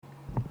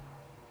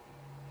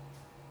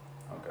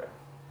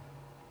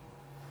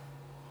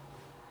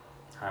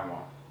Hi,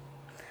 Mom.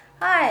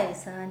 Hi,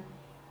 son.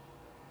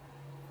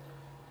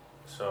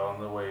 So on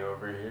the way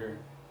over here,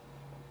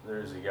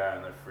 there's a guy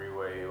on the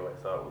freeway who I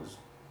thought was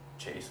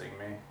chasing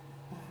me.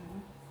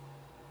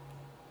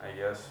 I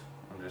guess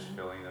I'm just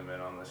filling them in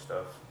on the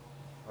stuff.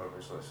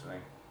 Whoever's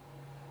listening.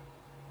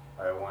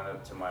 I went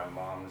up to my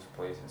mom's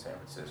place in San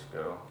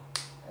Francisco,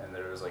 and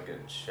there was like a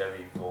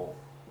Chevy Volt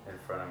in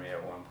front of me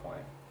at one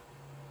point,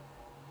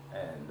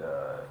 and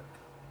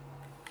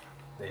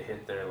they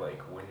hit their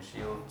like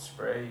windshield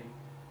spray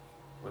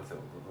with the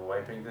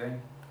wiping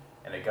thing,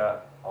 and it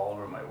got all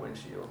over my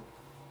windshield.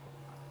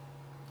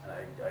 And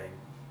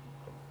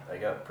I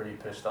got pretty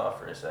pissed off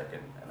for a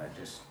second, and I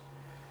just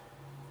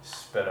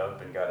sped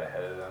up and got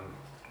ahead of them.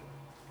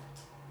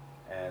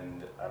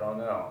 And I don't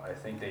know, I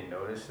think they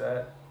noticed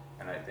that,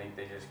 and I think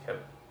they just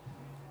kept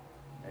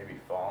maybe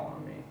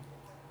following me.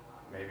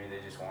 Maybe they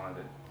just wanted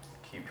to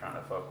keep trying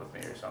to fuck with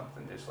me or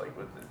something, just like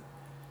with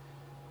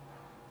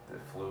the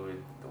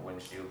fluid, the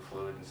windshield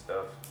fluid and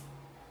stuff.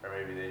 Or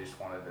maybe they just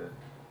wanted to,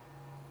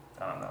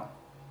 I don't know.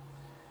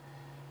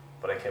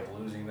 But I kept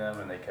losing them,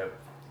 and they kept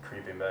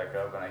creeping back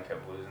up, and I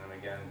kept losing them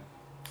again.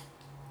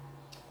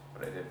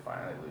 But I did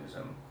finally lose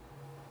them,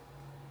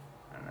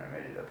 and I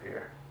made it up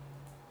here.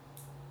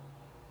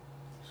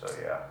 So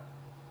yeah.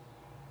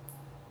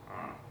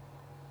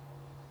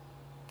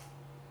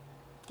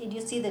 Did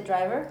you see the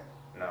driver?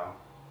 No,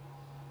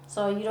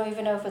 So you don't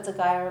even know if it's a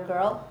guy or a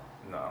girl?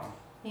 no.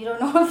 You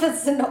don't know if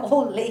it's an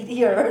old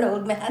lady or an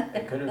old man?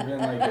 It could have been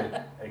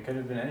it could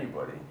have been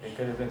anybody. It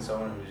could have been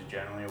someone who's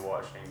generally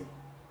washing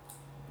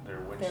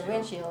their windshield. Their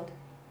windshield.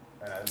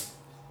 And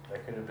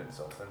that could have been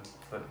something,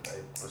 but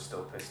I was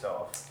still pissed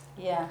off.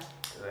 Yeah.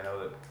 Because I know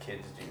that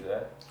kids do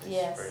that. They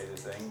Yes. spray the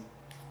thing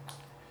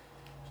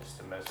just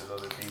to mess with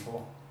other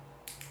people.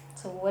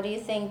 So what do you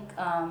think?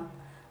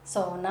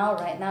 So now,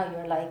 right now,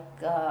 you're like,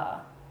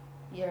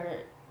 you're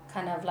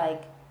kind of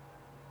like,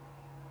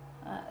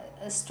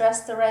 is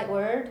stress the right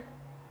word?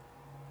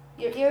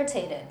 You're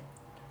irritated.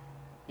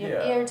 You're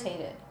Yeah.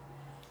 irritated.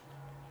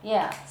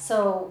 Yeah.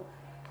 So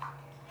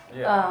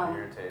Yeah, I'm Um,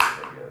 irritated,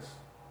 I guess.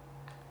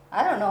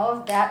 I don't know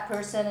if that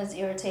person is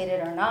irritated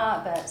or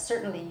not, but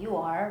certainly you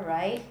are,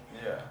 right?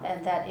 Yeah.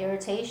 And that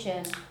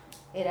irritation,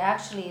 it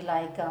actually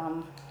like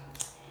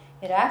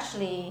it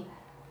actually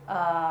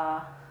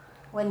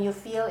when you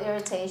feel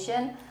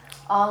irritation,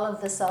 all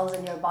of the cells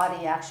in your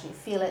body actually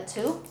feel it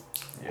too,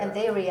 Yeah. and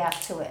they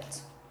react to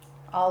it.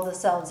 All the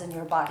cells in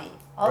your body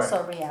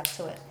also react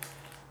to it.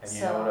 And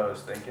you know what So- I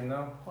was thinking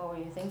though? What were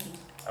you thinking?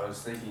 I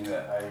was thinking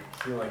that I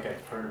feel like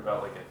I've heard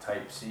about like a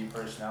type C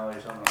personality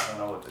or something. I don't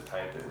know what the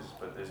type is,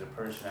 but there's a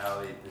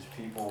personality, there's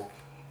people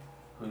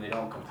who they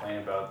don't complain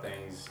about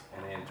things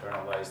and they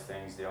internalize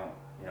things, they don't,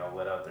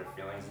 let out their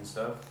feelings and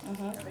stuff,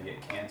 Mm-hmm. and they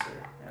get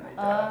cancer and they die.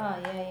 Ah,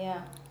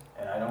 yeah.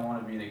 And I don't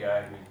want to be the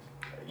guy who,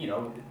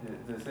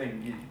 the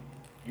thing,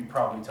 you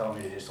probably tell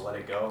me to just let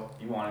it go.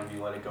 You wanted me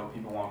to let it go.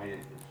 People want me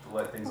to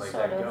let things like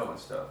Sort that of. go and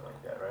stuff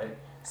like that, right?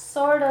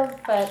 Sort of,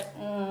 but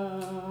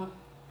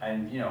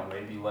And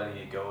maybe letting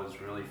it go is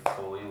really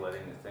fully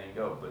letting the thing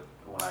go. But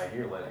when I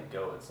hear letting it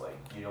go, it's like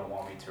you don't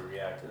want me to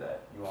react to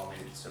that. You want me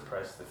to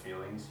suppress the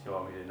feelings. You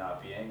want me to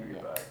not be angry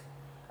about it.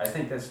 I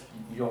think that's,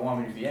 you don't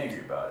want me to be angry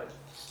about it,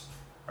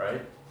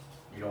 right?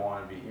 You don't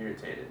want to be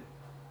irritated.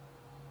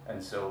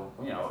 And so,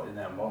 in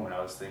that moment,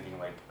 I was thinking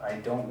like, I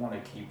don't want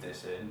to keep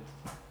this in.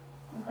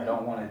 I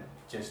don't want to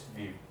just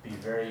be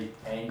very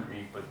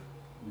angry, but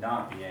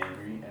not be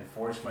angry and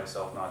force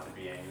myself not to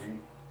be angry.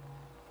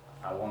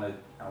 I want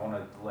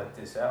to let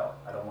this out.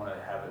 I don't want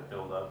to have it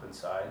build up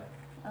inside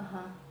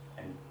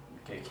and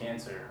get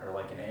cancer or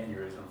like an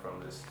aneurysm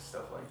from this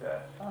stuff like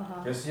that.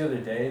 Just the other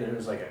day, there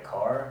was like a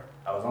car.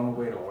 I was on the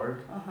way to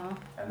work,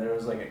 and there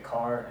was like a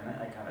car, and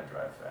I kind of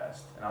drive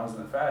fast, and I was in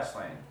the fast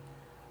lane.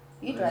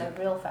 You drive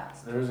real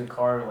fast. There was a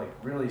car like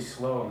really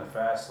slow in the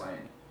fast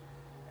lane,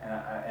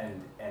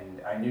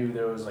 and I knew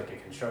there was like a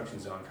construction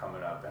zone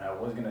coming up, and I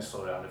was gonna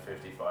slow down to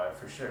 55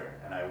 for sure,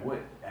 and I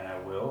would, and I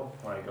will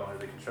when I go into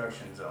the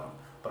construction zone.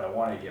 But I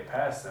want to get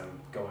past them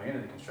going into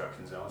the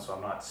construction zone, so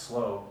I'm not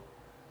slow,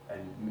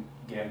 and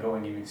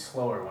going even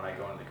slower when I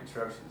go into the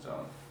construction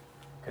zone,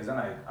 because then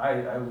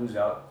I lose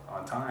out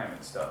on time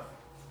and stuff,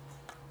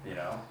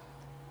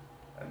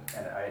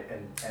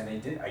 and they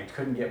did. I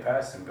couldn't get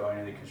past them going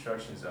into the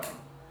construction zone,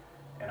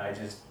 and I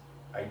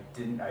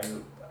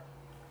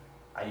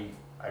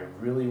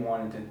really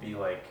wanted to be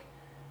like,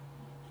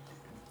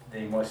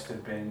 they must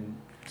have been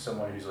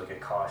someone who's like a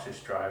cautious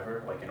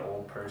driver, like an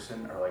old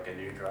person or like a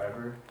new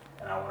driver,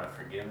 and I want to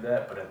forgive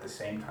that, but at the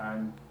same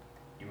time,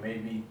 you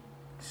made me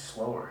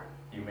slower.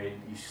 You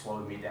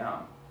slowed me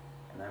down,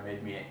 and that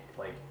made me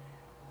like,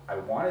 I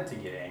wanted to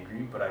get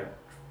angry, but I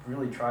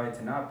really tried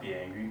to not be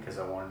angry because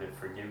I wanted to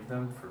forgive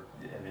them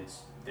and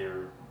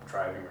they're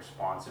driving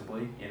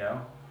responsibly,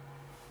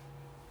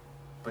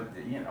 But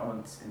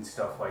in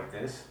stuff like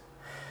this,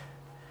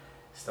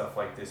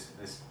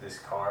 this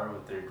car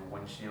with their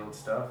windshield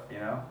stuff,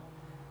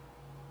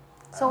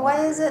 So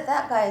why is it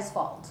that guy's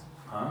fault?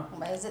 Huh?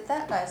 Why is it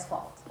that guy's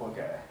fault? What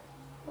guy?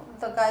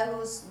 The guy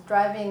who's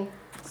driving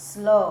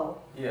slow.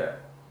 Yeah.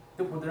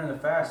 Well, they're in the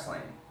fast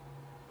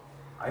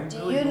lane.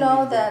 Do you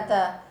know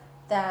that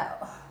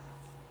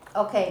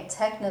okay,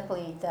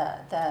 technically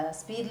the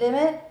speed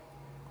limit,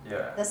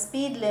 Yeah. the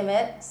speed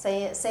limit,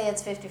 say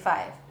it's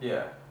 55,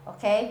 Yeah.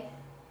 okay?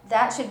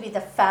 That should be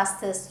the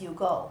fastest you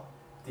go.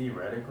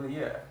 Theoretically,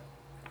 yeah.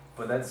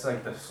 But that's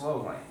like the slow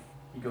lane.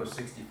 You go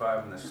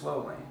 65 in the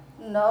slow lane.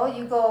 No,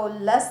 you go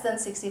less than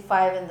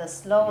 65 in the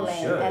slow You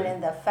lane, should. and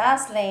in the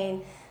fast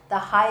lane, the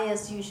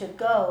highest you should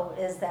go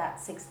is that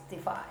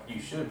 65.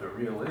 You should, but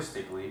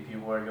realistically,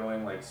 people are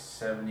going like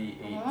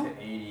 78 Mhm.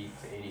 to 80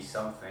 to 80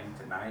 something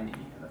to 90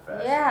 in the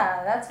fast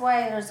Yeah, that's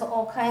why there's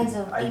all kinds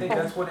of lane. I think people.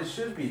 that's what it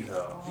should be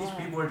though. These Oh.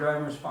 people are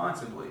driving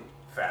responsibly,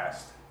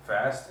 fast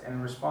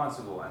and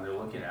responsible, and they're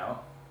looking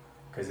out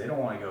because they don't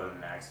want to go in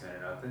an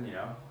accident or nothing, you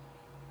know.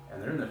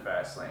 And they're in the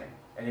fast lane.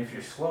 And if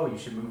you're slow, you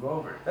should move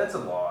over. That's a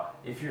law.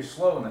 If you're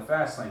slow in the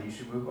fast lane, you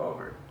should move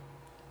over.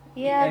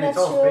 Yeah, and that's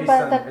it's all true, based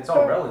but on, it's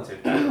all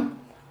relative.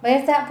 but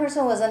if that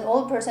person was an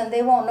old person,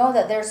 they won't know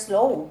that they're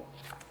slow.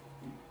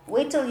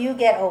 Wait till you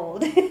get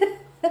old.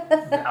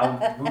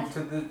 I'll move to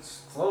the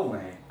slow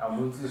lane. I'll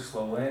move to the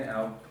slow lane and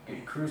I'll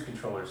get cruise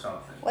control or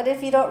something. What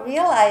if you don't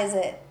realize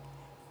it?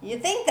 You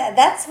think that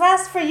that's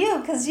fast for you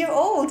because you're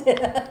old. I'm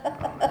gonna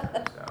turn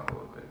this down a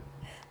little bit.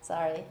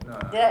 Sorry. No,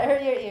 Did I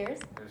hurt your ears?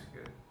 that's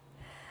good.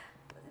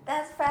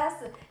 That's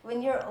fast.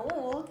 When you're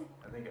old,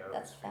 I think I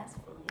that's was fast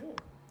for you.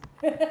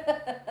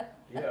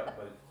 Yeah,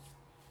 but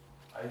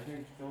I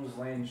think those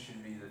lanes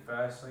should be, the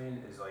fast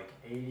lane is like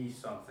 80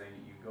 something,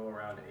 you go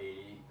around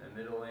 80, the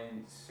middle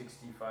lane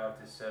 65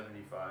 to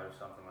 75,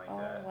 something like Oh,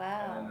 that.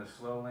 wow. And then the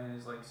slow lane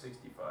is like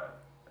 65,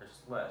 or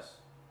less.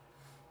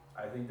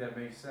 I think that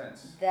makes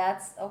sense.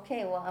 That's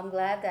okay. Well, I'm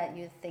glad that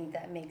you think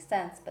that makes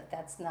sense, but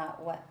that's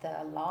not what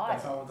the law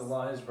That's is. not what the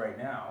law is right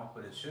now,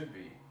 but it should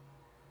be.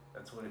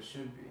 That's what it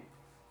should be.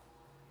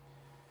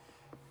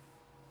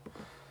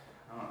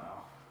 I don't know.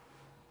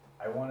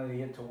 I wanted to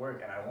get to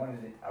work, and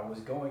I was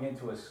going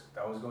into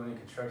a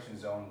construction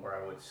zone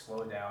where I would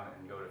slow down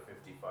and go to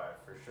 55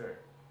 for sure.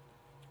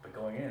 But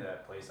going into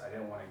that place, I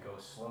didn't want to go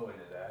slow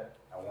into that.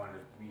 I wanted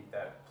to meet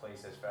that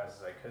place as fast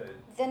as I could.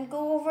 Then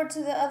go over to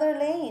the other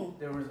lane.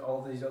 There was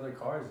all these other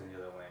cars in the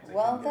other lanes. I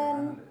Well, couldn't get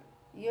then around it.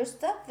 you're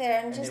stuck there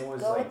and And just it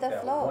was go like with the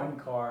that flow. one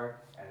car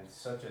and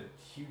such a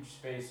huge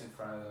space in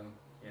front of them,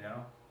 you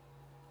know?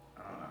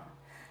 I don't know.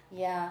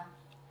 Yeah.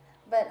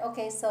 But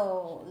okay,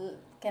 so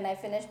can I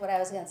finish what I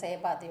was going to say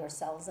about your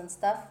cells and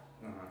stuff?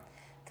 Uh-huh.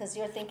 Because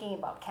you're thinking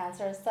about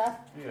cancer and stuff.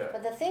 Yeah.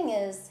 But the thing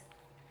is,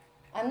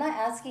 I'm not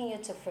asking you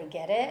to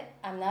forget it.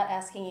 I'm not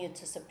asking you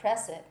to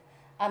suppress it.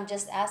 I'm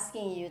just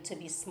asking you to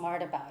be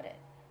smart about it.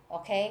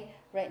 Okay?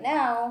 Right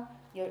now,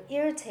 you're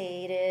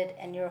irritated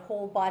and your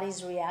whole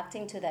body's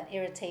reacting to that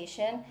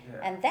irritation. Yeah.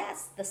 And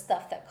that's the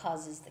stuff that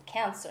causes the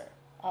cancer.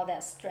 All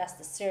that stress,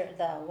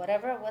 the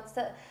whatever, what's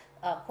the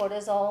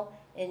cortisol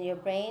in your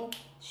brain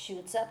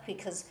shoots up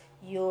because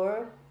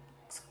your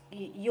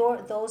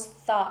those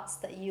thoughts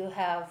that you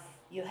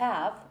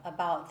have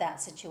about that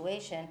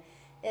situation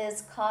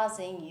is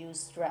causing you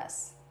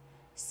stress.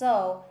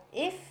 So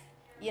if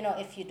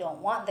you don't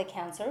want the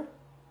cancer,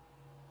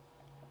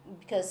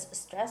 because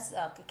stress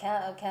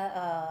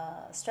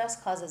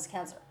stress causes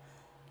cancer.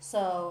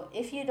 So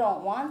if you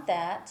don't want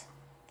that,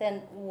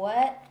 then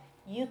what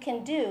you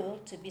can do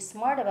to be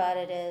smart about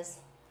it is,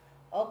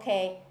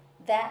 okay,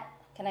 that,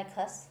 can I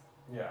cuss?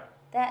 Yeah.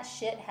 That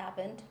shit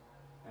happened.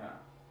 Yeah.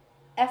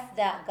 F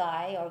that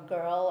guy or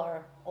girl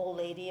or old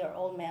lady or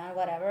old man,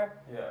 whatever.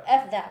 Yeah.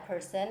 F that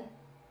person.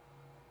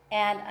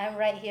 And I'm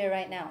right here,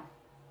 right now.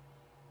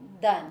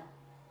 Done.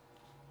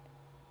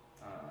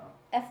 I don't know.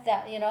 F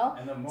that,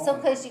 And the moment. So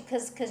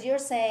because you're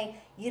saying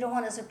you don't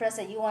want to suppress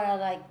it, you want to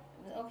like,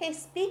 okay,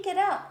 speak it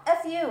out.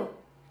 F you.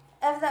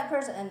 F that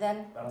person. And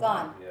then I don't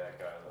gone. want to be that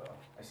guy though.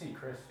 I see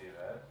Chris do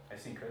that. I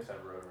see Chris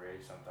have road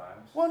rage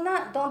sometimes. Well,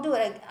 don't do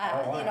it, I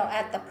don't want to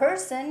at the do it.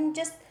 person.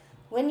 Just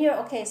when you're,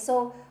 okay,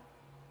 so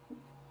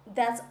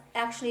that's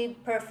actually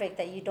perfect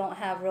that you don't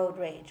have road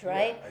rage,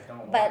 right? Yeah, I don't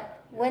want But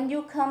that. Yeah. when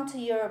you come to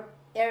your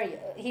area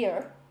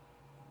here,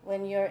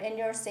 when you're in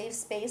your safe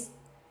space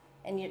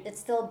and it's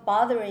still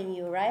bothering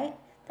you, right?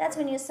 That's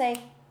when you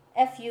say,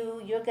 F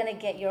you, you're going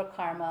to get your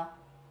karma.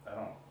 I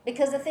don't.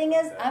 Because the thing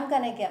is, Okay. I'm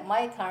going to get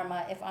my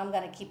karma if I'm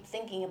going to keep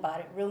thinking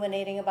about it,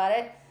 ruminating about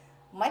it.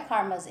 My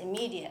karma is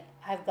immediate.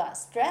 I've got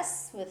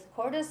stress with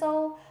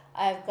cortisol.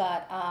 I've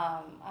got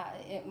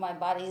my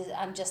body's.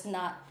 I'm just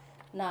not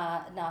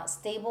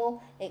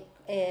stable. It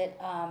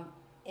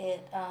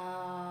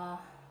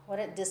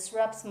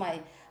disrupts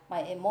my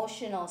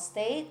emotional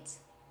state,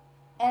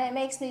 and it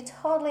makes me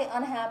totally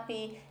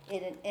unhappy.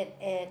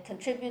 It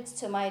contributes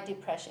to my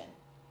depression.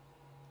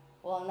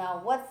 Well, now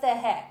what the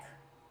heck?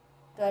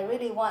 Do I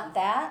really want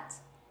that?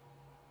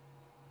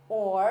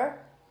 Or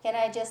can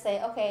I just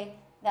say, okay,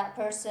 that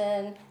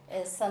person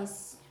is some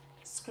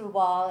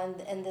screwball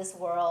in this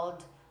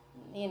world,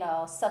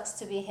 sucks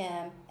to be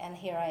him, and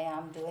here I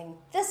am doing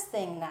this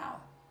thing now.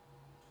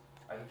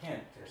 I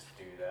can't just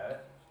do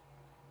that.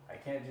 I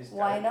can't just.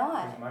 Why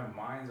not? Because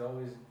my mind's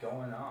always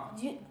going on.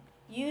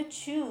 You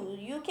choose.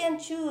 You can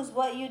choose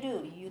what you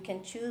do. You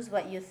can choose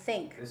what you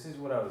think. This is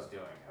what I was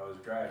doing. I was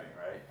driving,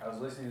 right? I was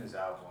listening to this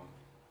album,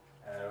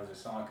 and there was a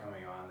song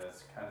coming on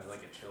that's kind of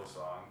like a chill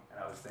song,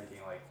 and I was thinking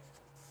like,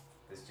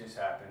 this just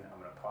happened. I'm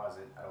gonna pause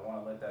it. I don't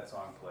want to let that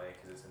song play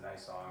because it's a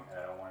nice song, and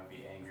I don't want to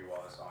be angry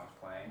while the song's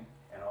playing.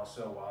 And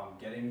also, while I'm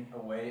getting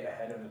away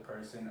ahead of the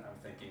person, I'm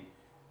thinking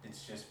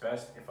it's just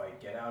best if I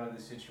get out of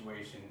the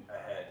situation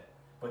ahead.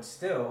 But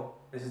still,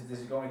 this is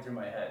going through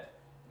my head.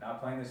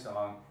 Not playing the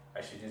song. I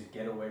should just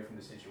get away from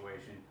the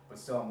situation. But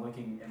still, I'm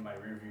looking in my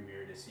rearview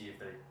mirror to see if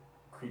they're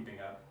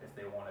creeping up, if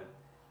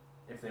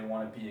they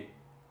want to be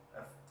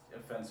a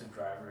offensive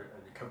driver,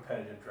 a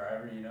competitive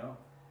driver, you know.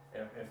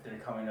 If they're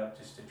coming up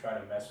just to try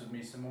to mess with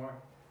me some more,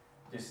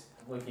 just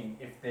looking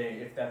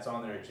if that's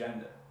on their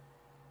agenda.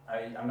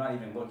 I'm not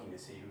even looking to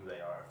see who they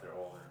are, if they're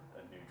old or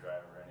a new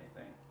driver or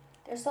anything.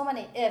 There's so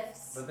many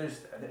ifs. But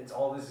it's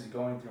all this is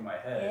going through my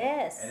head.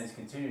 Yes. And it's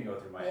continuing to go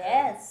through my head.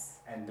 Yes.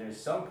 And there's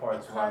some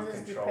parts It where I'm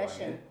causes controlling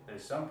depression. it.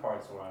 There's some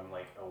parts where I'm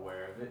like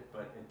aware of it,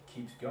 but it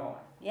keeps going.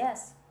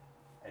 Yes.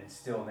 And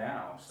still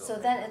now, I'm still So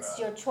thinking then it's about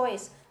your it.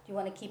 choice. Do you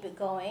want to keep it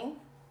going,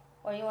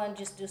 or you want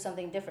to just do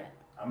something different?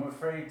 I'm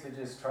afraid to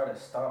just try to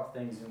stop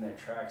things in their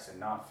tracks and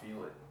not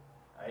feel it.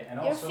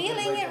 And You're also feeling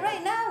there's, like, it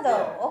right now, though.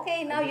 Yeah,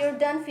 Okay, now I just- you're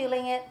done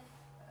feeling it.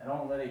 I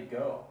don't let it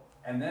go.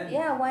 And then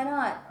Yeah, why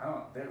not? I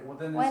don't. Well,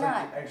 then Why there's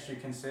like not? the extra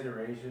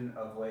consideration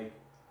of like,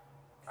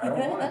 I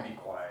don't want to be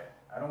quiet.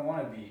 I don't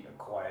want to be a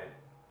quiet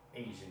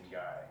Asian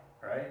guy,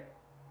 right?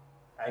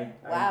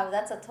 Wow,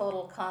 that's a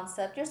total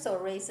concept. You're so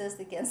racist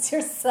against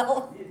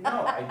yourself.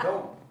 No, I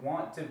don't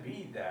want to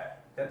be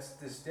that. That's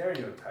the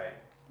stereotype.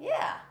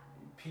 Yeah,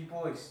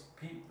 People,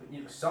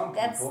 some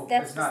that's people. the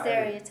it's not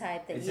every-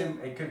 stereotype that It's you.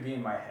 it could be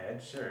in my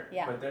head, sure.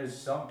 Yeah. But there's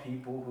some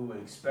people who would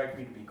expect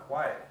me to be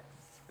quiet.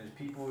 There's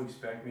people who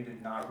expect me to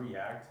not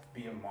react,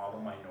 be a model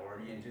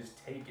minority, and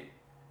just take it.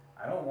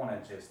 I don't want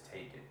to just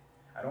take it.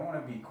 I don't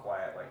want to be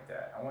quiet like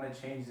that. I want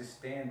to change the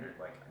standard.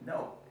 Like,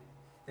 no,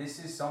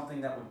 this is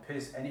something that would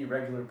piss any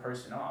regular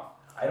person off.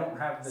 I don't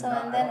have the. So,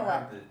 not, and then I don't what?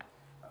 have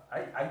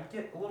the. I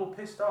get a little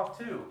pissed off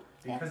too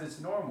because it's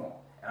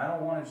normal, and I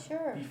don't want to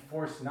Sure. be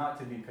forced not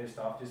to be pissed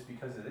off just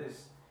because of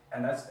this.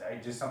 And that's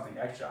just something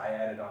extra I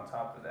added on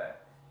top of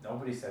that.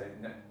 Nobody said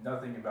it.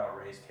 Nothing about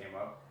race came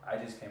up. I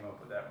just came up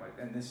with that.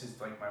 And this is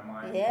like my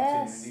mind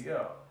Yes. continuing to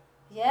go.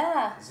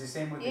 Yeah, It's the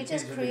same with you're the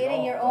kids just with the creating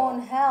golf your ball. own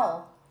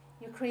hell.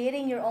 You're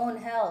creating your own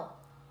hell.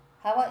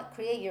 How about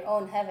create your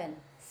own heaven?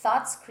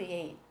 Thoughts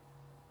create.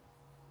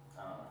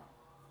 I don't know.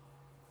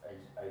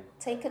 I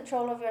Take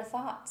control of your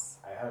thoughts.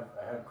 I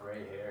have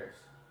gray hairs.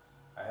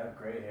 I have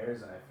gray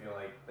hairs, and I feel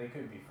like they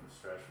could be from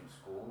stress from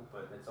school,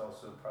 but it's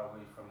also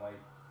probably from like,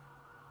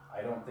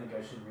 I don't think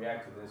I should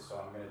react to this, so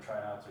I'm gonna try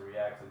not to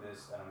react to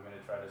this, and I'm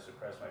gonna try to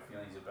suppress my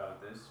feelings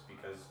about this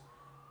because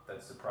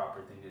that's the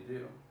proper thing to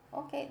do.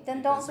 Okay,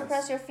 then Because don't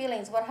suppress your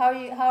feelings. How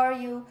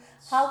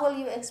will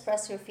you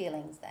express your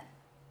feelings then?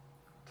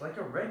 Like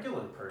a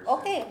regular person.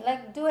 Okay,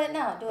 like do it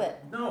now. Do it.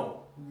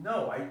 No,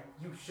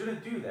 you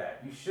shouldn't do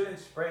that. You shouldn't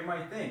spray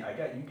my thing.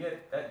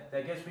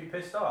 That gets me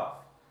pissed off.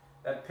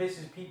 That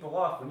pisses people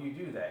off when you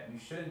do that. You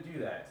shouldn't do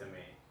that to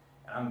me.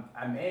 And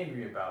I'm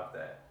angry about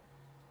that.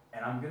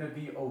 And I'm gonna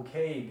be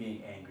okay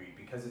being angry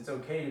because it's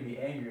okay to be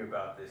angry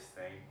about this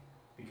thing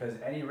because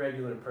any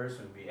regular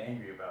person would be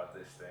angry about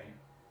this thing.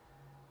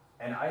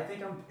 And I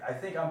think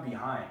I'm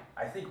behind.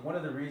 I think one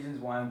of the reasons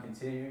why I'm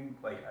continuing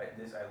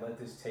I let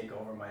this take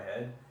over my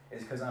head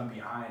is because I'm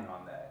behind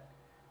on that.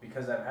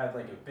 Because I've had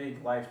like a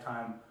big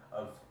lifetime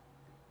of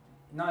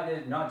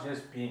not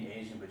just being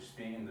Asian, but just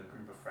being in the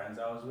group of friends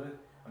I was with.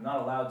 I'm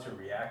not allowed to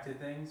react to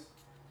things.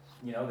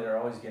 You know, they're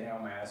always getting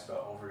on my ass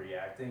about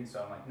overreacting.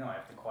 So I'm like, no, I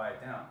have to quiet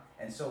down.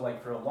 And so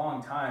like for a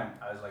long time,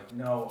 I was like,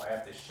 no, I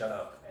have to shut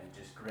up and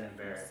just grin and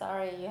bear it.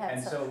 Sorry, you had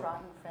And such so,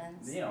 rotten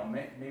friends. You know,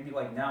 maybe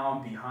like now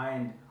I'm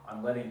behind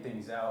on letting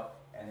things out,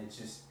 and it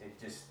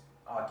just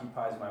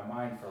occupies my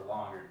mind for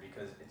longer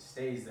because it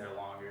stays there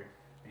longer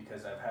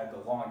because I've had the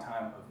long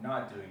time of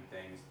not doing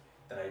things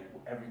that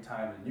every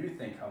time a new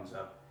thing comes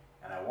up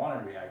and I want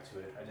to react to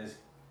it, I just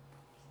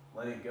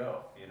let it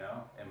go, you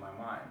know, in my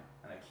mind,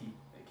 and it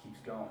keeps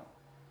going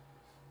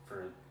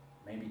for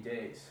maybe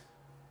days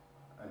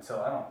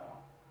until I don't know.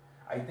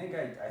 I think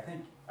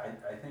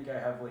I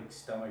have like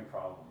stomach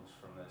problems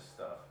from this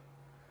stuff.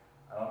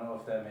 I don't know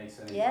if that makes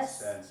any Yes.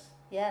 sense.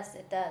 Yes,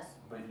 it does.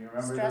 But you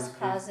remember Stress those kids?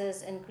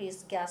 causes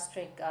increased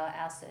gastric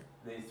acid.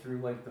 They threw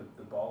like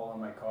the ball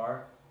in my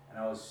car, and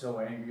I was so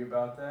angry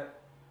about that.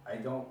 I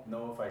don't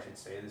know if I should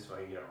say this so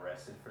I get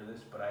arrested for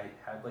this, but I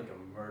had like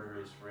a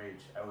murderous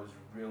rage. I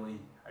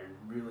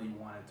really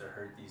wanted to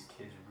hurt these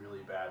kids really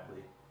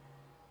badly.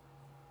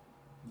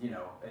 You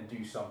know, and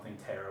do something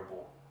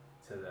terrible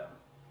to them.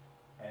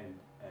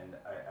 And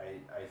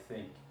I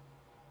think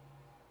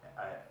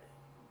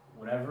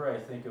whenever I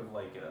think of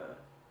like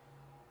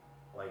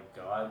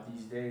God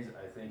these days,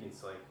 I think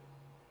it's like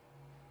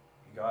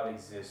God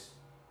exists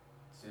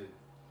to,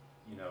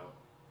 you know,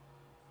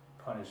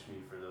 punish me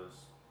for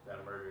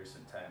that murderous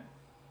intent.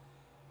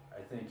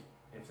 think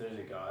if there's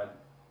a God,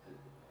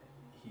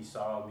 he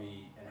saw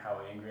me and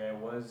how angry I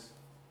was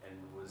and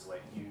was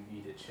like, you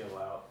need to chill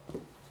out.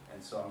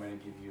 And so I'm going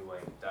to give you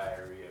like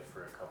diarrhea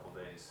for a couple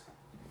days.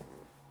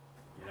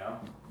 You know?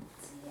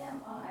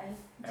 TMI.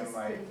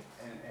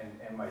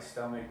 And my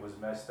stomach was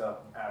messed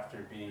up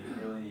after being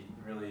really,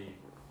 really,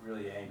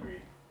 really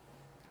angry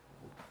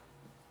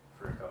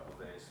for a couple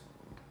days.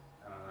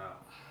 I don't know.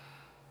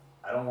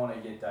 I don't want to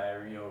get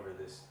diarrhea over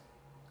this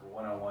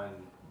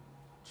one-on-one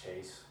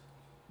chase.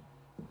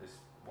 This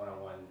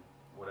one-on-one,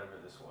 whatever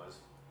this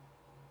was.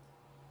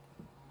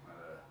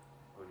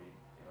 What are you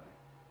doing?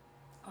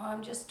 Oh,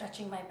 I'm just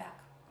stretching my back.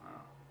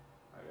 Oh,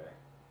 okay.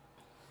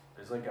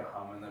 There's like a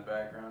hum in the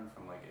background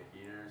from like a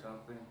heater or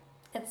something.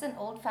 It's an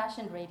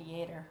old-fashioned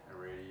radiator. A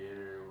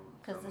radiator.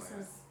 Because this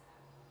is,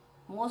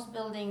 most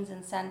buildings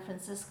in San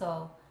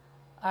Francisco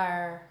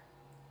are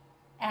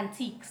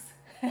antiques.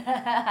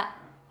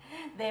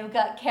 They've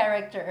got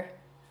character.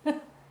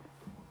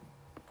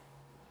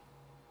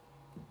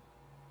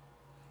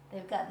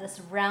 They've got this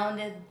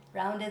rounded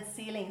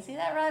ceiling. See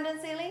that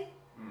rounded ceiling?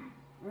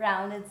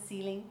 Rounded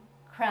ceiling,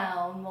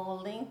 crown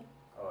molding,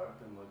 Oh, I've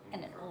been looking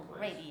and an for a old place.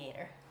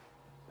 radiator.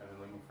 I've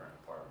been looking for an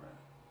apartment.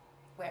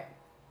 Where?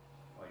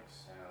 Like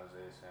San Jose,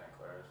 Santa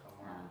Clara,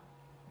 somewhere.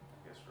 I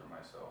guess for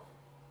myself.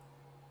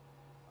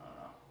 I don't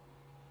know.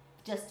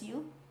 Just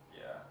you?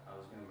 Yeah, I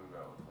was gonna move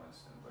out with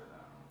Winston, but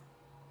I don't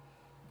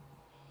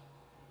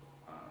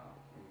know.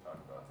 We can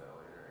talk about that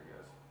later, I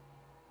guess.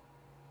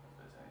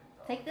 If there's anything to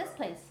talk Take this about.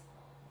 place.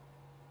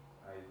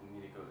 I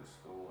need to go to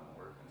school and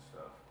work and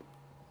stuff.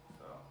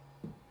 So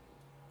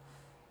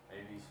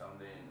maybe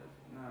someday in the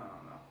no, I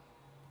don't know.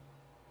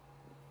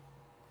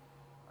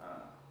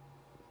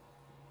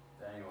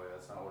 Anyway,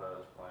 that's not what I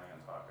was planning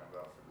on talking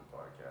about for the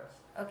podcast.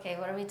 Okay,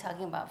 what are we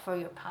talking about for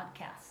your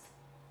podcast?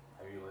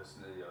 Have you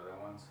listened to the other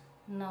ones?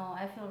 No,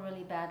 I feel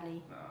really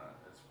badly. No,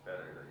 it's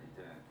better that you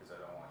didn't, because I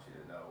don't want you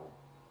to know.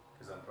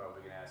 Because I'm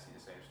probably gonna ask you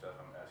the same stuff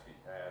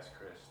I asked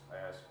Chris. I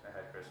had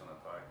Chris on the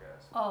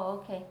podcast. Oh,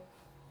 okay.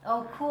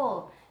 Oh,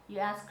 cool. You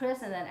ask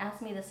Chris and then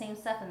ask me the same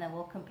stuff and then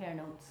we'll compare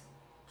notes.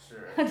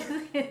 Sure. I'm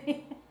just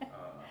kidding.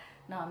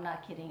 No, I'm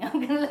not kidding.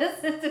 I'm gonna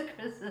listen to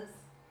Chris's.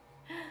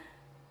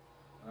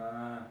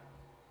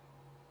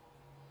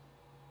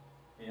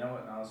 You know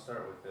what? Now I'll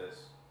start with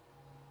this.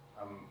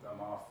 I'm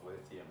off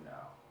lithium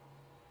now.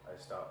 I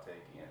stopped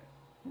taking it.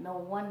 No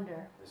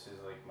wonder. This is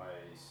like my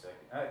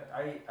second.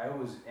 I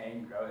was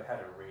angry. I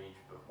had a rage,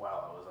 but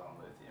while I was on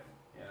lithium,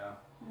 you know,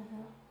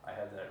 I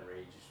had that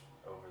rage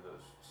over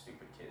those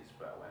stupid kids.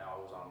 But when I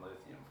was on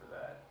lithium for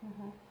that,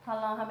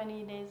 How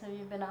many days have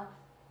you been off?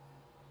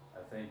 I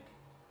think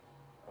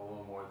a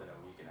little more than a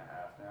week and a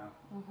half now.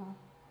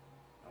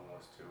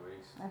 Almost 2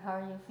 weeks. And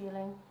how are you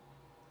feeling?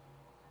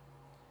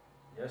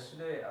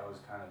 Yesterday I was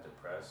kind of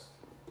depressed,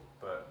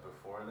 but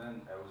before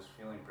then I was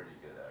feeling pretty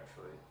good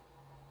actually.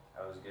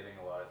 I was getting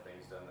a lot of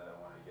things done that I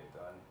wanted to get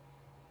done.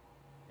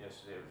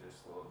 Yesterday was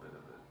just a little bit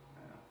of it,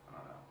 you know, I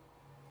don't know.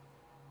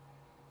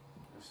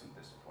 There's some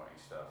disappointing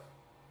stuff.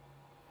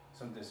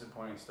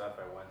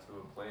 I went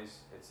to a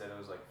place, it said it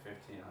was like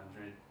 $1,500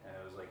 and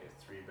it was like a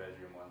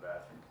 3-bedroom,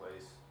 1-bathroom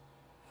place.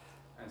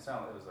 And it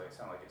sounded like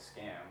a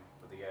scam,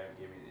 but the guy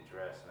gave me the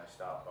address and I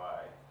stopped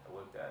by, I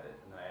looked at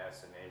it, and then I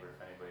asked the neighbor if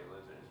anybody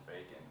lives there, it's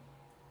vacant.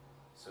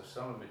 So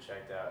some of it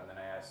checked out, and then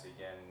I asked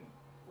again,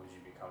 would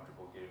you be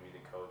comfortable giving me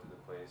the code to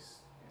the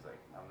place? He's like,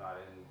 I'm not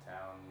in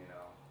town, you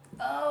know.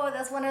 Oh,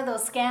 that's one of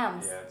those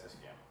scams. Yeah, it's a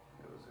scam.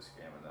 It was a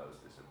scam and that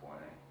was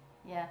disappointing.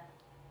 Yeah.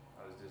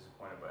 I was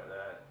disappointed by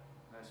that.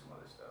 There's some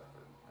other stuff,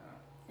 but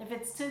If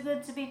it's too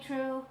good to be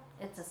true,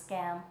 it's a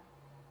scam.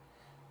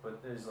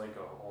 But there's like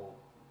a whole,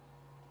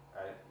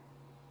 I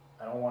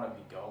don't want to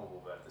be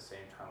gullible, but at the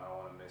same time I don't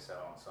want to miss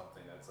out on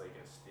something that's like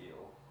a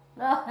steal.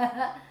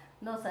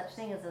 No such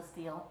thing as a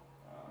steal.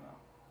 I don't know.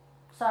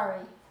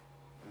 Sorry.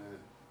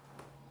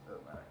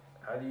 Doesn't matter.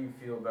 How do you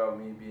feel about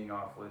me being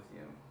off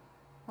lithium?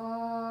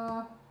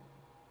 A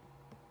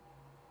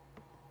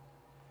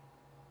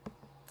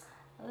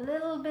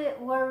little bit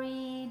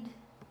worried,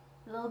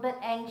 a little bit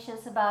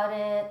anxious about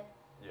it,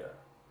 Yeah.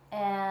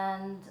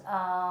 and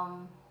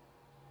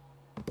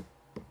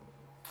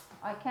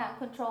I can't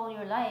control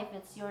your life.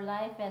 It's your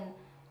life, and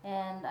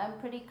I'm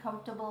pretty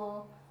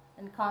comfortable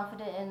and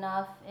confident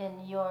enough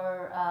in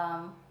your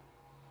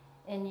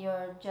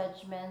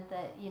judgment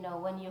that, you know,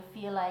 when you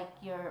feel like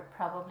you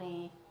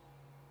probably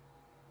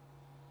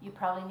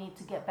need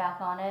to get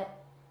back on it,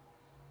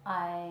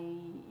 I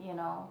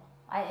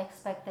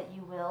expect that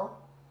you will.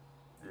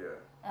 Yeah.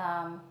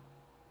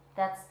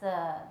 That's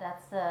the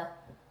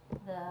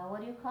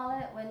what do you call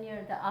it when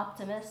you're the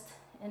optimist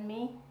in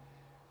me.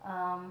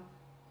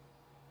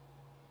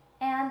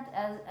 And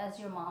as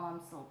your mom, I'm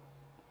still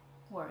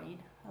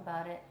worried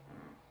about it,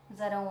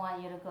 because I don't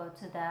want you to go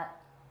to that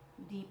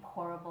deep,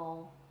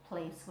 horrible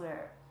place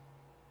where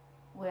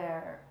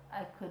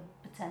I could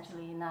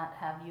potentially not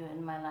have you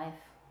in my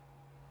life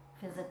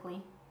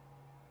physically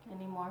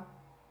anymore.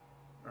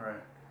 All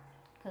right.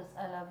 Because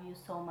I love you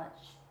so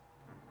much.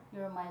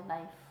 You're my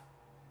life.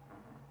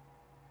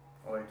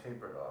 Well, I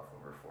tapered off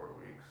over 4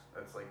 weeks.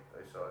 That's like,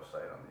 I saw a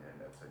site on the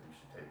internet said you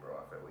should taper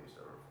off at least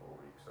over 4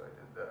 weeks, so I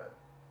did that.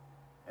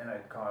 And I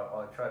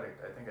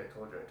think I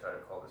told you I tried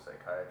to call the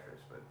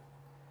psychiatrist, but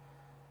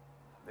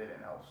they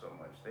didn't help so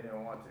much. They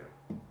didn't want to.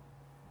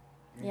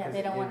 Yeah, Because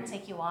they don't gave want to me-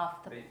 take you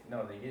off the.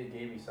 they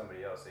gave me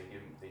somebody else. They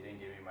didn't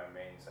give me my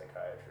main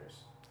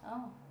psychiatrist.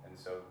 Oh, And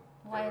so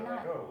why they were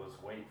not? like, oh, let's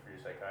wait for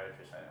your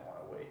psychiatrist. I didn't want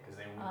to wait because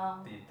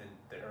Oh.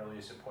 the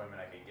earliest appointment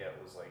I could get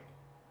was like,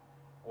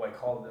 well, I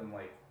called them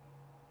like,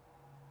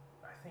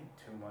 I think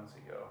 2 months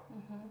ago,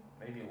 Mhm.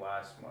 maybe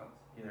last month,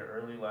 either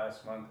early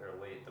last month or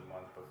late the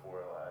month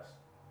before last.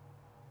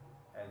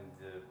 And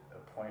the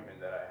appointment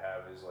that I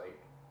have is like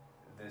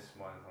this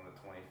month on the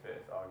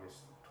 25th,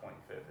 August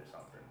 25th or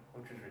something,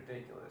 which is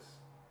ridiculous.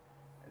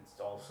 It's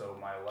also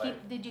my life.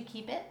 Did you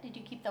keep it? Did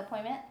you keep the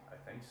appointment? I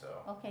think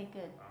so. Okay,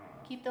 good. I don't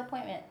know. Keep the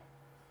appointment.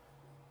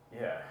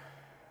 Yeah,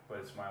 but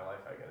it's my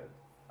life.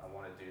 I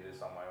want to do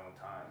this on my own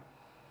time.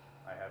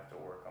 I have to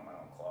work on my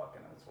own clock,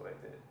 and that's what I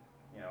did.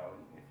 You know,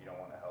 if you don't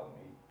want to help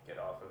me get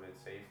off of it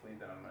safely,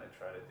 then I'm going to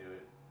try to do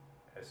it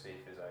as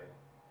safe as I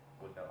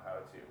would know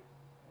how to,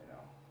 you know.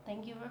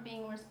 Thank you for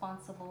being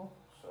responsible.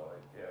 So,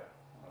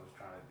 I was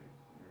trying to be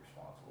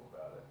responsible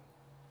about it.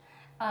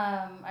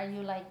 Are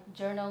you like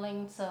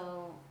journaling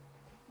so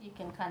you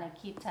can kind of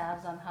keep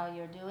tabs on how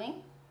you're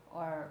doing,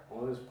 or?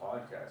 Well, this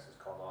podcast is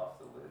called Off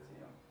the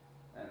Lithium,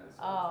 and this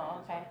Oh,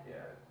 whole thing okay. is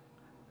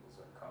like, it's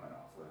like coming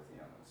off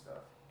lithium and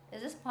stuff.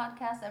 Is this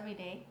podcast every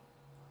day?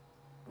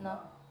 No.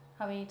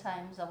 How many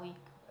times a week?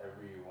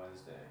 Every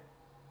Wednesday,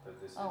 but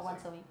this Oh, is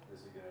once like, a week.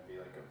 this is gonna be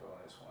like a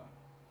bonus one.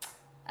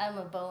 I'm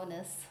a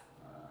bonus.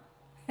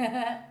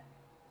 And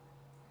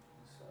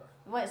stuff.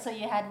 Wait, so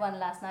you had one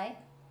last night?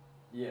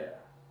 Yeah.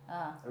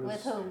 It was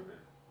With whom? stupid.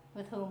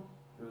 With whom?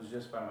 It was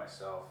just by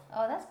myself.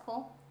 Oh, that's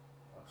cool.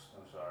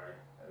 I'm sorry.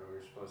 We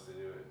were supposed to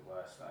do it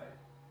last night.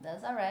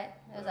 That's all right.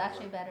 It was Yeah,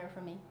 actually but- better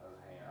for me. I was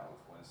hanging out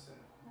with Winston,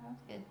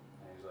 That's good.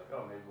 and he was like,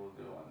 "Oh, maybe we'll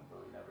do one," but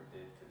we never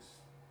did because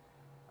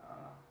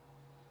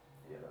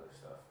he had other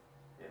stuff.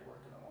 He had work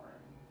in the morning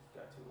and it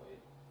got too late.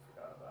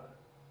 Forgot about it.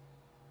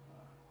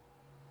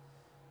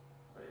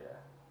 But yeah,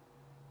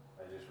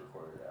 I just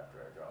recorded it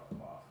after I dropped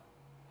him off.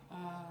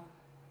 Mm.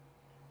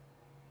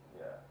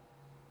 Yeah.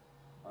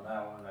 On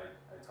that one,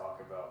 I talk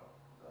about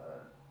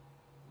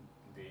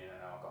being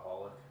an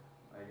alcoholic,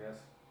 I guess.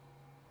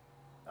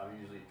 I'm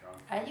usually drunk.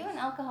 for Are you an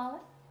these-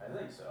 alcoholic? I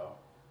think so.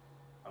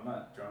 I'm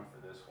not drunk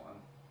for this one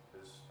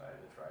because I had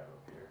to drive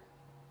up here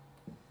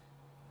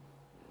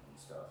and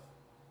stuff.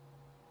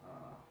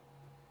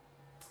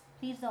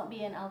 Please don't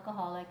be an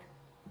alcoholic.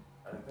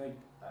 I think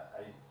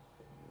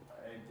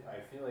I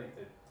feel like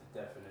the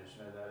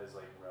definition of that is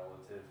like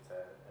relative to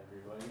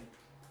everybody.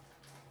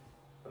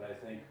 But I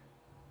think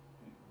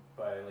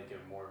by like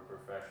a more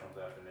professional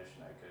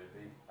definition I could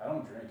be. I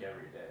don't drink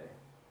every day.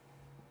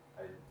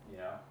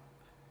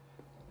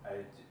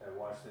 I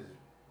watched this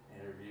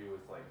interview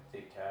with like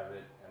Dick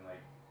Cavett and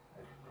like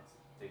it's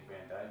Dick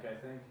Van Dyke, I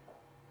think.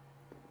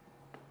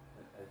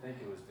 I think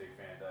it was Dick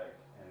Van Dyke,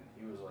 and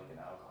he was like an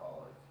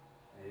alcoholic.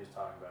 And he was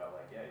talking about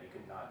like, yeah, you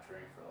could not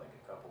drink for like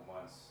a couple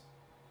months,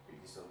 but you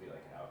could still be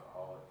like an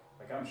alcoholic.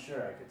 Like I'm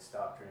sure I could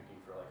stop drinking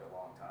for like a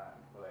long time,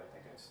 but I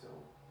think I'd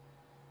still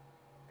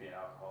be an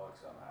alcoholic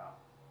somehow.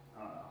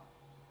 I don't know.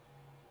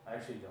 I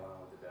actually don't know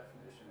what the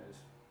definition is.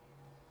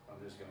 I'm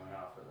just going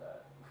off of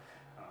that.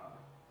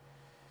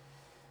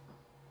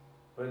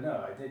 But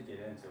no, I did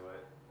get into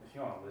it. If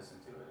you want to listen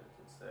to it,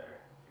 it's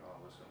there. If you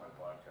want to listen to my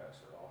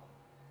podcast at all.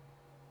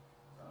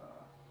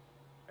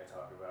 I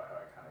talk about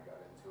how I kind of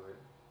got into it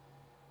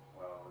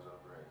while I was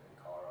over in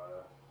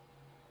Colorado.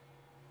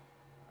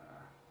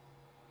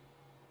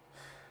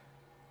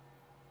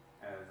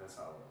 And that's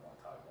not what I want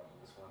to talk about in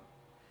this one.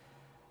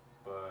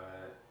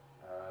 But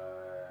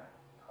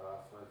cut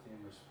off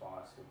lithium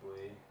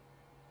responsibly.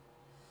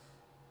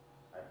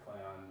 I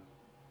plan on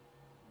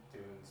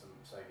doing some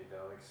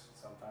psychedelics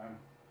sometime.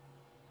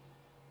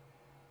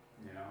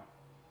 You know?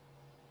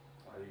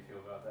 How do you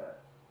feel about that?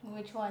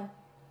 Which one?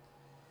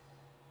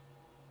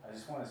 I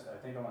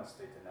think I want to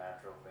stick to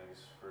natural things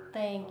for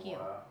Thank a you.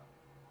 while,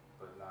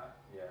 but not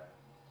yet.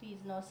 Please,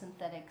 no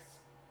synthetics.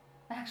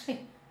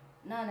 Actually,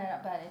 none of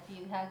that. But if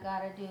you have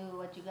gotta do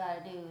what you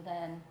gotta do,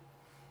 then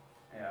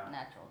Yeah.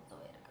 natural is the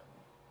way to go.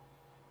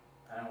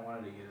 I don't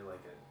want to get it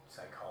like a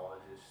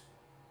psychologist,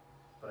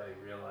 but I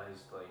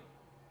realized like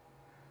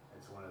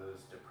it's one of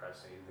those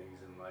depressing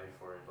things in life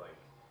where like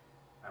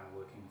I'm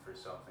looking for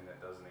something that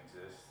doesn't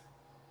exist.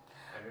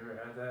 Have you ever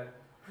had that?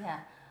 Yeah.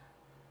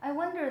 I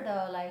wonder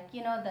though, like,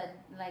 you know,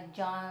 that like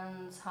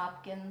Johns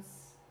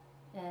Hopkins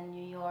in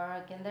New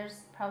York, and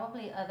there's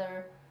probably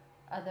other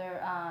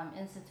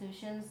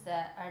institutions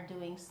that are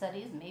doing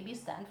studies. Maybe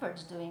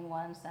Stanford's doing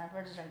one.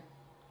 Stanford's like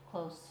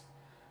close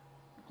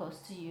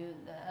to you,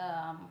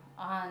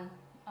 on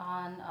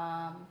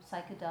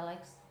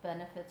psychedelics,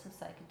 benefits of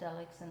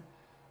psychedelics, and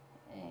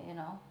you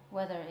know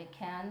whether it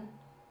can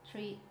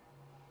treat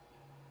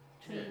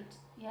treat.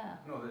 Yeah.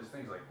 No, there's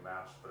things like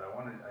MAPS, but I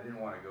didn't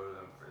want to go to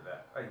them for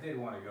that. I did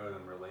want to go to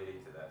them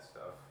relating to that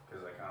stuff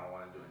because I kind of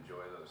wanted to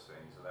enjoy those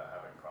things without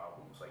having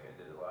problems like I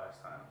did it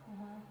last time.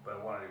 But I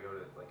wanted to go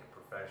to like a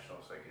professional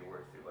so I could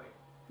work through like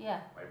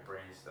Yeah. my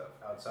brain stuff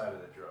outside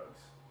of the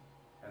drugs,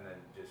 and then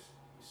just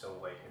so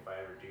like if I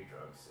ever do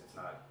drugs, it's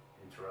not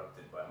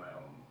interrupted by my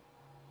own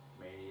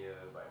mania,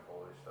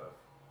 bipolar stuff.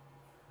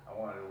 I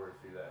wanted to work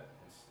through that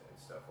and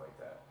stuff like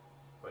that,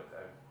 but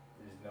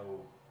there's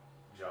no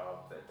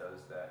job that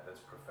does that that's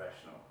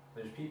professional.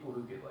 There's people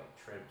who could like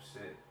trip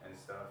sit and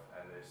stuff,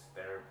 and there's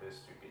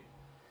therapists who could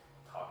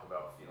talk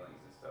about feelings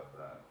and stuff,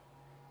 but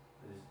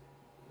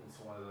it's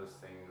one of those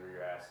things where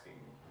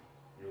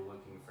you're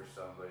looking for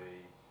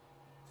somebody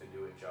to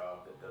do a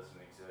job that doesn't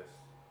exist,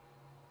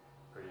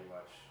 pretty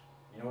much.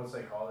 You know what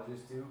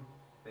psychologists do?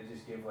 They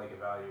just give like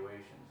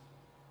evaluations.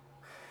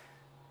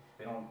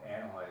 They don't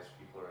analyze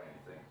people or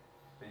anything.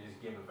 They just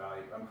give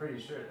I'm pretty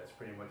sure that's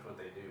pretty much what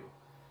they do.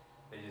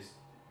 They just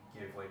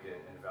give like an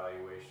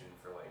evaluation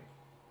for like,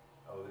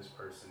 oh, this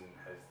person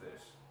has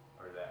this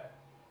or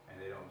that,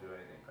 and they don't do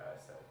anything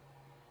past that.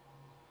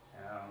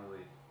 And I don't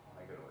really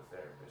want to go to a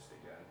therapist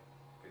again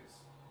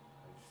because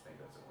I just think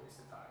that's a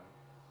waste of time.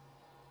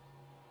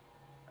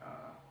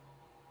 I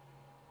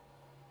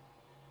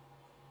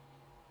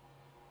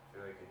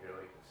feel like I hear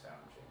like the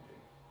sound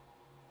changing.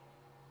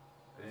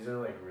 These are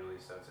like really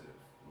sensitive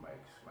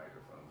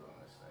microphones on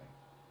this thing.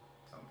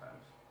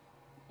 Sometimes.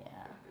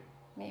 Yeah.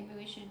 Maybe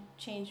we should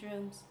change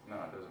rooms. No,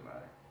 it doesn't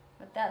matter.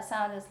 But that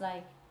sound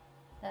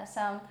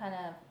kind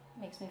of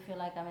makes me feel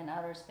like I'm in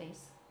outer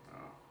space.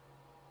 Oh,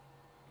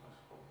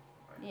 that's cool.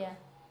 Yeah.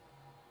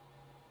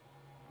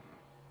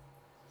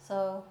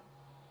 So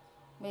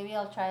maybe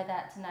I'll try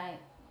that tonight.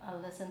 I'll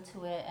listen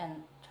to it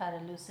and try to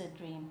lucid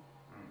dream.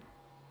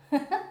 Yeah.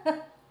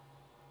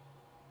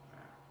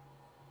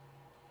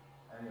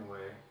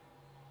 Anyway,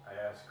 I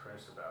asked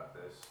Chris about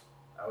this.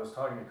 I was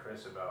talking to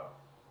Chris about,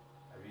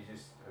 have you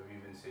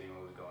been seeing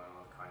what was going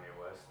on with Kanye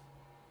West?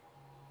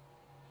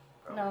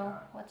 Probably No,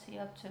 not. what's he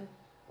up to?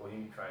 Well,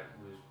 he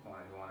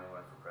wanted to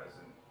run for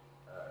president.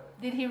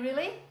 Did he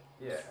really?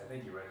 Yeah, I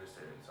think he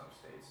registered in some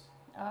states.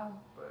 Oh.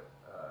 But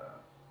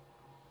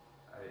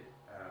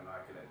I'm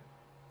not gonna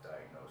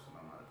diagnose him.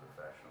 I'm not a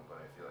professional, but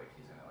I feel like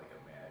he's in like a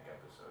manic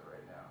episode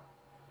right now.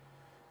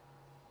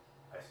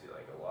 I see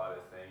like a lot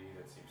of things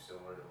that seem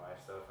similar to my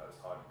stuff. I was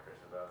talking to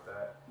Chris about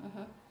that.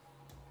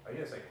 I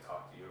guess I could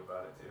talk to you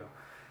about it too.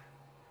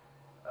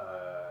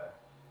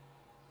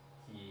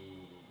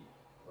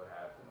 What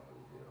happened? What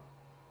did he do?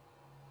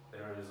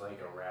 There was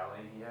like a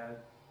rally he had,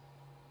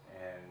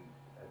 and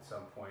at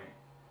some point,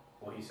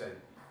 well, he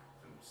said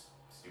some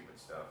stupid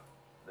stuff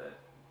that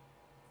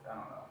I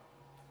don't know.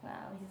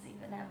 Wow, he's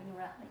even having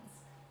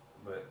rallies.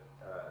 But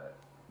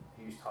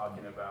he was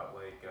talking about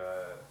like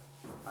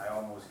I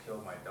almost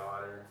killed my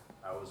daughter.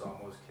 I was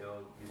almost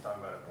killed. He was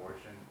talking about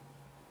abortion,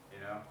 you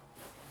know,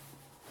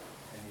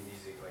 and he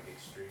used like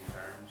extreme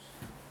terms.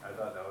 I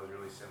thought that was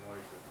really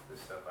similar to the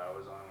stuff I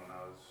was on when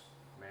I was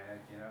manic,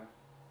 you know.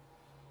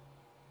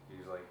 He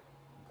was like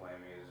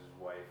blaming his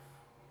wife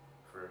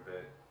for a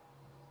bit.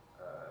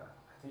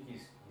 I think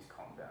he's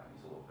calmed down.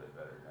 He's a little bit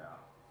better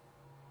now.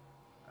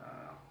 I don't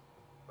know,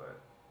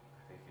 but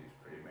I think he was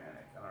pretty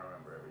manic. I don't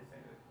remember everything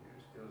that he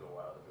was. It was a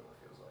while ago.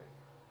 It feels like.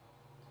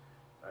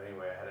 But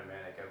anyway, I had a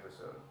manic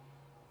episode.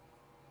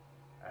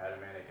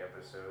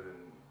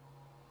 And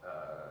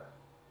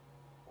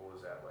what was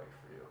that like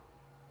for you?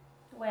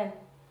 When?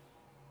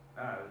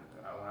 When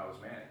I was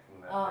manic,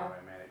 when that Oh.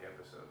 my manic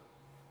episode.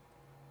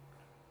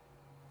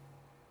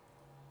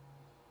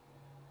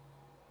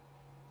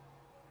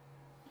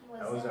 It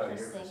was I was out here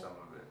for interesting. some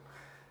of it.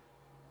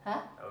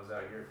 Huh? I was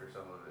out here for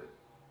some of it.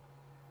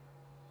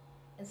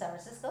 In San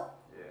Francisco?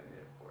 Yeah, in the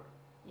airport.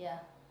 Yeah.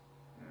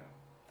 Yeah.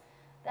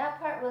 That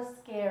part was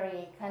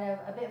scary, kind of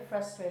a bit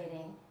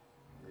frustrating.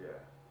 Yeah.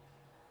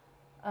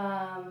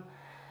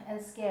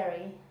 And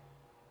scary.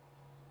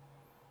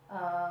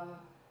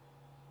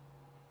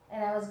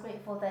 And I was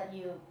grateful that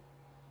you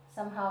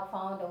somehow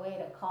found a way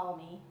to call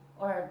me,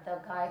 or the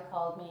guy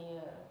called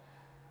me.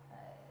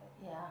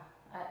 Yeah,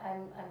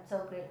 I'm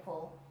so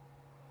grateful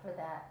for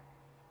that.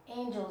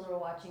 Angels were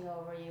watching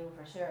over you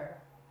for sure,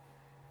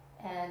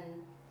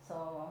 and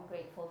so I'm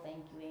grateful.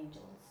 Thank you,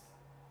 angels.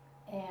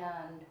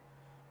 And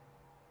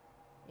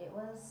it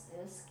was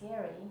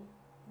scary.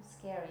 It was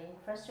scary,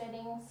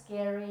 frustrating,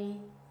 scary.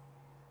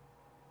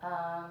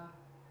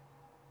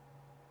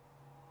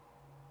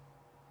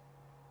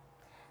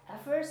 At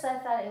first I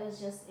thought it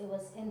was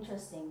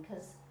interesting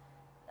because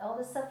all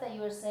the stuff that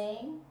you were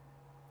saying,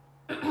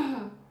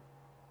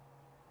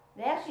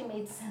 they actually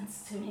made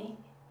sense to me.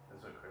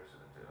 That's what Chris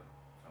said too.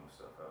 Some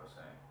stuff I was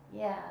saying.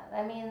 Yeah,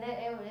 I mean,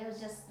 it was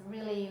just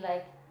really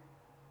like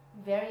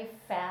very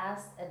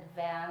fast,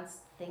 advanced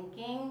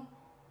thinking.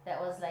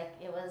 That was like,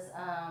 it was,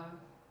 I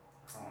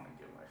don't want to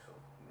give myself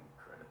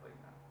credit like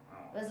that.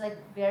 it was like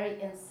very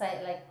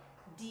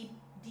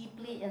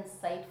deeply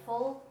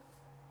insightful.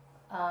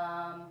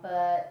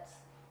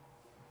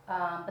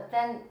 But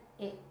then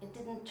it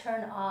didn't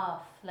turn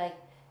off. Like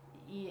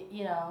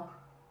you know,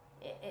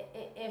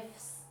 if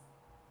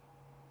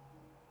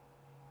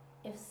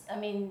I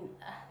mean,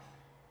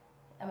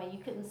 you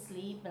couldn't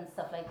sleep and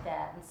stuff like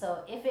that. And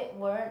so if it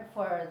weren't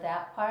for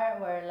that part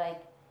where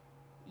like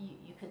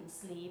you couldn't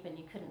sleep and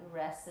you couldn't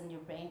rest and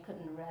your brain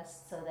couldn't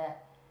rest, so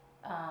that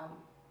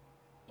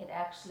it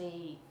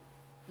actually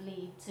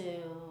lead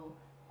to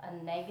a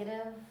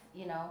negative,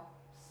 you know,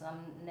 some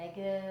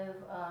negative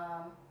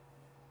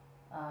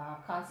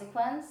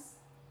consequence,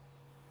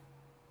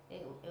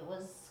 it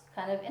was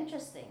kind of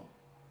interesting.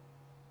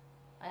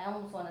 I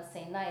almost want to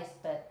say nice,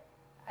 but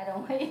I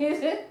don't want you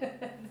to.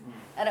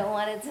 I don't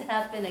want it to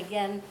happen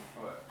again.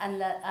 What?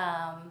 Unless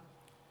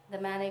the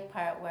manic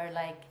part where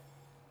like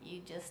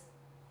you just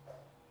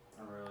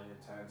Really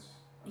intense.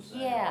 I'm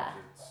saying Yeah. a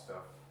bunch of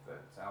stuff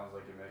that sounds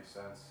like it makes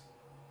sense,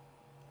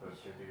 but it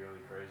could be really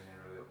crazy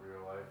in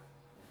real life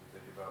if you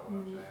think about what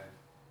I'm saying.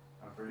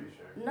 I'm pretty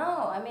sure.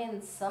 No, I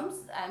mean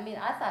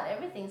I thought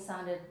everything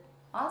sounded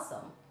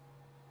awesome.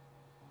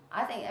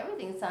 I think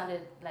everything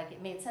sounded like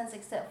it made sense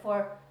except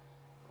for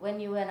when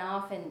you went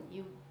off and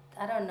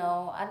I don't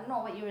know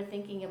what you were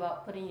thinking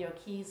about putting your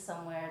keys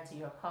somewhere to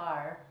your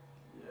car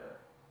Yeah.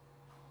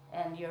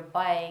 and your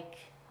bike.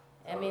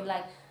 I mean,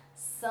 like,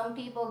 some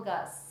people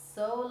got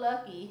so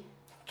lucky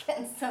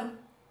getting some,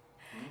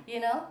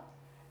 you know?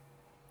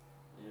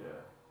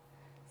 Yeah.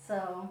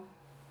 So,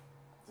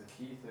 The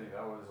key thing,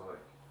 that was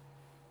like,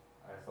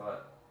 I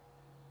thought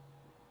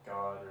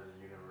God or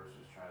the universe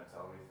was trying to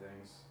tell me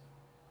things,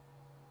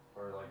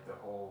 or like the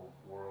whole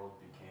world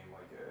became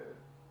like a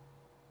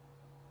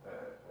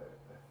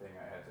thing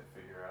I had to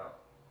figure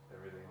out.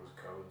 Everything was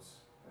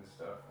codes and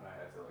stuff, and I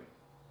had to like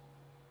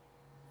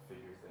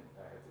figure things.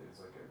 I had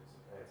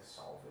to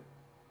solve it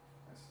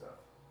and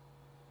stuff.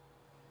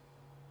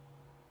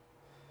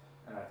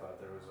 And I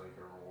thought there was like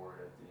a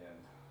reward at the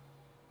end.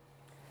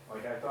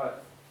 Like I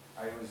thought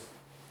I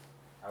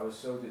was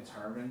so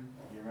determined.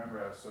 You remember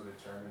I was so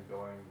determined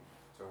going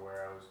to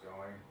where I was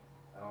going.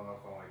 I don't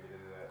know if I want to get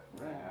into that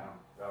right now.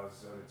 But I was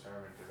so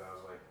determined because I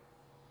was like,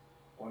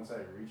 once I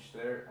reach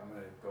there, I'm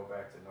gonna go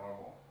back to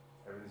normal.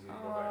 Everything's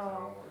gonna go back to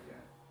normal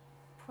again.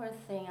 poor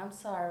thing, I'm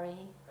sorry.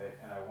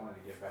 And I wanted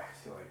to get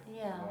back to like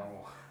Yeah.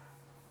 normal.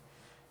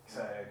 Cause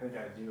I think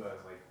I do. I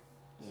was like,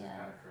 this is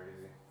kind of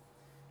crazy.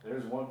 There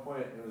was one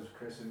point, it was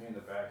Chris and me in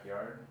the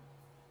backyard,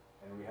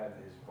 and we had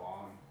his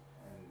bong,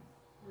 and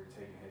we were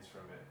taking hits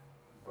from it.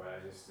 But I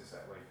just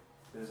decided, like,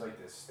 there's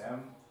like this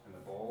stem in the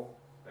bowl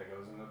that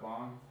goes in the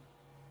bong,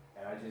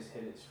 and I just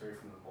hit it straight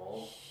from the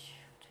bowl.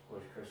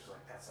 Which Chris was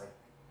like, that's like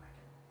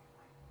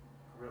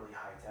really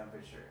high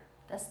temperature.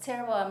 That's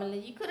terrible. I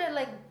mean, you could have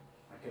like.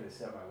 I could have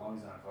set my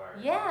lungs on fire.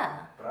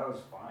 Yeah. But I was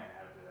fine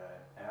after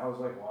that. And I was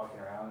like walking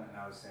around and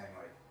I was saying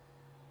like,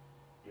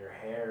 your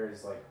hair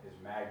is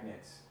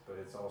magnets, but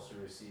it's also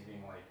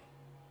receiving like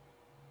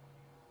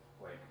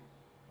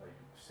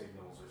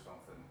signals or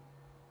something.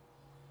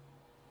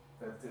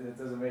 That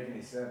doesn't make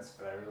any sense,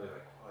 but I really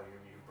like, oh,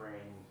 you're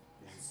bringing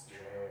your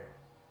hair.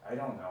 I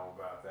don't know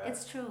about that.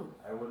 It's true.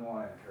 I wouldn't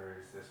want to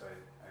encourage this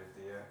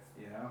idea,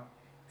 you know?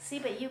 See,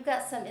 but you've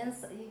got some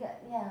insight.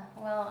 Yeah.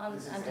 Well, I'm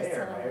This is just hair.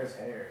 telling My you. hair's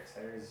hair.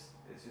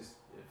 It's just,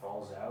 it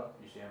falls out.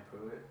 You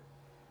shampoo it.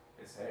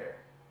 It's hair.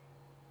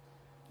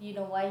 You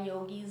know why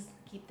yogis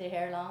keep their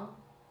hair long?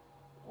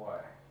 Why?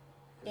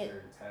 Because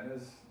their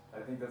antennas? I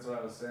think that's what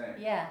I was saying.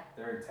 Yeah.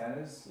 Their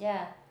antennas?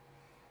 Yeah.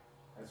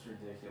 That's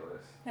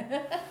ridiculous.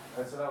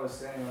 That's what I was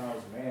saying when I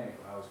was manic,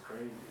 when I was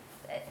crazy.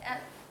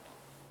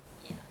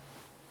 Yeah.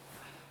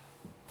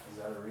 Is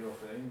that a real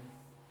thing?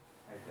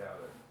 I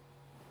doubt it.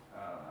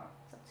 I don't know.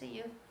 It's up to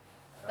you.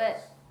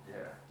 That's,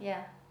 yeah.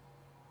 Yeah.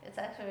 It's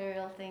actually a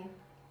real thing.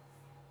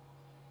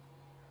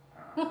 I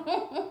don't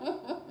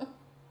know.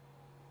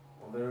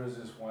 Well, there was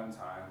this one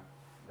time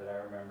that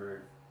I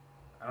remember,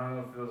 I don't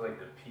know if it was like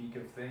the peak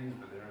of things,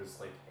 but there was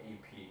like a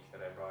peak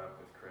that I brought up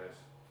with Chris.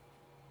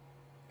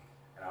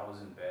 And I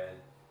was in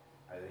bed.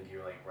 I think you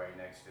were like right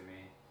next to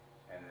me.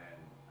 And then,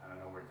 I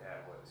don't know where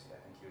Dad was. I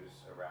think he was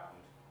around.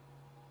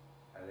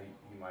 I think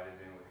he might have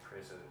been with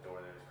Chris at the door.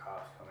 There was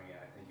cops coming in.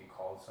 I think you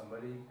called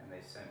somebody and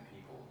they sent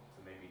people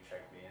to maybe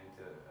check me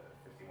into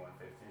 5150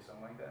 or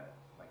something like that.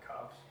 Like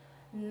cops.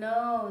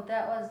 No,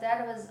 Dad was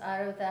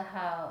out of the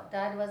house.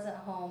 Dad wasn't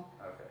home.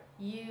 Okay.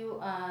 You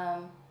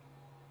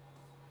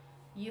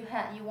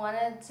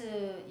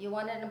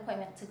wanted an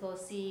appointment to go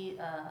see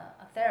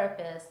a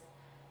therapist,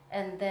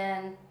 and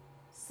then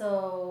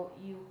so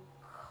you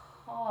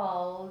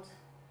called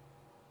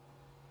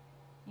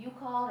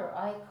or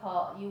I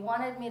called. You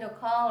wanted me to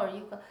call or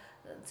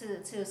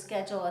to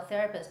schedule a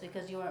therapist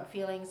because you weren't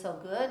feeling so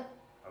good.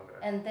 Okay.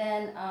 And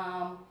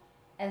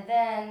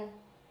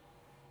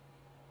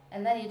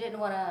then you didn't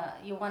want to.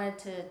 You wanted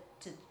to.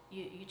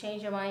 You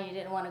changed your mind. You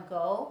didn't want to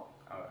go.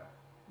 Okay.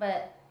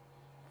 But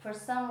for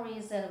some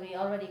reason, we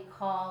already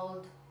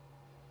called.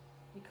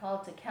 We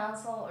called to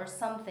counsel or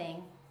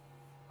something,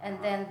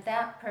 and then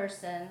that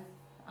person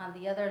on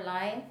the other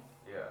line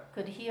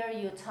could hear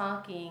you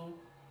talking,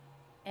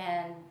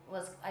 and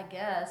was, I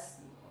guess,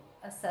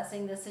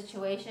 assessing the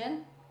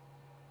situation,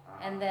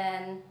 and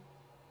then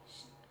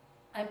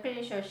I'm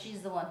pretty sure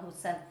she's the one who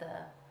sent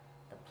the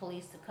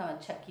police to come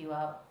and check you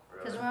out.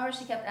 Because Really? remember,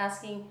 she kept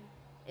asking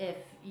if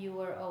you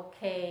were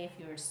okay, if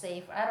you were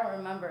safe. I don't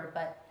remember,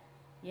 but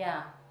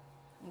yeah.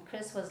 And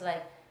Chris was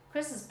like,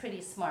 Chris is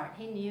pretty smart.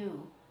 He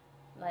knew,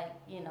 like,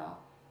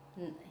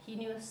 he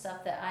knew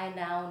stuff that I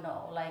now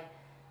know. Like,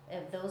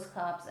 if those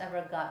cops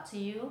ever got to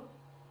you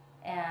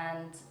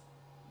and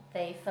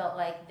they felt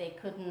like they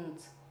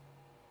couldn't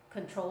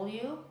control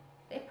you,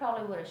 they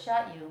probably would have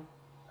shot you.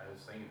 I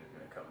was thinking they were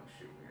gonna come and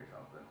shoot me or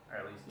something, or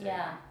at least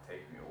Yeah.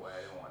 take me away.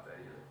 I didn't want that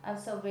either. I'm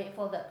so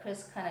grateful that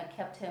Chris kind of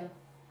kept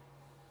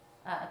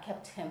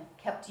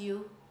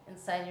you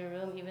inside your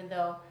room, even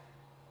though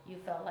you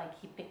felt like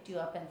he picked you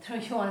up and threw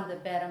you on the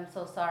bed. I'm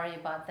so sorry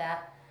about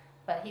that,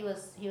 but he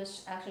was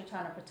actually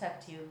trying to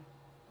protect you.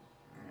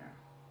 Yeah.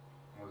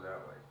 What was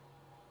that like?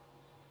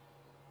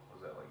 What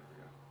was that like for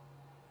you?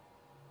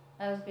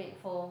 I was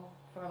grateful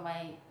for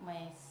my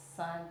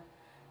son.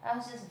 I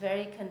was just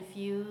very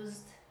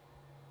confused.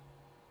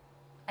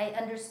 I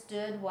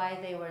understood why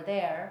they were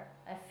there.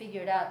 I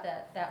figured out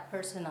that that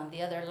person on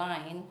the other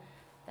line,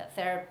 that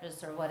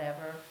therapist or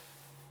whatever,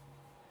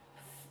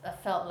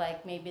 felt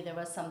like maybe there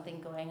was something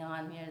going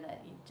on here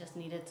that you just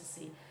needed to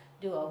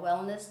do a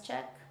wellness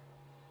check.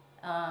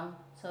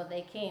 So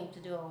they came to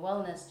do a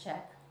wellness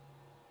check,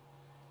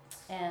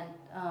 and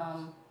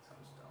Sounds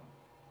dumb.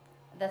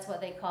 that's what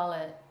they call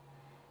it.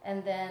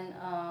 And then,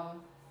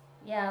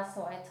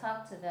 so I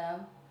talked to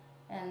them,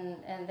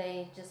 and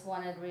they just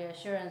wanted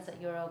reassurance that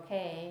you're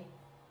okay.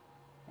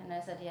 And I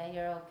said, yeah,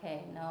 you're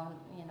okay. No,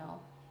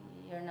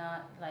 you're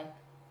not, like,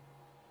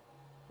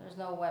 there's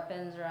no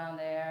weapons around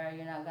there.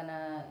 You're not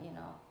gonna,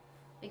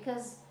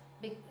 because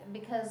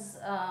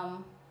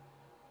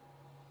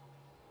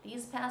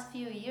these past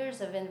few years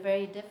have been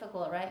very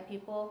difficult, right?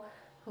 People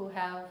who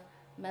have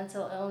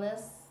mental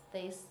illness,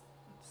 they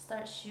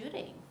start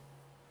shooting.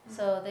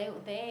 So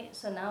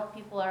so now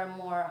people are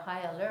more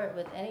high alert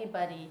with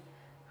anybody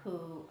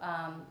who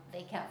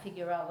they can't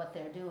figure out what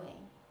they're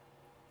doing.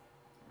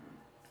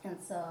 And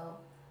so,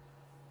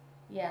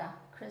 yeah,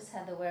 Chris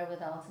had the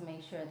wherewithal to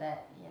make sure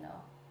that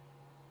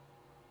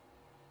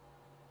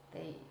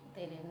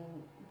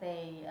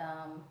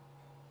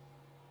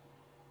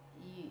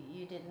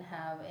you didn't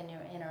have any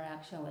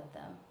interaction with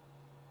them,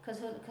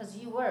 because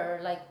you were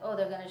like, oh,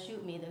 they're gonna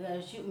shoot me,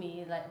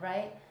 like,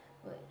 right?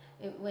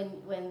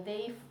 When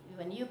they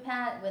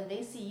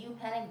see you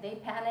panic, they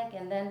panic,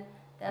 and then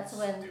that's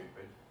when.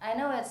 Stupid. I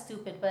know it's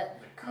stupid, but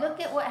look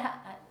at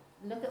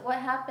what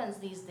happens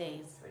these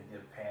days. They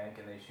panic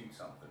and they shoot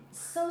something.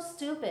 So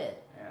stupid.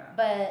 Yeah.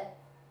 But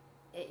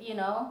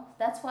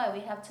that's why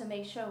we have to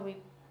make sure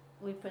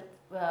we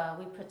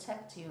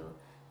protect you.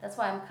 That's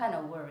why I'm kind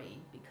of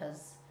worried,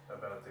 because.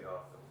 About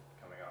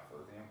coming off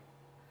with you.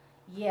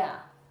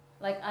 Yeah,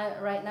 like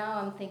right now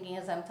I'm thinking,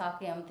 as I'm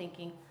talking,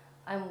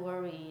 I'm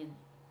worried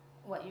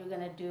what you're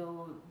gonna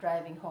do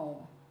driving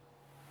home.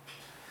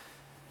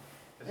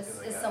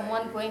 Is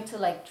someone going to,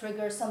 like,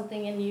 trigger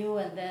something in you,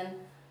 and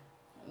then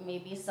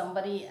maybe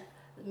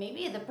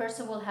the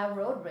person will have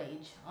road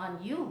rage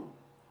on you?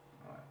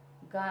 What?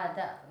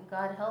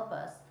 God help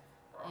us.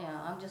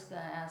 I'm just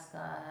gonna ask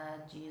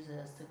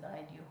Jesus to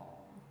guide you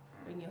home,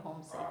 bring you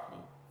home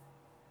safely.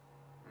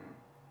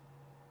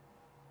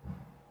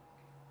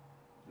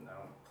 I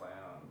don't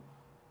plan on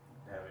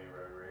having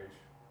road rage.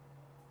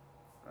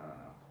 I don't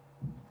know.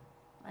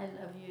 I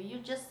love you.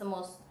 You're just the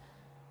most.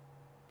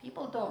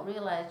 People don't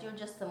realize you're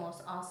just the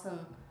most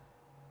awesome,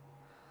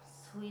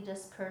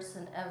 sweetest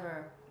person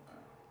ever.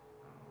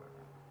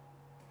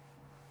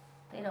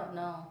 They don't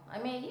know. I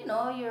mean, you're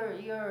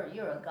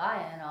a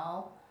guy and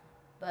all,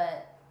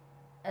 but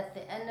at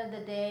the end of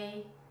the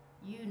day,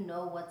 you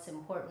know what's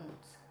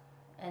important,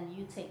 and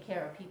you take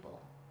care of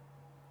people.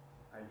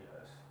 I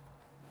guess.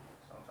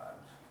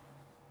 Sometimes.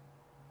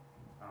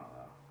 I don't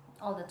know.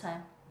 All the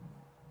time.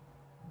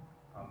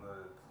 On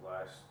the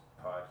last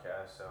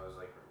podcast, I was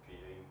like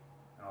repeating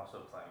and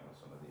also playing with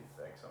some of the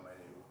effects on my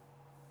new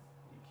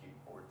EQ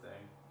board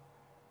thing.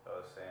 I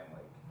was saying,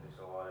 like, there's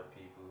a lot of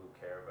people who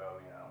care about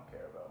me and I don't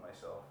care about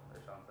myself or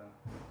something.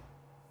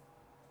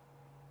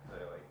 'Cause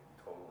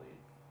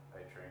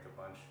I drink a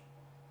bunch.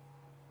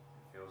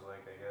 It feels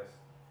like, I guess.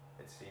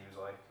 It seems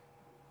like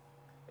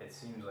I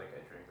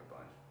drink a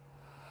bunch.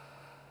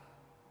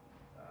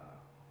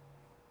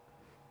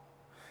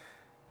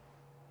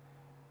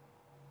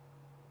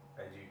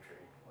 I do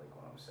drink, like,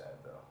 when I'm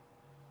sad, though.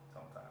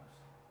 Sometimes.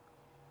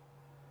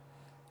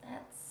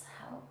 That's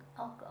how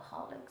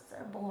alcoholics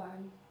are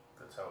born.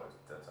 That's how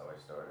I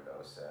started. I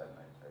was sad and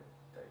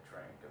I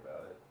drank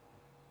about it.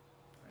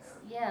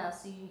 Yeah,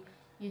 so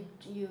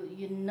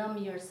you numb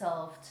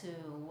yourself to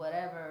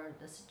whatever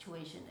the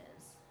situation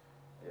is.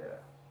 Yeah.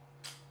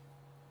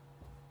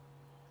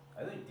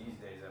 I think these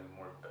days I'm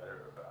more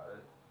better about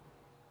it.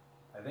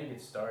 I think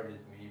it started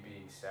me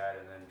being sad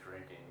and then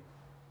drinking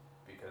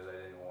because I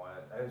didn't want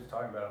it. I was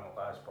talking about it on the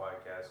last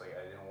podcast, like,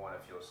 I didn't want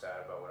to feel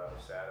sad about what I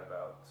was sad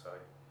about, so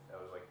I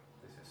was like,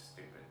 this is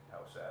stupid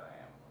how sad I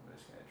am. I'm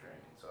just going to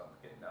drink, and so I'm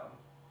getting numb.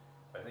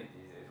 But I think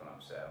these days when I'm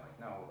sad, I'm like,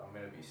 no, I'm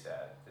going to be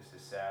sad. This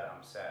this is sad,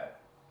 I'm sad.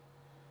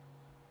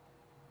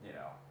 You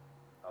know,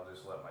 I'll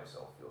just let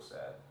myself feel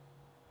sad,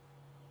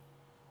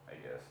 I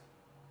guess.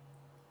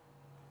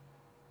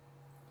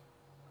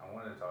 I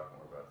wanted to talk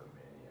more about the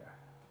mania,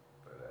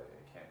 but I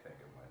can't think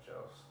of much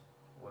else.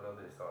 What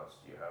other thoughts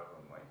do you have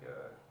on like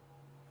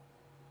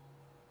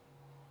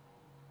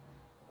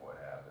what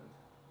happened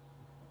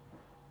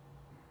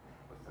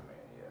with the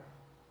mania?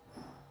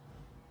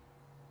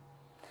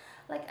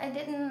 Like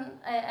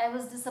I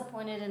was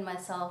disappointed in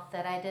myself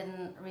that I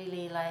didn't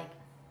really like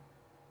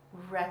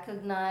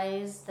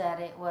recognize that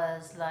it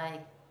was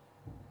like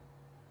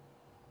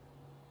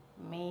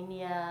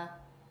mania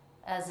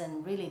as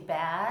in really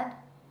bad,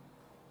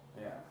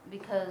 Yeah,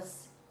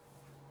 because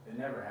it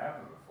never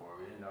happened before.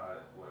 We didn't know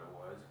what it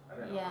was. I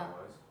didn't know Yeah. what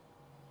it was,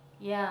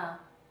 yeah.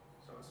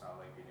 so it's not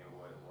like we knew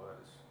what it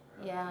was. We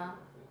had to Yeah. deal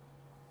with it.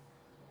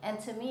 And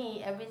to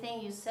me,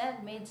 everything you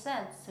said made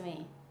sense to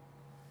me,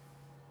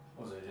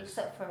 Was it just?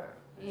 except for,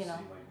 Did you you know,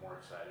 seem like more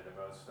excited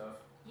about stuff?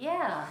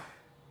 yeah.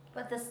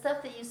 But the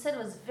stuff that you said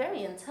was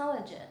very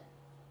intelligent,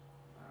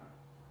 Uh,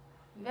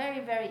 very,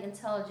 very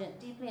intelligent,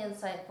 deeply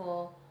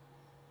insightful.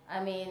 I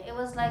mean, it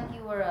was like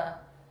you were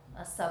a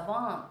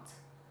savant,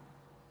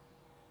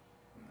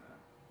 nah.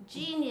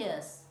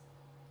 genius.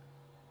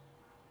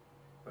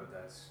 But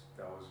that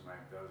was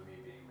me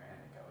being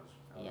manic.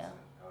 Yeah.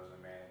 I was in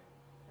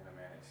a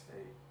manic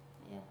state,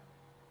 Yeah.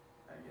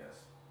 I guess.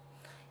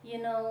 You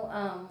know,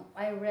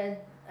 I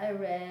read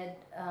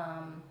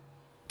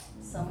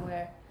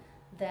somewhere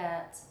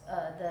that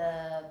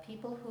the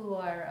people who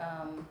are,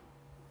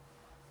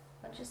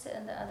 why don't you sit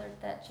in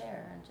that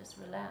chair and just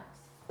relax?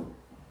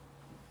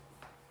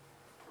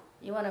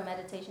 You want a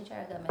meditation chair?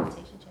 I got a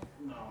meditation chair.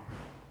 No.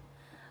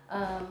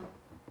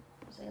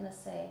 What was I gonna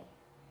say?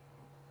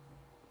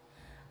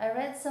 I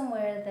read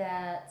somewhere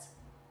that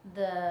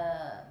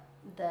the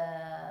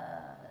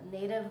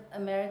Native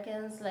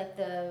Americans, like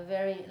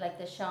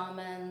the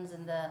shamans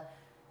and the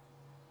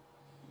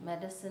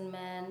medicine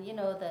men, you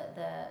know,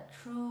 the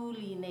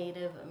truly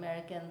Native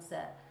Americans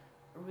that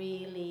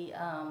really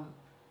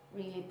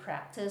really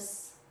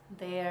practice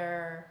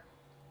their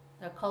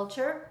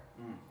culture.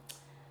 Mm.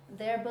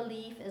 Their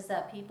belief is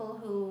that people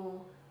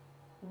who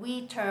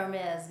we term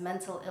as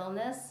mental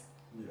illness,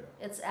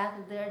 Yeah.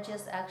 they're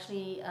just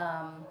actually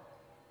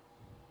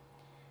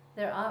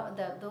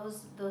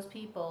those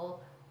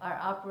people are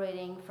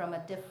operating from a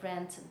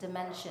different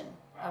dimension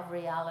of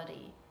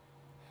reality,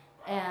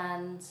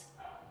 and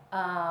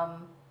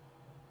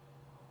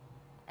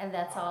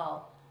that's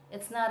all.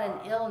 It's not an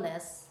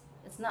illness.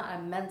 It's not a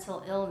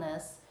mental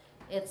illness.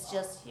 It's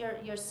just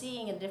you're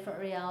seeing a different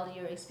reality.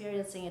 You're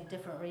experiencing a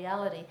different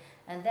reality,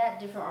 and that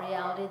different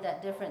reality,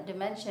 that different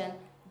dimension,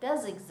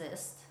 does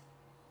exist.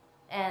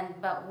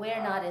 But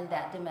we're not in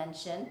that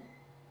dimension.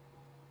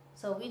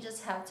 So we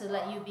just have to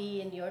let you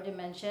be in your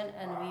dimension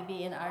and we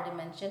be in our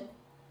dimension,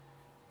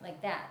 like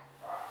that.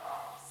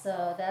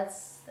 So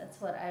that's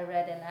what I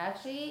read, and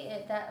actually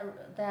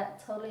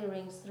that totally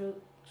rings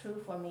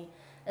true for me,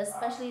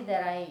 especially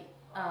that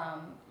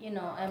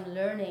I'm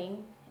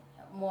learning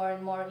more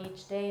and more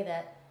each day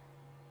that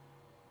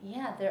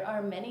there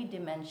are many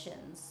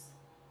dimensions.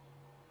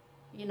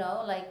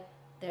 Like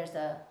there's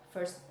a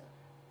first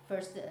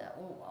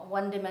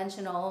one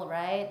dimensional,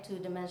 right?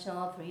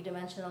 2-dimensional,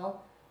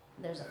 3-dimensional.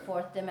 There's a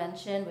 4th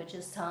dimension, which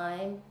is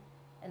time,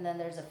 and then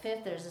there's a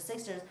 5th, there's a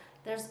 6th.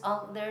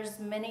 There's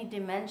many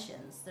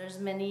dimensions. There's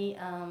many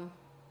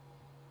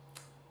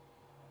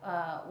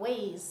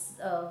ways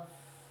of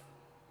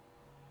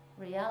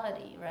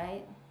reality,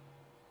 right?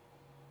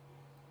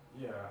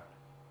 Yeah.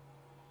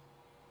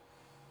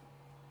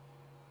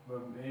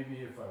 But maybe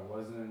if I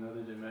was in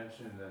another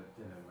dimension, that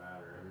didn't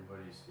matter.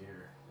 Everybody's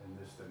here in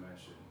this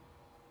dimension.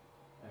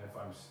 And if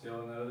I'm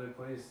still in another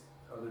place,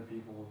 other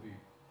people will be.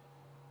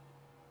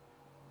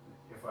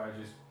 If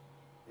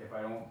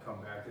I don't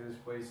come back to this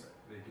place,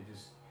 they could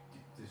just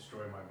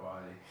destroy my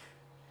body.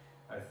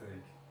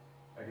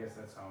 I guess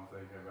that's how I'm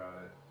thinking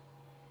about it.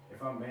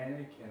 If I'm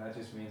manic, and that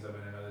just means I'm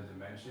in another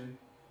dimension,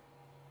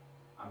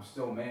 I'm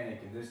still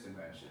manic in this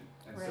dimension.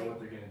 And so Right. what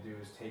they're gonna do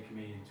is take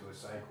me into a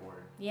psych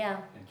ward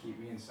Yeah, and keep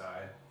me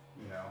inside,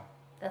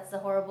 that's the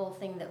horrible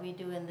thing that we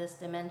do in this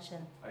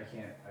dimension. I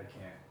can't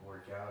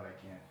work out, I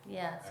can't.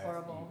 Yeah, it's I have to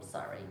horrible. eat I'm what the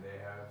sorry. food they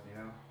have,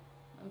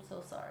 I'm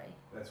so sorry.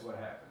 that's what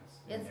happens.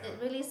 It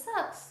really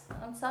sucks.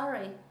 I'm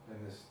sorry.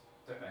 In this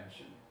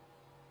dimension.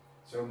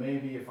 So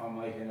maybe if I'm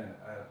like in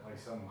like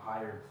some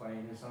higher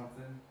plane or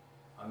something,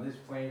 on this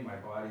plane my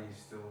body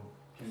still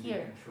can Here.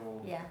 be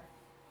controlled. Yeah.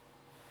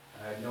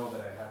 And I know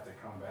that I'd have to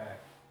come back,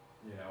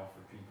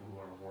 for people who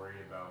are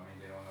worried about me,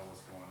 they don't know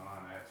what's going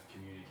on. I have to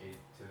communicate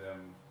to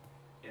them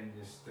in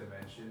this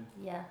dimension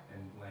Yeah.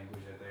 in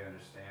language that they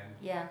understand,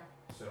 Yeah.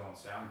 so don't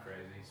sound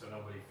crazy, so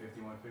nobody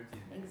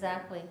 5150s me.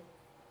 Exactly.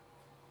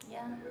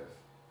 Yeah. Yes.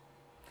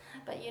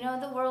 But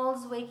the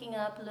world's waking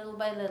up little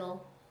by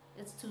little.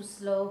 It's too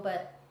slow,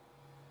 but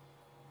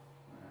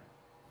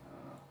I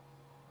don't know.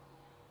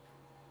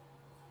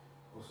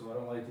 Also, I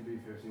don't like to be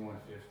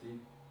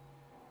 5150.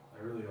 I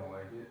really don't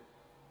like it.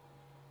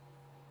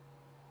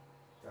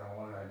 don't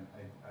want to.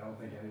 I don't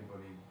think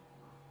anybody.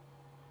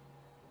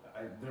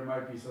 There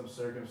might be some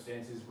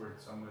circumstances where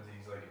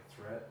somebody's like a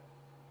threat,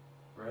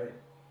 right?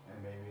 And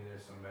maybe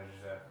there's some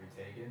measures that have to be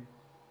taken.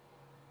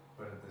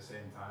 But at the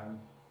same time,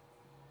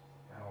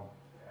 I don't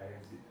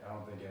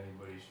think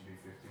anybody should be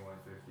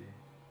 5150.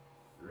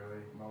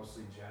 Really,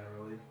 mostly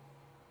generally.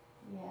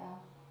 Yeah.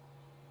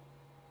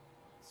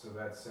 So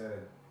that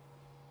said,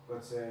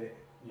 let's say,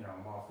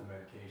 I'm off the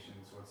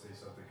medications, let's say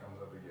something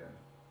comes up again.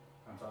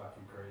 I'm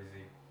talking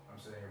crazy, I'm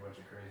saying a bunch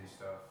of crazy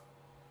stuff,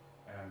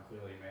 and I'm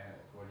clearly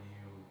manic. What do you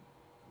do?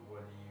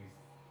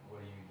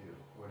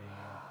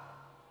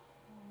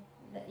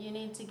 That you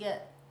need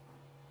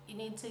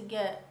to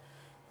get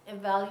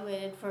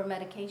evaluated for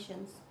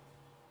medications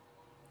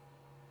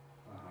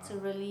to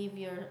relieve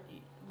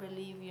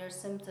your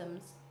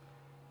symptoms.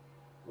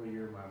 Well,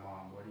 you're my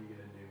mom. What are you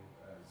gonna do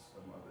as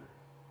a mother?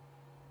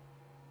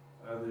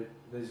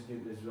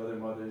 There's other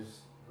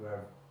mothers who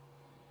have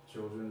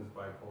children with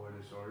bipolar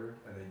disorder,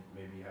 and they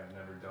maybe have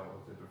never dealt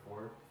with it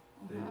before.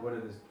 What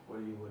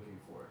are you looking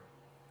for?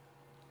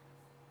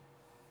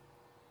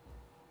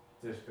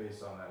 Just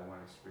based on that one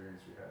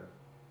experience we had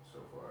so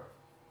far.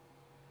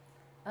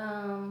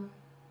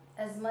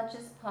 As much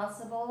as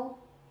possible,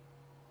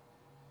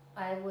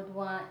 I would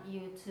want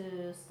you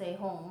to stay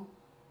home.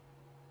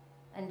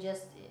 And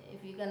just,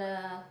 if you're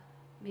gonna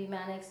be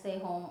manic, stay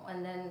home,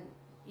 and then,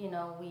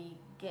 we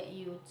get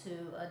you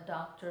to a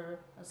doctor,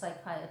 a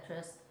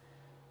psychiatrist,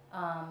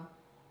 and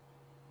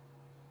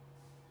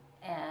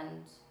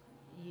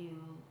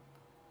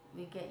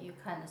we get you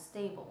kind of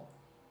stable.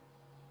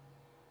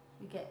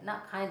 We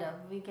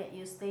get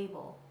you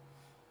stable,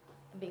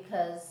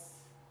 because,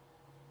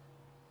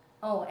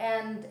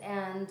 and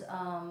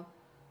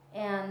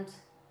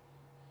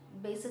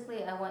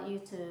basically I want you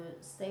to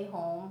stay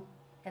home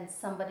and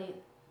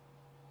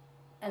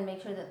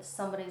make sure that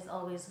somebody's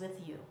always with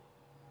you,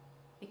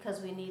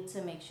 because we need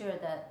to make sure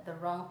that the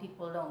wrong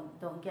people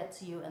don't get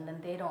to you, and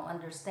then they don't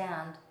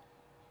understand,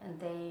 and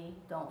they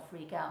don't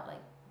freak out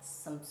like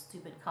some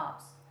stupid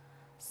cops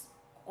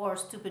or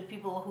stupid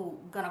people who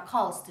gonna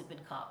call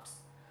stupid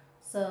cops.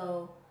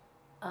 So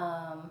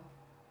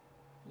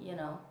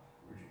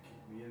Would you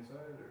keep me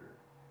inside, or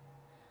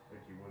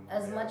like you wouldn't?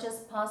 As much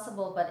as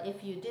possible, but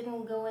if you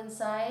didn't go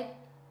inside,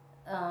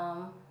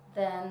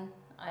 then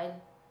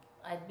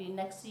I'd be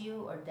next to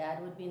you, or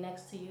Dad would be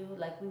next to you.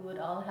 Like, we would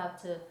all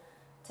have to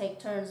take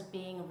turns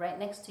being right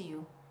next to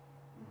you,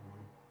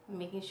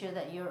 making sure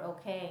that you're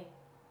okay.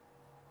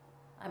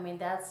 I mean,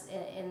 that's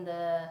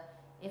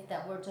if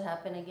that were to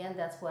happen again,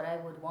 that's what I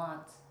would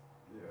want.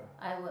 Yeah.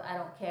 I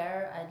don't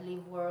care. I'd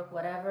leave work,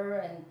 whatever,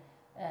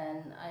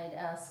 and I'd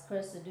ask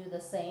Chris to do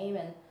the same,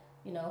 and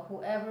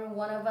whoever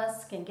one of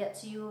us can get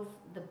to you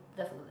the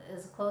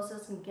as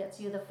closest and get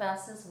to you the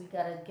fastest, we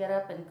gotta get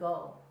up and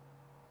go.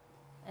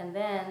 And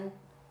then,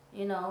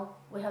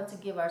 we have to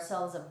give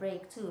ourselves a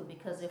break too,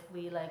 because if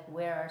we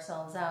wear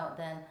ourselves out,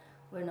 then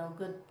we're no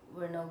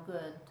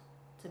good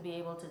to be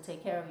able to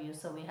take care of you,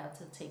 so we have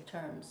to take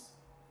turns.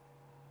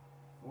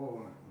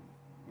 Well,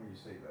 when you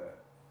say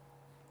that,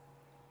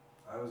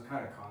 I was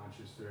kind of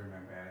conscious during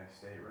my manic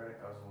state, right?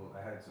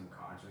 I had some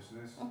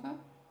consciousness.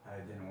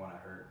 I didn't want to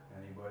hurt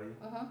anybody.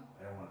 I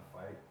didn't want to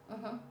fight.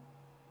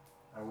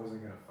 I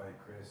wasn't gonna fight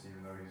Chris,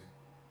 even though he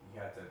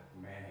had to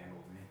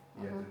manhandle me.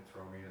 He had to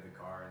throw me to the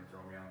car and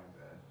throw me on the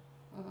bed.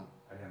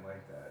 I didn't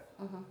like that.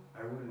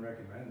 I wouldn't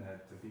recommend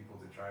that to people,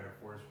 to try to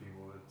force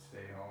people to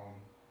stay home.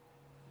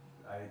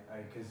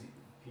 Because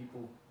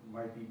people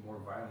might be more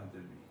violent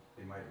than me.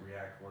 They might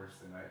react worse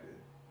than I did.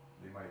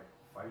 They might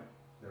fight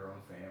their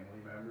own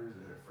family members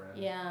or their friends.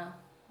 Yeah,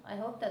 I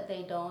hope that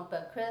they don't.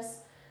 But Chris,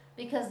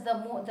 because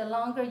the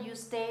longer you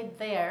stayed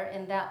there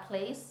in that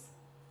place,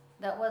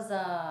 that was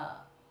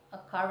a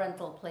car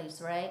rental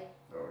place, right?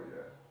 Oh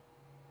yeah.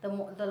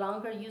 The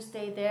longer you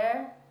stay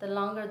there, the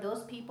longer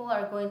those people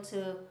are going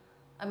to,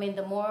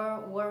 the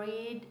more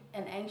worried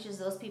and anxious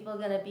those people are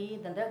going to be,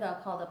 then they're going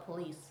to call the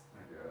police.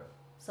 Yeah.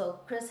 So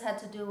Chris had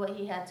to do what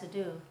he had to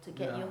do to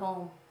get you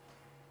home.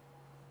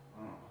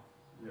 Oh,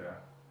 yeah.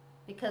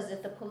 Because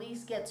if the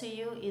police get to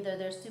you, either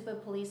they're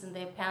stupid police and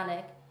they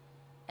panic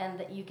and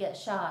that you get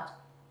shot,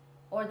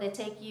 or they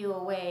take you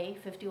away,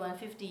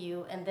 5150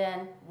 you, and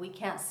then we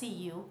can't see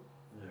you.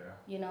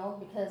 Yeah.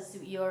 Because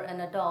you're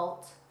an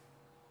adult,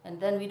 and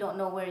then we don't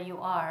know where you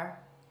are.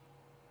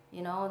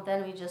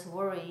 Then we just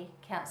worry,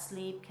 can't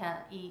sleep, can't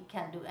eat,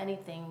 can't do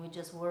anything, we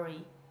just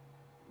worry.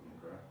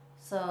 Okay.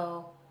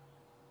 So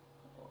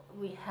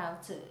we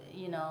have to,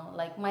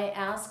 my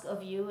ask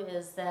of you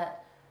is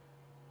that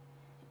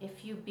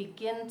if you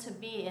begin to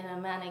be in a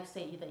manic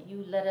state, that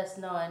you let us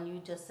know, and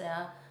you just say,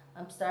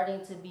 I'm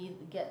starting to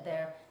get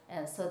there,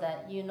 and so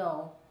that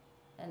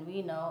and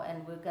we know,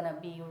 and we're gonna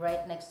be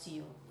right next to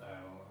you. I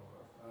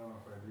don't know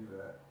if I do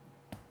that.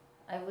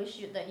 I wish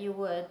that you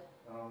would.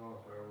 I don't know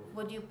if I would.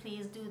 Would you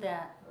please do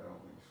that? I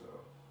don't think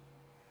so.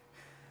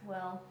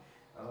 Well,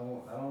 I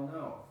don't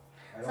know.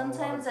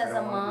 Sometimes as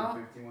a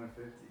mom.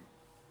 5150.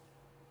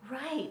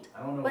 Right.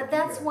 I don't know. But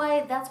that's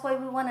why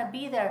we want to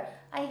be there.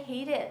 I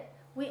hate it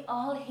We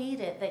all hate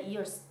it that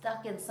you're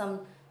stuck in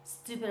some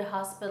stupid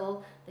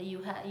hospital that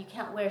you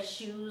can't wear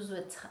shoes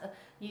with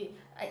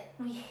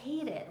we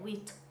hate it.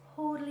 We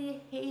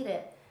totally hate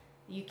it.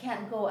 You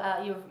can't go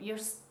out.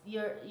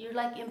 You're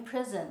like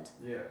imprisoned.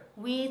 Yeah.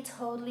 We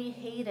totally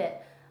hate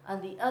it.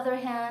 On the other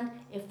hand,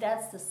 if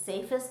that's the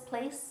safest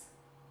place,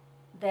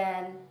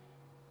 then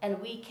and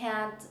we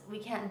can't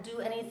do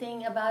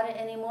anything about it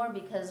anymore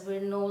because we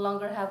no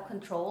longer have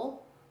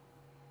control,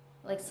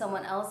 like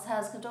someone else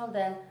has control,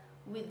 then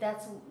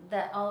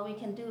that all we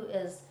can do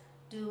is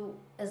do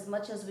as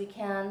much as we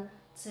can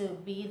to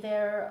be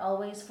there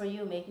always for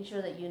you, making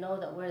sure that you know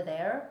that we're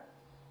there,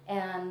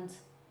 and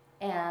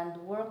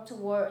work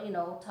toward,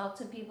 talk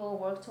to people,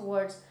 work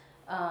towards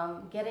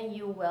getting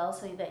you well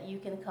so that you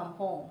can come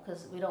home,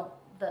 because we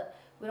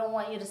don't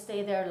want you to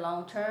stay there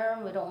long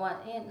term. We don't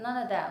want none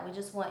of that. We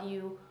just want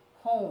you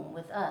home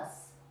with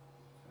us.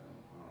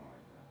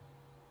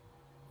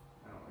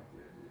 I don't like the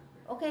idea.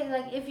 Okay,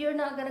 like if you're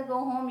not gonna go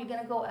home, you're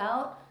gonna go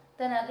out,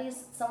 then at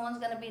least someone's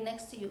gonna be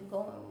next to you,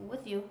 going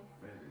with you.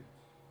 Maybe.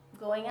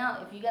 Going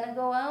out. If you're gonna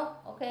go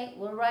out, okay,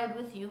 we'll ride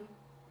with you.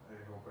 I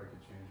hope I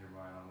could change your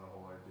mind on the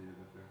whole idea of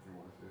the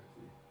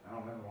 5150. I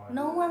don't ever want to.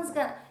 No one's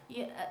gonna.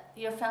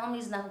 Your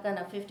family's not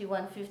gonna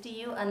 5150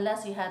 you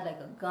unless you had like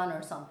a gun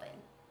or something.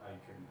 I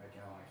can't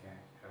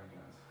have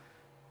guns.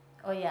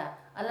 Oh yeah,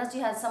 unless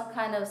you had some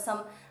kind of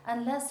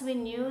unless we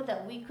knew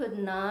that we could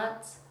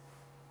not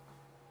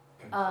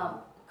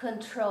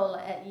control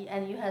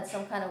and you had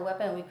some kind of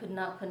weapon, we could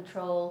not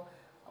control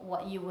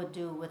what you would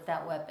do with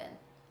that weapon.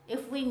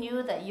 If we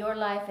knew that your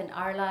life and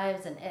our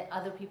lives and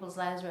other people's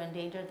lives were in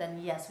danger, then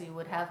yes, we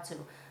would have to.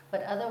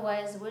 But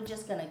otherwise, we're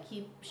just gonna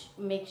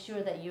make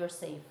sure that you're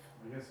safe.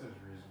 I guess there's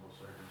reasonable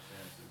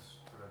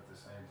circumstances, but at the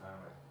same time,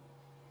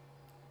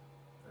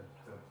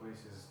 the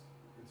place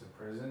it's a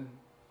prison,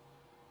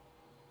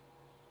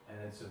 and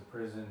it's a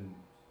prison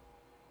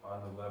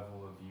on the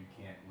level of you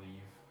can't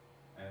leave,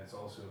 and it's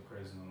also a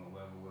prison on the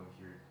level of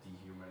you're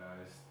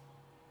dehumanized,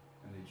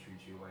 and they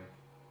treat you like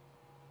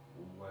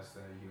less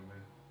than a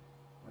human,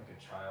 like a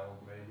child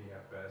maybe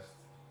at best,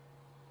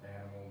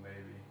 animal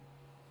maybe.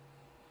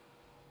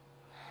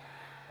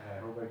 And I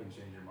hope I can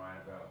change your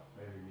mind about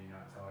maybe me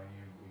not telling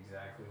you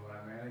exactly when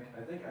I'm manic.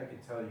 I think I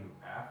could tell you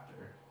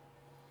after,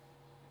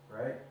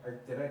 right?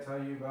 Did I tell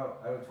you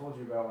about, I told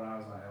you about when I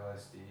was on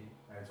LSD,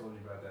 and I told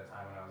you about that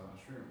time when I was on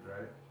shrooms,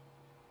 right?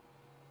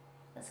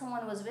 That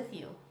someone was with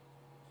you.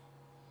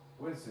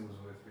 Winston was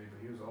with me, but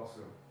he was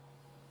also,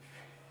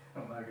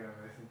 I'm not gonna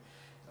mention,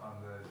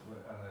 on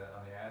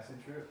the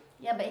acid trip.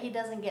 Yeah, but he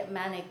doesn't get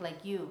manic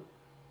like you,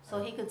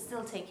 so he could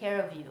still take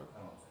care of you.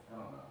 I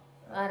don't know.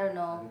 I don't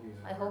know. think he was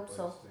in a I weird hope so.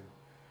 place, too.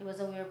 He was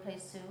in a weird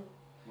place too.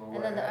 Well,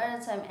 And then the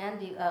other time,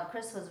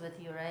 Chris was with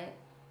you, right?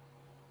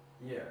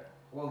 Yeah.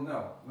 Well,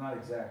 no, not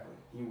exactly.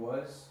 He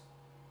was.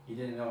 He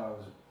didn't know I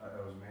was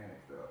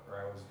manic though, or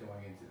I was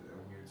going into a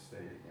weird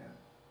state again.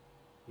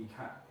 He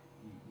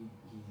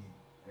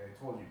I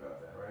told you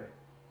about that, right?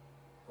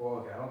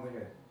 Well, okay. I don't think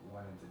I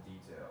went into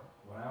detail.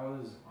 When I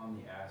was on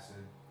the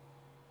acid,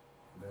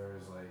 there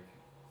was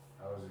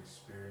I was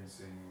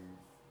experiencing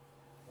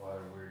a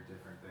lot of weird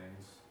different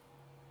things.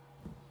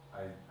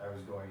 I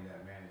was going in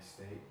that manic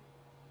state.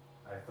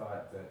 I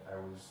thought that I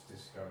was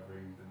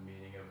discovering the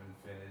meaning of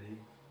infinity.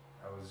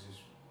 I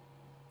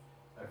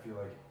feel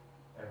like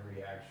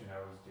every action I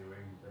was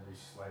doing, every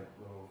slight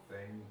little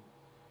thing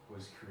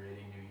was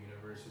creating new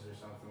universes or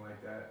something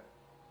like that.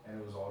 And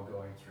it was all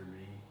going through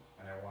me,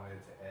 and I wanted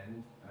it to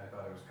end, and I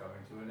thought it was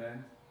coming to an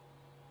end.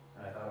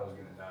 And I thought I was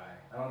gonna die.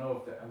 I don't know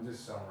if I'm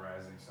just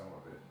summarizing some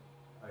of it.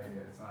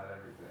 It's not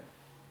everything.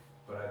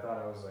 But I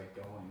thought I was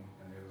going,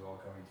 and it was all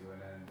coming to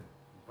an end,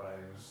 but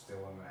I was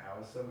still in the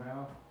house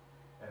somehow.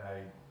 And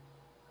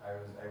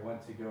I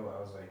went to go,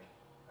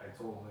 I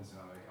told Winston,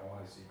 I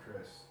want to see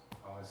Chris.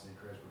 I want to see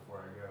Chris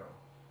before I go.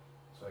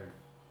 So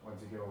I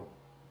went to go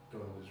to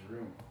his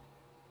room,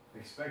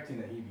 expecting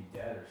that he'd be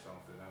dead or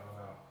something, I don't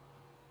know.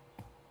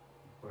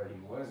 But he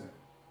wasn't.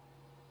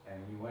 And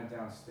we went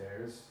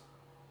downstairs.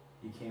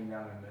 He came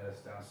down and met us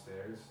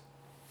downstairs,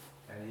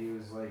 and he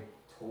was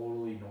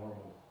totally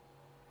normal.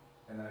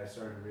 And then I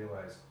started to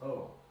realize,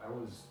 oh, I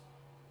was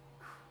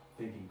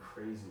thinking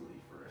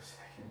crazily for a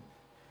second.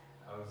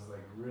 I was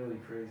really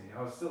crazy.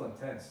 I was still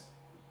intense,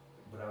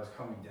 but I was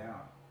coming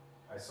down.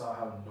 I saw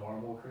how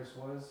normal Chris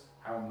was,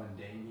 how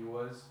mundane he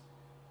was,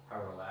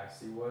 how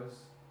relaxed he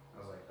was. I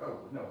was like, oh,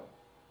 no,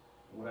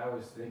 what I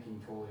was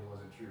thinking totally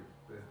wasn't true.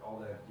 All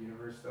that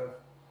universe stuff,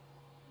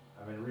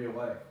 I'm in real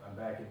life. I'm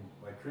back in,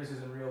 Chris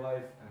is in real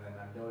life, and then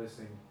I'm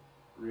noticing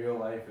real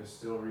life is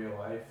still real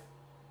life.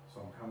 So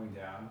I'm coming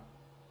down,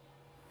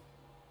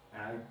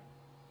 and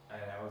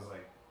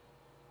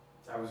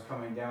I was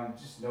coming down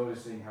just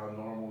noticing how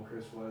normal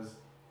Chris was,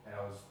 and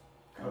I was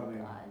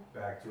coming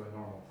back to a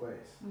normal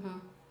place. Mm-hmm.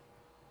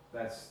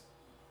 That's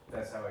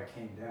how I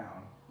came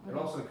down. Mm-hmm. It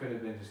also could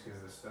have been just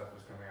because the stuff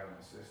was coming out of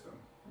my system.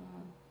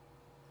 Mm-hmm.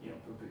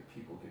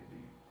 People could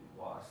be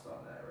lost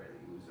on that, right?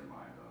 They lose their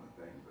mind on the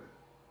thing, but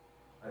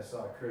I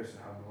saw Chris and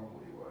how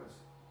normal he was.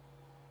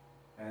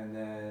 And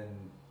then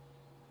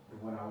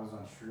when I was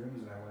on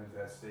shrooms and I went into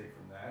that state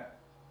from that,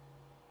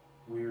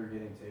 we were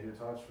getting tater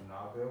tots from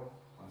Knoxville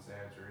on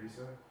Santa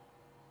Teresa.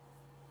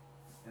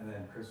 And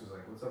then Chris was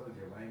like, "What's up with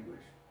your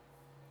language?"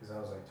 Because I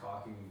was like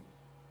talking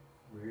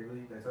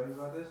weirdly. Did I tell you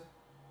about this?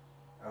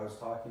 I was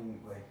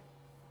talking like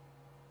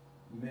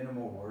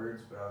minimal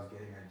words, but I was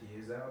getting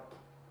ideas out.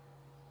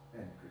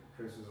 And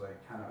Chris was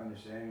like kind of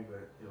understanding,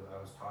 but I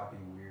was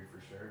talking weird for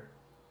sure.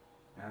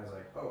 And I was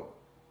like, oh,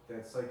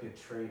 that's like a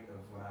trait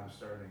of when I'm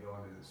starting to go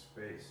into this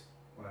space,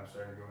 when I'm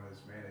starting to go into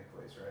this manic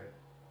place, right?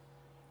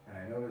 And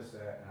I noticed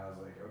that, and I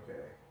was like,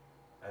 okay,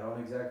 I don't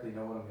exactly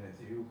know what I'm gonna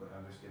do, but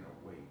I'm just gonna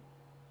wait.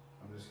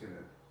 I'm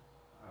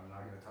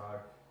not gonna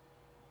talk.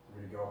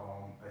 We're gonna go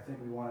home. I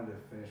think we wanted to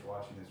finish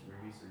watching this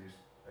movie, so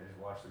I just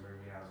watched the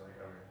movie, and I was like,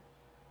 okay,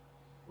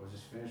 we'll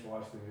just finish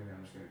watching the movie,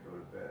 and I'm just gonna go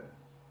to bed.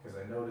 Because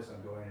I notice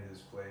I'm going into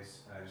this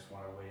place, and I just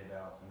want to wait it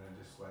out, and then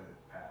just let it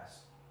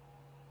pass.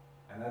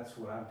 And that's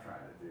what I'm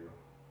trying to do.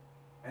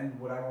 And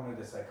what I wanted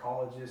a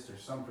psychologist or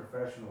some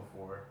professional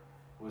for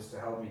was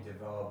to help me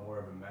develop more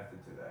of a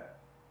method to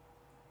that.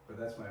 But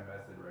that's my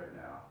method right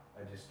now.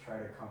 I just try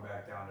to come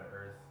back down to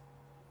earth,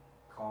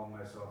 calm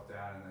myself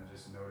down, and then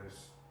just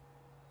notice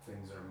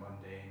things are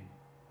mundane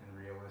and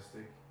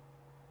realistic,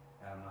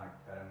 and I'm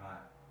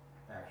not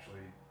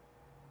actually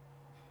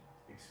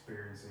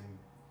experiencing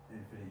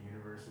infinite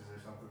universes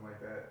or something like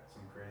that,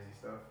 some crazy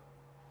stuff.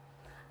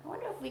 I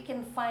wonder if we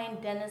can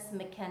find Dennis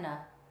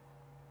McKenna.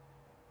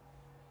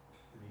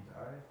 Did he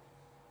die?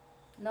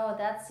 No,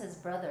 that's his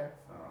brother.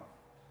 Oh.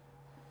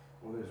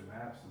 Well, there's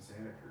maps in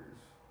Santa Cruz.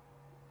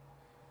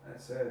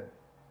 That said,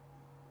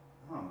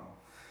 I don't know.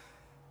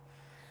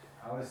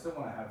 I still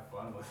want to have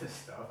fun with this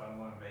stuff. I don't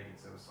want to make it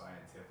so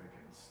scientific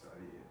and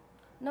study it.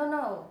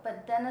 No,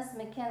 but Dennis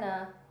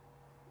McKenna,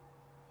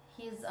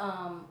 he's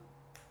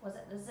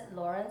is it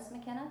Lawrence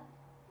McKenna?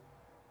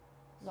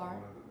 One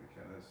of the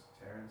McKennas,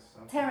 Terrence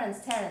something?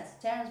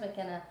 Terrence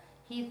McKenna.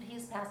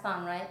 He's passed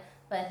on, right?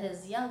 But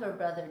his younger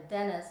brother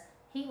Dennis,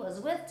 he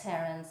was with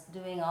Terrence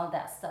doing all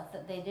that stuff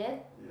that they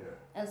did. Yeah.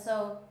 And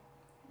so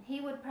he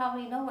would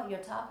probably know what you're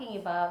talking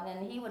about,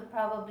 and he would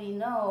probably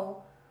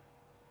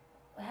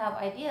have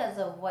ideas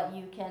of what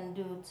you can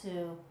do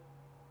to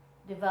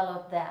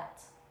develop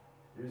that.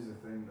 Here's the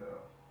thing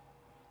though.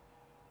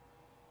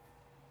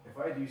 If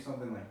I do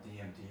something like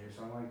DMT or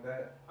something like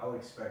that, I'll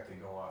expect to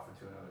go off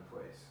into another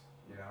place,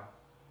 you know?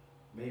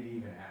 Maybe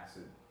even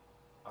acid.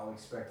 I'll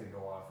expect to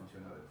go off into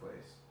another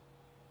place.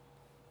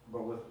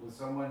 But with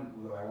someone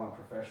who I want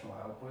professional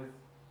help with,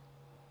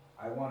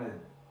 I want to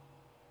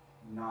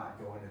not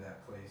go into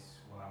that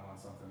place when I'm on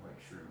something like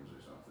shrooms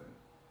or something.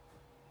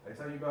 Did I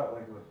tell you about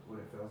like what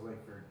it feels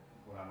like for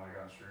when I'm like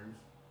on shrooms?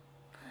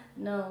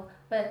 No,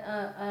 but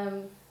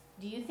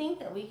do you think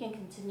that we can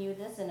continue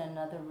this in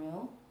another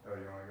room? Oh,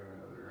 you want to go to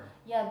another room?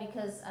 Yeah,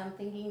 because I'm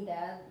thinking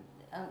Dad,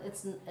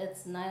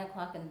 it's 9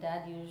 o'clock and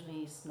Dad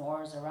usually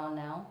snores around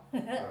now. Oh,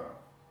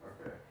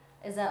 okay.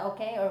 Is that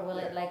okay, or will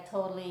it Yeah. like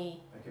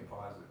totally? I can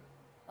pause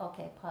it.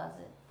 Okay, pause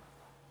it.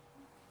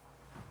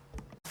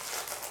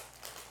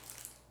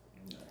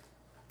 Yeah.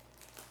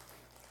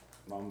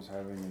 Mom's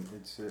having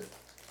it's it.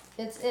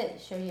 It's it.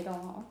 Sure you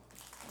don't want?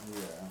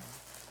 Yeah.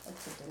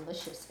 It's a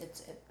delicious.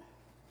 It's it.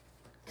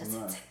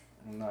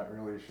 I'm not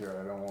really sure.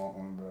 I don't want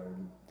one, but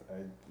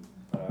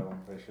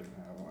I shouldn't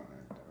have one.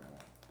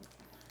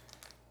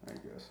 I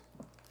guess.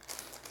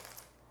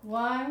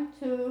 1,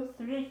 2,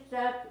 3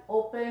 step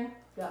open.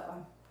 Got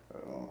one.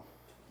 Oh.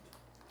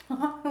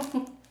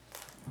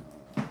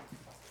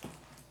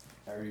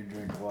 I already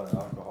drink a lot of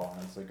alcohol,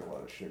 and it's like a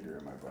lot of sugar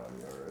in my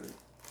body already.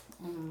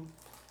 Mm.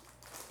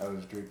 I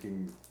was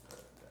drinking,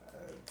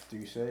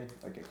 Douce,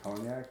 like a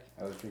cognac.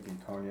 I was drinking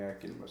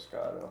cognac and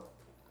Moscato.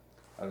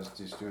 I was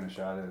just doing a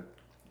shot of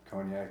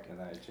cognac, and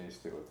then I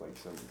chased it with like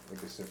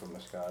a sip of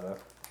Moscato.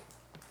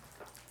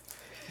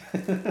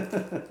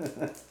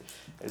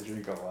 I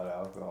drink a lot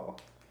of alcohol.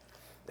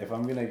 If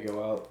I'm gonna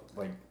go out,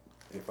 like,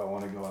 if I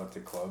want to go out to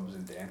clubs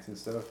and dance and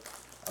stuff,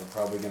 I'm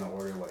probably gonna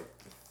order like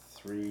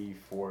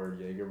 3-4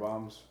 Jaeger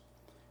bombs,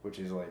 which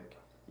is like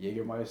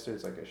Jägermeister.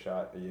 It's like a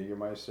shot of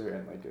Jägermeister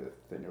and like a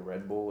thing of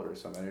Red Bull or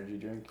some energy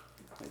drink.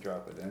 I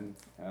drop it in,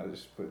 and I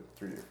just put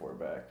 3 or 4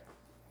 back.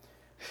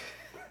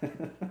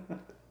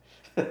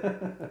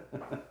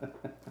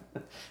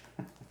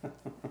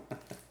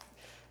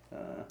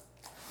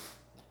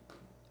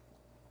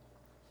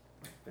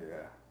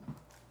 Yeah.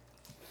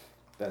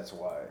 That's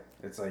why.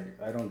 It's like,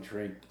 I don't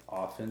drink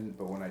often,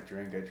 but when I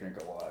drink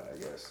a lot, I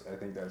guess. I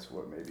think that's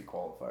what maybe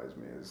qualifies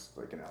me as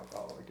like an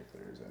alcoholic, if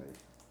there's any.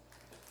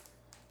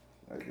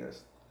 I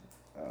guess.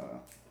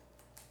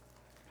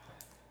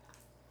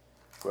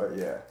 But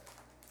yeah.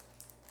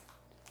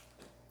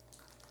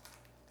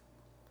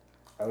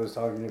 I was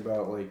talking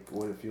about like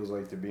what it feels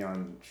like to be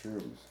on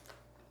shrooms.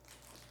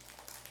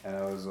 And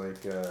I was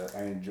like,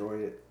 I enjoy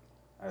it.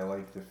 I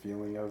like the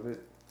feeling of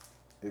it.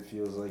 It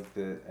feels like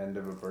the end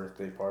of a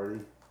birthday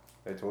party.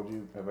 Have I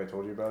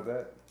told you about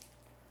that?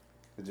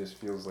 It just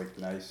feels like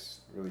nice,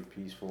 really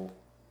peaceful.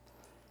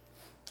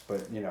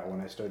 But you know, when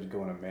I started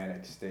going a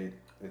manic state,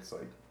 it's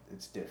like,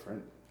 it's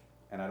different.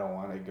 and I don't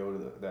want to go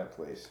to that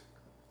place.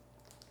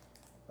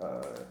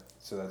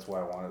 So that's why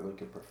I wanted like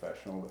a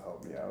professional to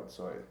help me out.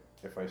 So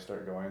if I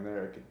start going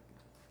there, I could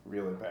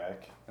reel it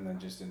back and then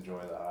just enjoy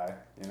the high,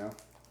 you know.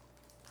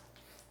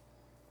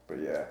 But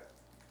yeah,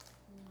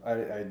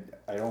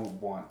 I don't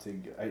want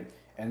to.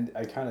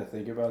 I kind of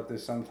think about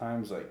this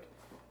sometimes, like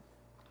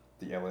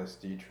the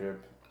LSD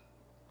trip,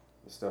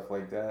 stuff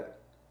like that.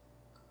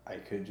 I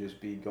could just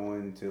be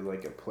going to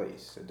like a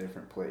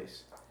different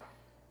place,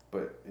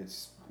 but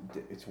it's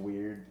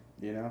weird,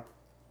 you know.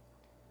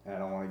 And I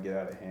don't want to get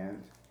out of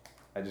hand.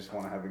 I just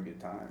want to have a good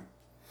time.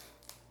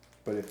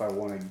 But if I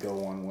want to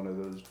go on one of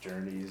those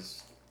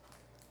journeys,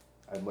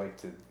 I'd like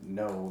to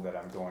know that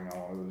I'm going on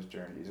one of those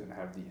journeys and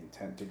have the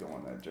intent to go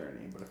on that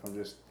journey. But if I'm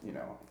just, you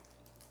know,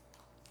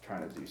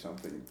 trying to do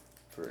something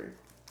for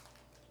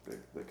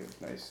like a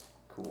nice,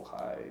 cool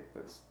high,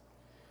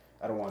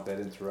 I don't want that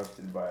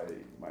interrupted by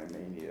my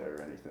mania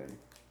or anything.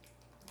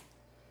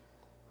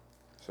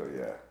 So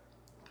yeah,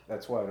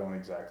 that's why I don't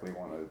exactly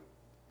want to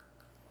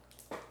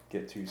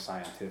get too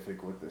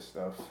scientific with this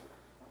stuff,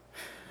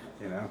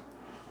 you know?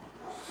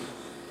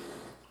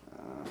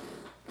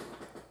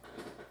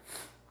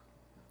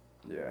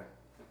 Yeah.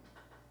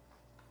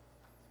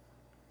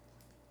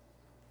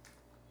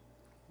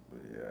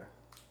 But yeah.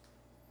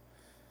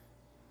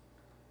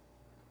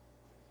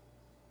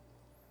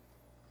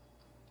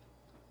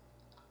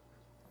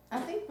 I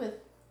think with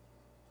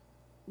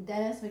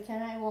Dennis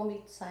McKenna, it won't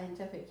be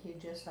scientific. He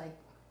just like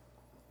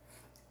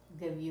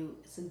give you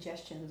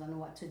suggestions on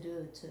what to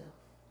do to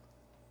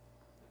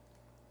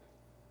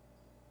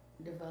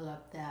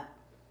develop the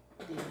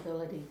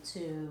ability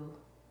to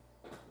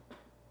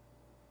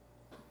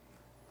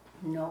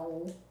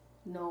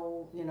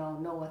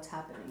know what's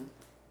happening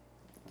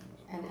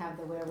and have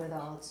the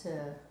wherewithal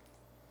to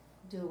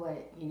do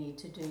what you need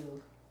to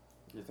do.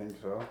 You think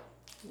so?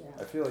 Yeah.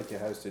 I feel like it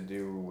has to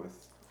do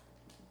with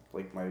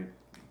like my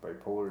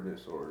bipolar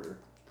disorder,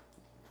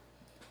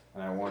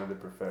 and I wanted a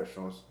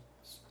professional's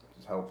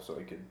help so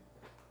I could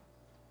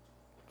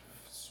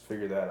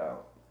figure that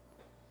out.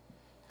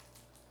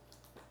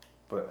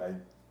 But I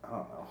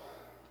don't know.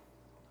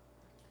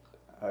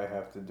 I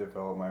have to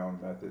develop my own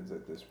methods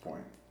at this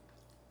point,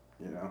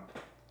 you know.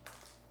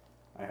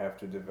 I have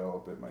to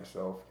develop it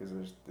myself because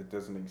it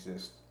doesn't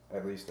exist,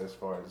 at least as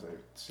far as I've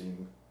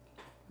seen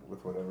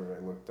with whatever I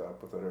looked up,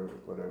 with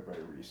whatever I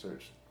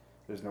researched.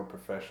 There's no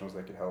professionals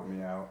that could help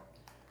me out.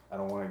 I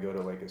don't want to go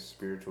to like a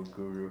spiritual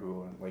guru who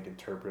will like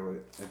interpret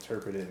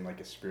it in like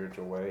a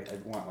spiritual way. I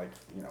want like,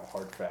 you know,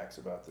 hard facts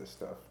about this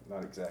stuff,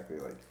 not exactly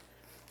like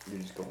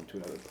you're just going to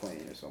another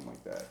plane or something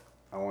like that.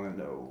 I want to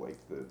know like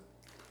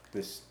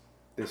this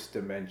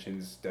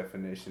dimension's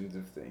definitions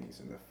of things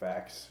and the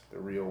facts, the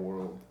real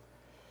world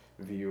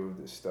view of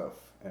this stuff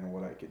and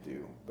what I could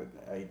do. But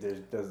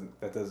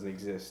that doesn't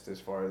exist as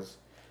far as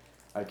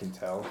I can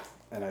tell.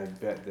 And I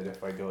bet that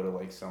if I go to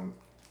like some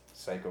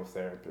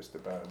psychotherapist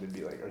about it, they'd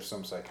be like, or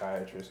some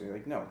psychiatrist, and be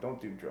like, no, don't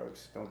do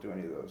drugs, don't do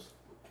any of those.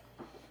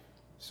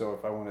 So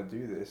if I want to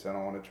do this, I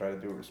don't want to try to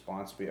do it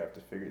responsibly. I have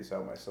to figure this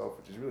out myself,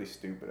 which is really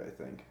stupid, I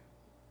think.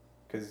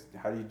 Because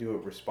how do you do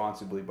it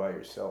responsibly by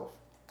yourself?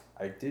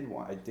 I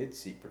did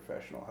seek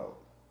professional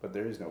help, but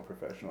there is no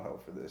professional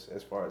help for this,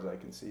 as far as I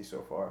can see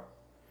so far.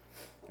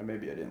 And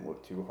maybe I didn't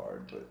look too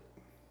hard, but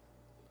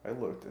I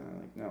looked and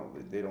I'm like, no,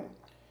 they don't.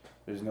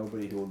 There's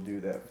nobody who will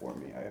do that for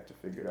me. I have to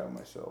figure it out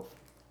myself.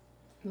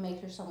 Make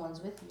sure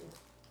someone's with you.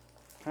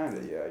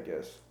 Kinda, yeah, I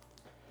guess.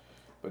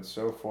 But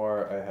so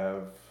far, I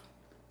have.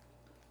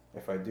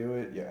 If I do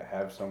it, yeah, I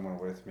have someone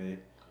with me,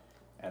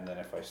 and then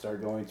if I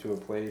start going to a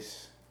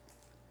place,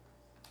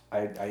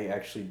 I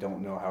actually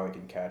don't know how I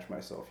can catch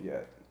myself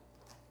yet.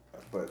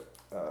 But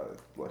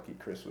lucky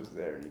Chris was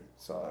there and he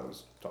saw I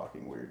was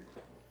talking weird.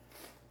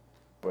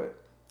 But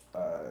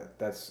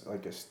that's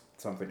like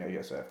something I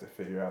guess I have to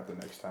figure out the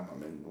next time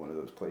I'm in one of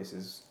those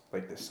places,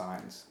 like the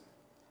signs.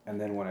 And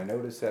then when I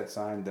notice that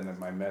sign, then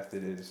my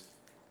method is,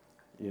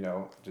 you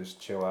know, just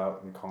chill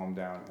out and calm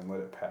down and let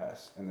it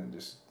pass, and then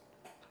just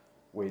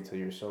wait till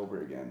you're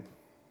sober again,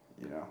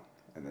 you know,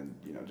 and then,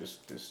 you know,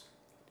 just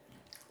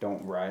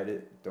don't ride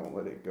it, don't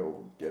let it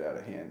go get out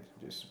of hand,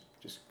 just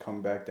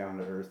come back down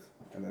to earth,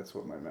 and that's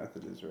what my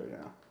method is right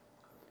now.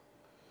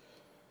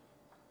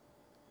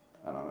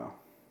 I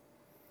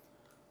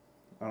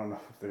don't know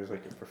if there's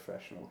like a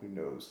professional who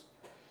knows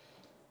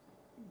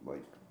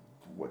like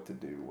what to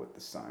do, what the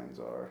signs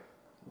are,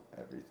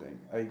 everything.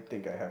 I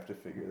think I have to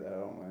figure that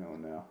out on my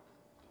own now,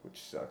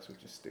 which sucks,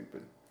 which is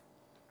stupid.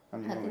 I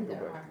don't even want to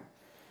go back.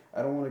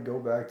 I don't want to go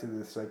back to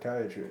the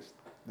psychiatrist.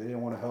 They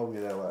didn't want to help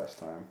me that last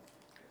time.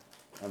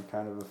 I'm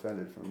kind of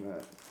offended from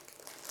that.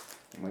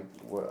 I'm like,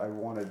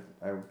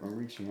 I'm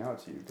reaching out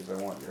to you because I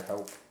want your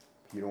help.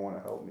 You don't want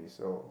to help me,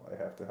 so I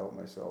have to help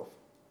myself.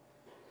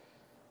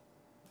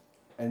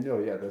 And no,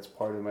 yeah, that's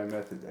part of my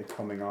method,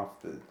 coming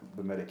off the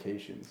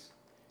medications.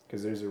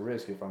 Because there's a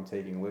risk if I'm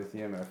taking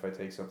lithium, and if I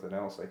take something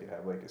else, I could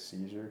have like a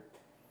seizure.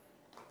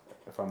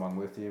 If I'm on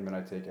lithium and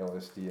I take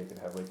LSD, I could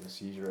have like a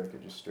seizure, I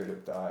could just straight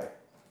up die.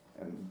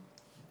 And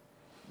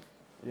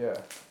yeah,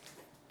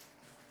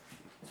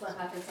 what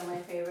happened to my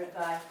favorite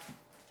guy.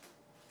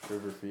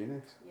 River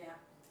Phoenix? Yeah.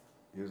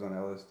 He was on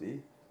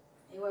LSD?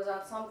 He was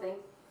on something.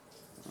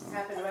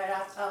 Happened right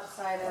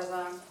outside of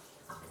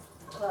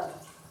club.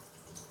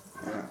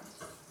 Yeah.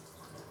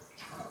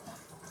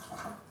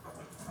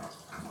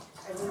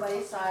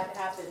 Everybody saw it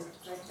happen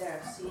right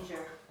there.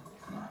 Seizure.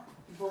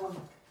 Boom.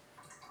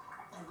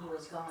 And he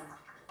was gone.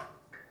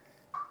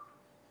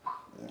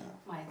 Yeah.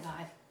 My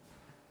God.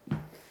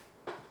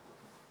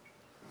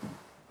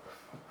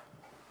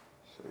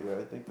 So yeah,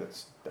 I think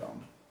that's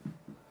dumb.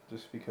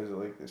 Just because of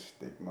like the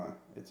stigma.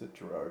 It's a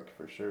drug,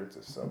 for sure it's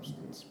a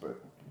substance,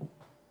 but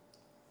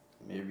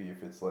maybe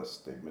if it's less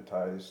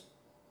stigmatized,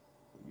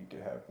 you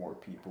could have more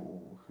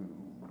people who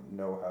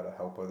know how to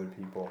help other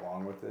people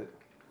along with it.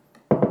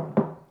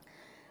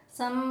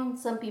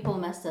 Some people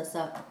messed us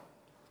up.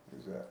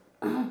 Who's that?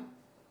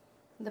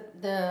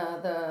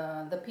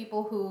 The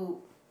people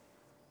who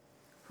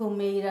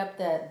made up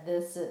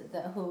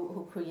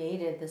who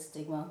created the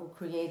stigma, who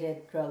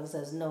created drugs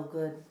as no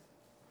good.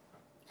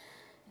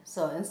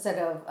 So instead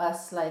of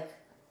us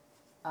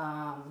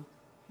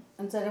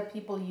instead of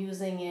people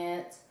using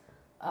it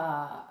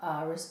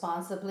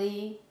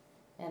responsibly,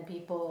 and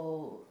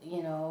people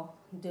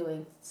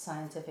doing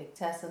scientific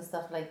tests and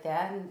stuff like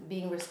that and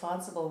being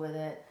responsible with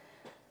it,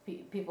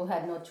 people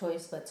had no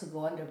choice but to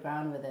go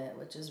underground with it,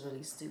 which is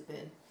really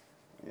stupid.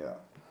 Yeah.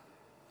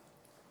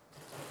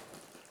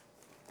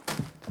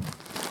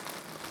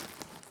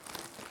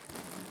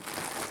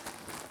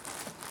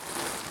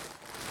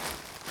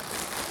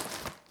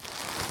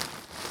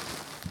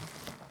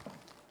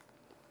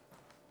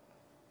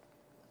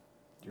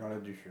 Do you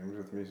want to do shrooms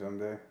with me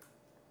someday?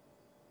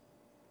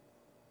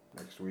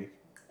 Next week?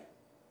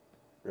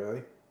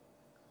 Really?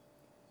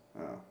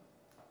 Oh.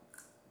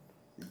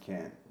 You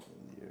can't.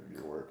 You have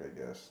your work, I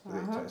guess. Do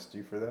they test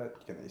you for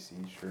that? Can they see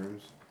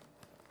shrooms?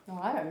 No,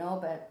 I don't know,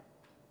 but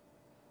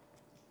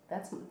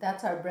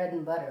that's our bread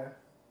and butter.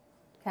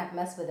 Can't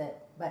mess with it,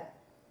 but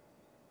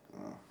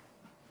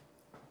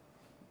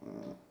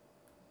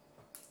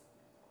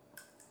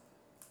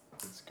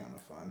It's kind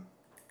of fun.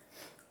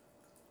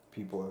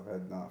 People have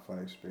had not fun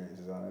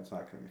experiences on it. It's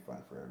not going to be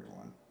fun for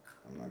everyone.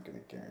 I'm not going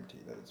to guarantee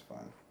that it's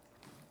fun.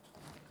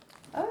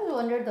 I always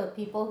wonder the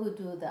people who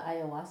do the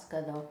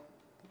ayahuasca though.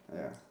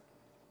 Yeah.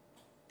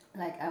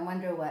 Like, I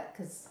wonder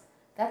because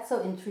that's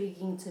so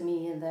intriguing to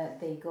me, in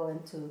that they go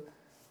into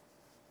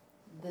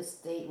this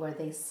state where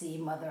they see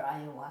Mother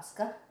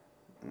Ayahuasca.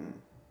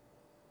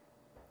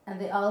 And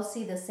they all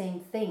see the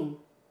same thing.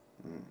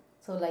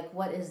 So, like,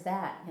 what is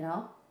that,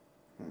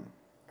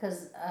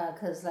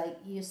 Because like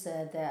you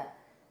said that,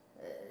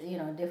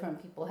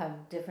 different people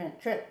have different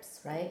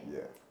trips, right?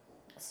 Yeah.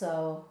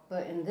 So,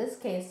 but in this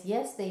case,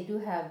 yes, they do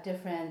have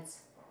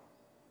different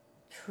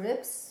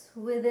trips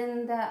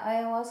within that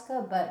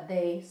ayahuasca, but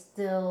they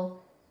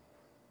still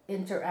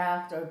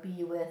interact or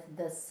be with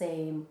the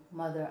same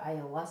Mother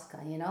Ayahuasca,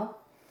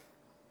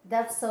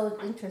 That's so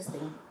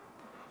interesting.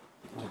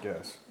 I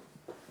guess.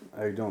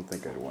 I don't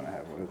think I'd want to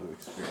have one of those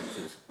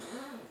experiences.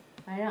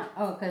 I know.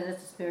 Oh, because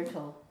it's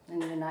spiritual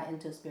and you're not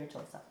into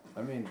spiritual stuff.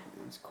 I mean,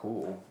 it's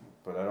cool,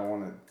 but I don't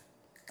want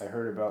to. I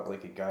heard about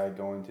like a guy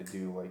going to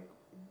do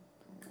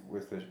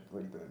with the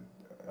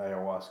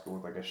ayahuasca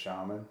with like a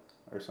shaman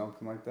or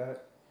something like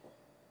that,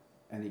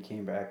 and he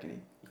came back and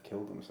he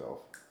killed himself.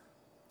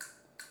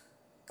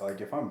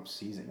 Like, if I'm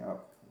seizing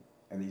up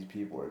and these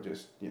people are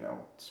just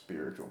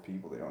spiritual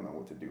people, they don't know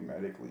what to do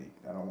medically,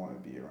 I don't want to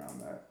be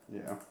around that.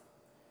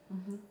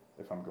 Mm-hmm.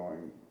 If I'm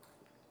going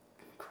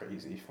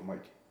crazy, if I'm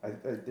like,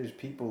 there's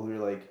people who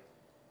are like,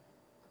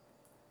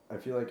 I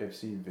feel like I've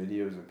seen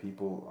videos of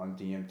people on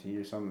DMT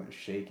or something that's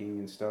shaking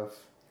and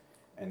stuff,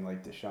 and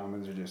like the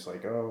shamans are just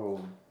like,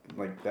 oh,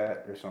 like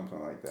that or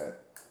something like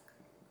that,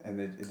 and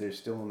they're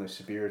still in a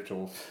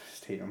spiritual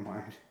state of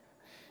mind,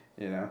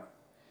 Oh,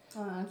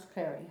 that's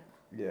scary.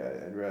 Yeah,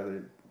 I'd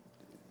rather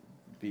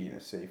be in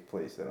a safe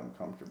place that I'm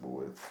comfortable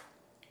with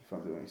if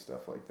I'm doing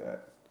stuff like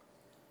that.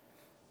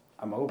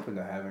 I'm open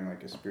to having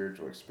like a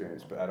spiritual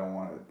experience, but I don't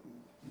want to,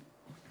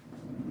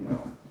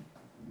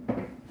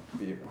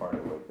 be a part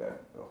of like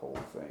that, the whole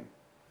thing.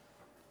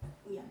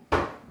 Yeah.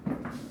 I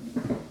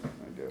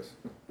guess.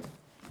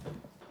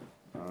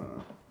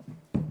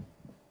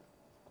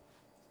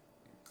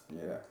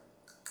 Yeah.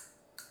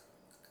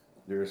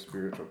 You're a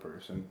spiritual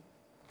person.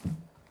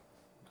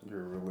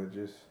 You're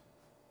religious.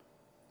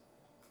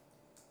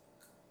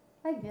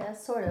 I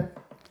guess, sort of.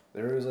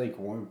 There was like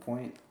one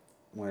point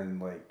when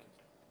like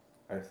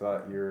I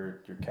thought you're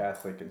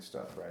Catholic and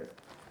stuff, right?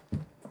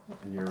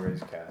 And you're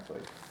raised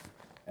Catholic.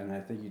 And I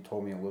think you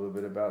told me a little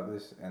bit about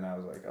this, and I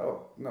was like,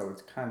 oh, no,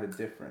 it's kind of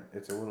different.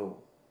 It's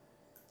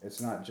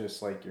not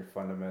just like your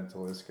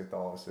fundamentalist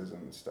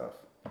Catholicism and stuff.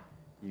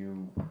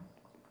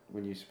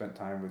 When you spent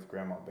time with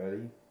Grandma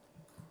Betty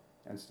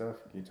and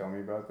stuff, can you tell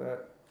me about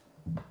that?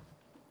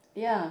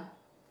 Yeah.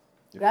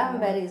 Grandma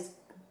Betty's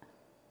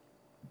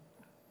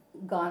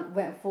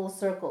went full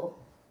circle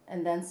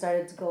and then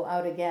started to go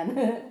out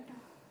again.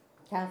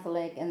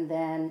 Catholic, and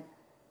then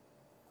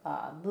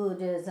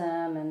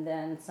Buddhism, and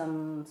then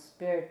some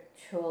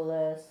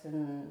spiritualists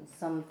and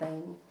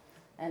something,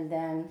 and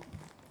then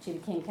she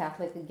became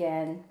Catholic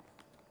again,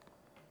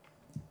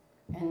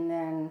 and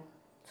then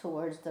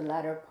towards the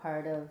latter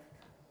part of,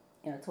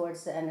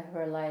 towards the end of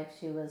her life,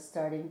 she was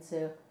starting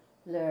to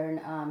learn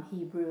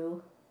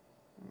Hebrew,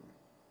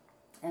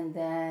 and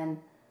then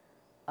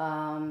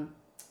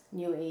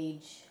New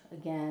Age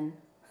again,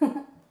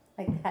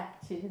 like that.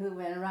 She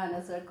went around in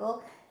a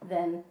circle,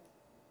 then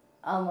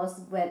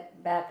almost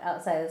went back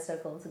outside the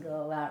circle to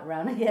go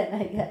around again,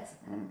 I guess.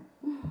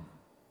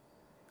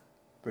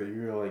 But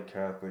you were like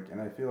Catholic,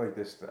 and I feel like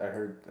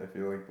I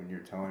feel like when you're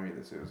telling me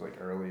this, it was like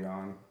early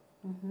on.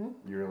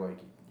 Mm-hmm. You were like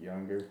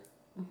younger,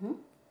 Mm-hmm.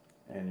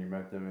 and you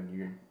met them, and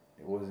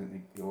it wasn't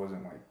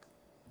like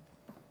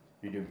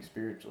you're doing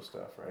spiritual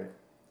stuff, right?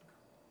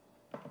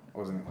 It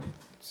wasn't like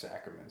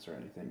sacraments or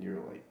anything. You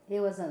were like,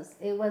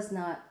 It was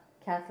not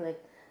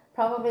Catholic.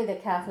 Probably the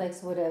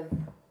Catholics would have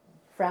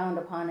frowned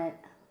upon it.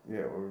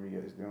 yeah, what were you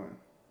guys doing?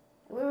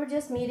 We were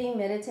just meeting,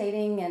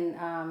 meditating,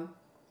 and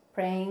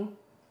praying.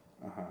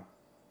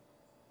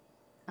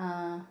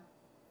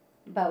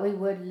 But we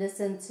would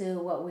listen to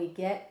what we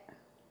get.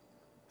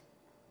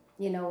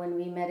 When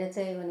we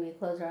meditate, when we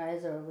close our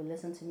eyes, or we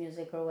listen to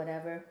music or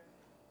whatever,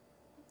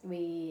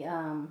 we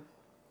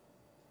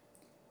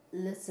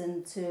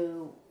listen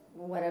to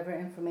whatever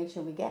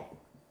information we get.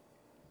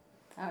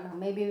 I don't know,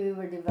 maybe we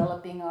were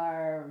developing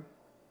our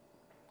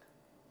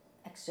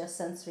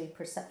extrasensory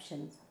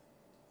perceptions.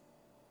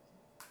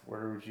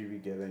 Where would you be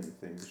getting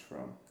things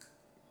from?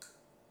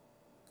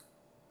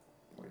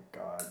 Like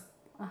God,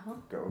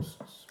 ghosts,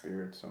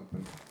 spirits,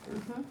 something,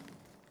 or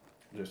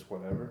just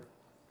whatever?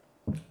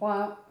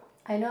 Well,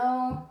 I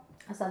know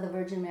I saw the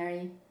Virgin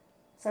Mary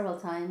several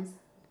times.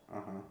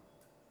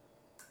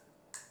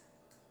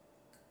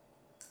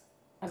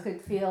 I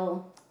could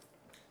feel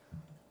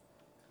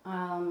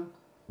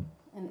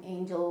an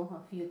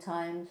angel a few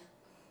times.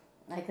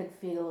 I could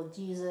feel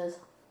Jesus.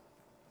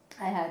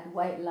 I had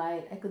white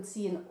light. I could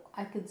see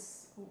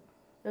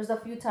there's a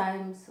few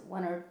times,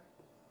 one or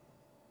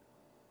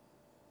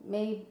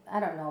maybe, I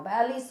don't know, but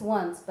at least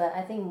once, but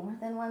I think more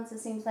than once it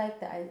seems like,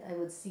 that I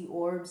would see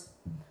orbs.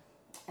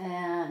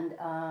 And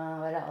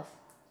what else?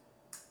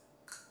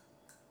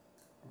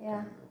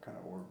 Yeah. What kind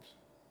of orbs?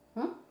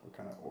 What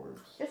kind of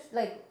orbs? Just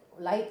like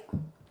light.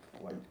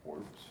 Light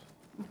orbs.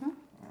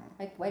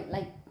 Like white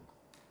light.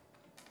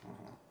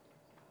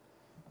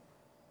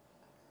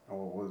 And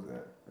what was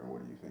that? Or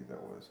what do you think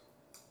that was?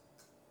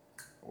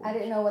 Orbs. I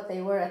didn't know what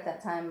they were at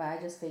that time, but I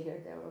just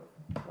figured they were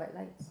white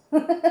lights.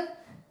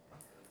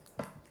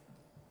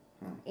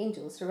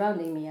 Angels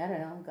surrounding me. I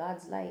don't know.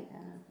 God's light.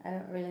 I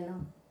don't really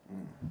know.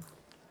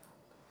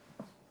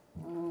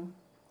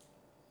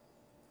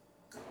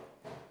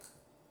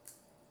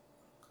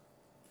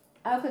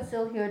 I could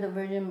still hear the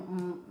Virgin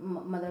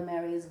Mother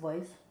Mary's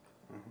voice.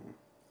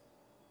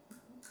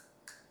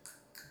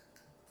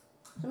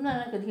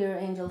 Sometimes I could hear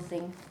angels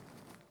sing.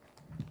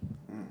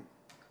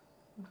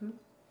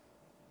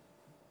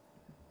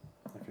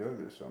 I feel like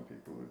there's some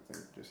people who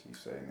think just you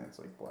saying that's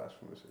like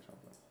blasphemous or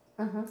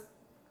something.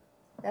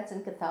 That's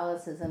in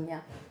Catholicism,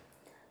 yeah.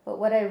 But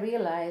what I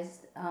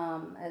realized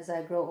as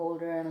I grow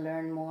older and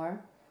learn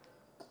more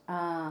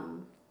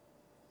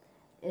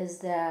is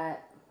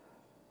that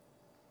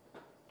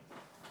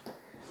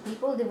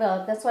people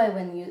develop. That's why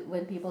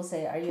when people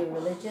say, "Are you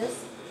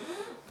religious?"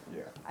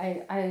 Yeah.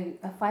 I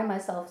find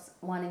myself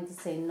wanting to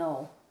say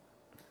no,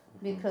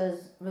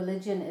 because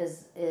religion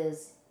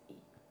is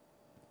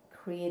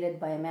created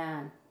by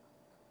man.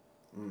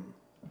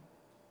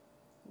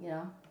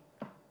 Yeah.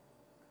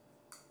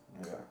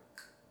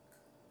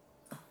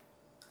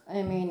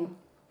 I mean,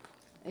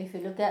 if you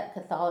look at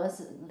the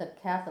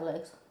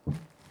Catholics,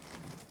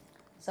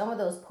 some of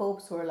those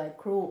popes were like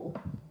cruel.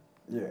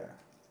 Yeah.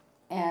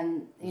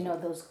 And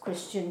those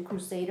Christian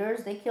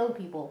crusaders, they killed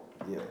people.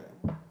 Yeah.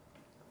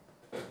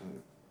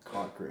 And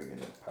conquering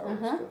and power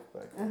stuff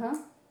back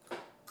then.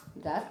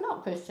 That's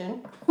not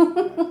Christian.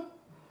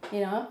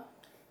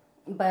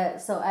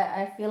 But so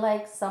I feel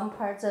like some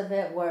parts of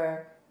it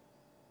were,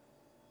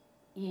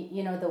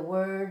 the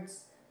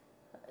words,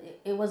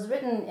 it was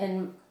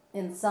written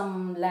in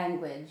some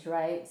language,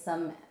 right?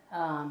 Some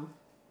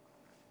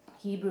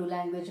Hebrew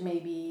language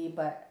maybe,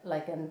 but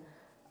like an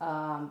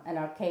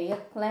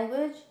archaic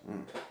language.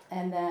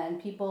 And then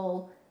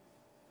people,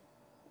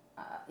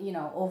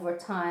 over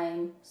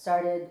time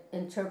started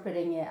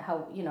interpreting it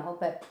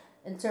but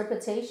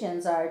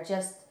interpretations are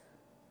just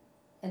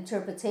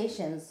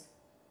interpretations.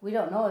 We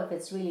don't know if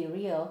it's really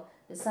real.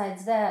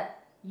 Besides that,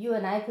 you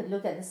and I could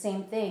look at the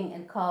same thing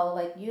and call,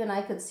 like, you and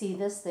I could see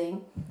this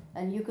thing,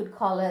 and you could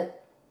call it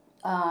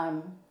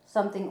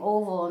something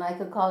oval, and I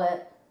could call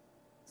it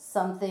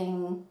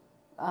something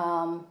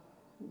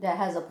that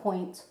has a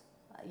point,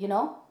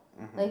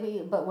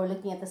 but we're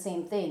looking at the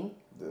same thing.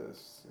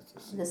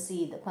 The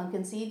seed, the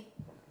pumpkin seed.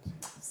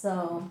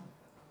 So,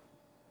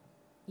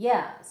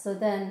 yeah. So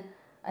then,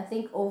 I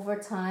think over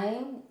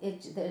time,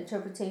 the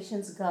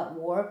interpretations got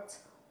warped,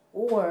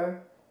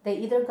 or they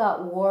either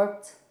got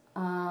warped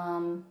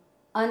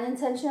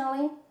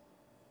unintentionally,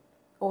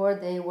 or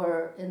they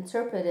were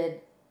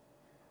interpreted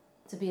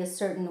to be a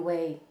certain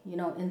way,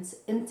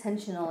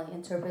 intentionally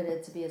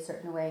interpreted to be a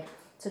certain way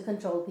to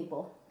control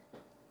people.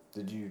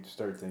 Did you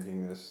start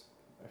thinking this?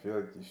 I feel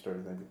like you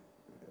started thinking.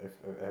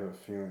 I have a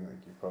feeling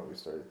like you probably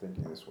started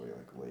thinking this way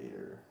like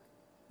later.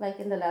 Like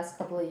in the last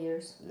couple of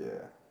years.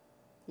 Yeah.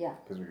 Yeah.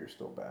 Because we were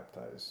still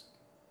baptized.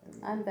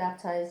 I'm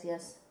baptized,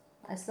 yes.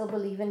 I still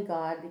believe in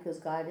God because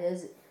God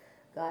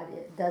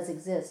does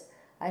exist.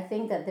 I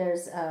think that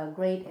there's a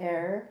great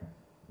error.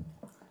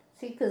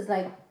 See, because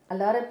like a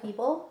lot of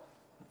people,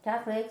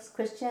 Catholics,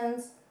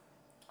 Christians,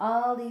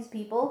 all these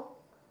people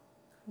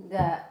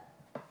that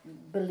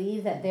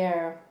believe that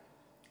they're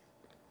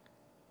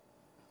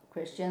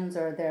Christians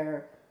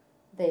or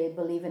they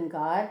believe in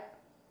God,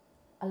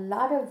 a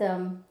lot of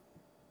them,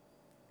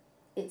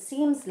 it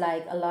seems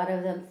like a lot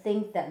of them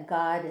think that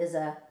God is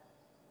a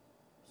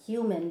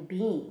human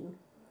being.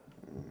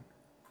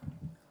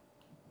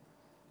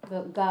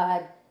 But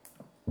God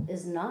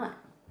is not.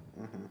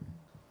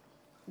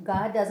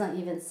 God doesn't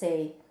even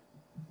say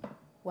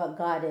what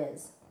God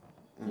is.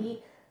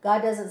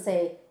 God doesn't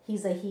say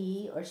he's a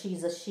he or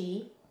she's a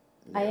she.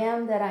 Yeah. I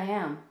am that I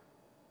am.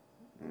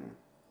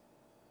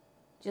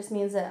 Just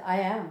means that I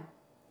am.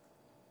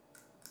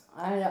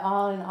 I'm the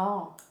all in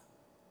all.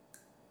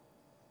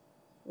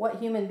 What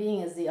human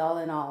being is the all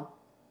in all?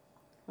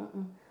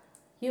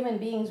 Human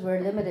beings were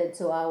limited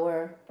to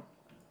our,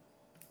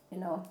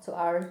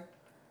 to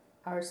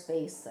our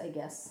space, I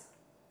guess.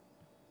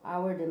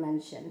 Our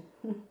dimension.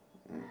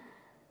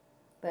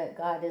 But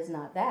God is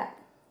not that.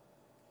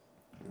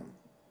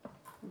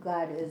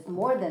 God is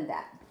more than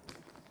that.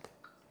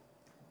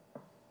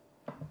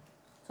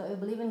 So I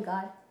believe in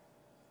God.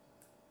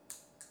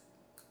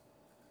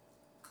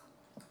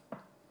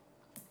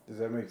 Does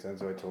that make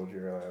sense? I told you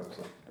earlier, I was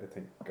like, I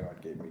think God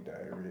gave me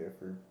diarrhea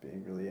for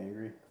being really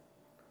angry.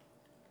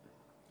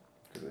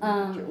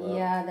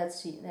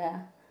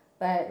 Yeah,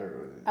 but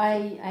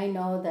I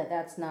know that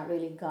that's not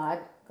really God.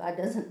 God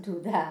doesn't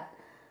do that.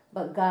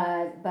 But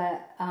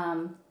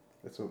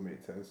that's what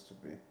made sense to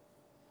me.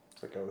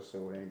 It's like I was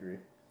so angry,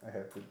 I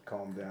had to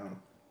calm down.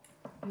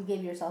 You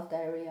gave yourself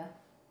diarrhea.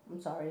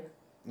 I'm sorry.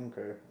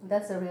 Okay.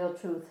 That's the real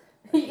truth.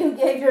 You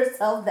gave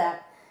yourself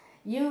that.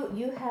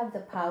 You have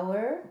the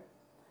power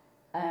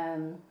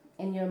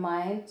in your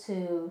mind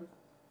to,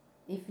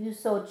 if you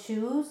so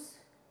choose,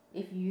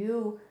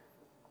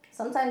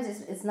 sometimes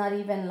it's not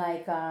even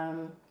like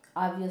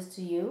obvious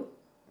to you,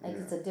 like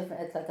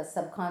it's like a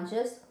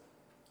subconscious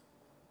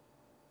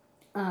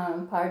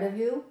part of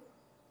you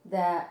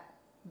that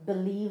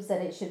believes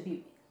that it should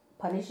be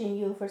punishing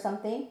you for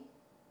something.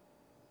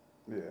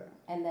 Yeah.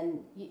 And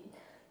then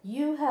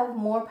you have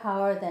more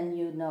power than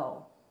you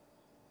know.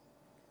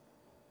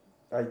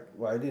 I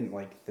didn't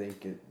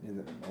think it in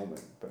the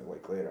moment, but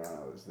later on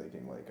I was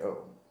thinking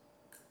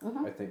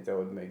I think that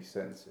would make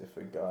sense if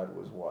a God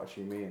was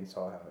watching me and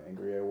saw how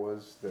angry I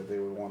was, that they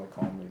would want to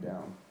calm me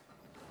down,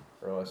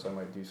 or else I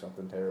might do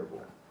something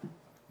terrible.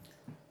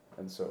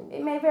 And so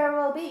it may very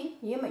well be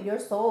your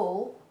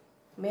soul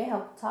may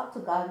have talked to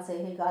God and say,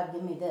 "Hey God,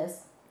 give me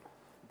this,"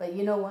 but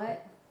you know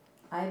what?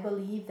 I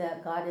believe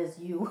that God is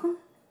you.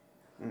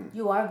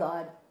 You are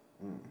God.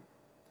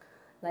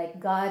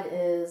 Like God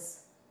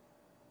is.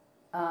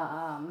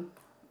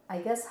 I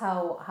guess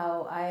how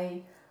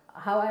I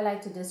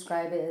like to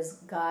describe it is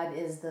God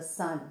is the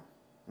sun,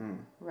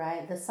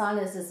 right? The sun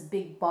is this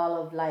big ball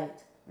of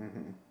light,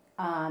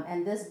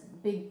 and this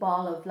big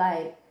ball of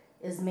light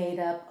is made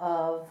up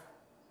of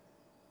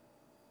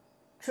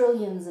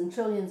trillions and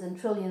trillions and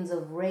trillions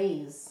of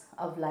rays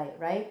of light,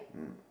 right?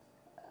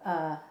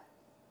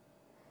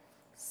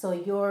 So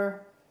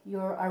you're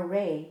a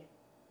ray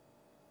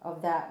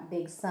of that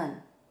big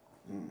sun.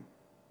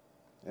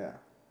 Yeah.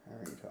 I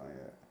remember you telling me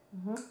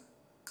that.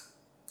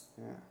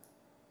 Yeah.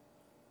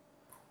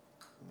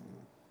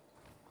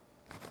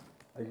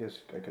 I guess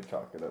I could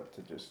chalk it up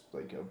to just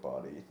like a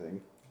body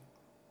thing,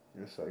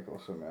 your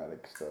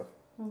psychosomatic stuff.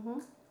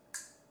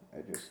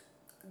 I just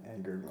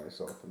angered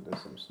myself into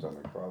some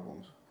stomach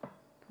problems.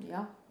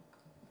 Yeah.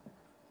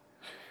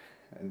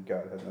 And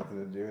God had nothing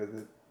to do with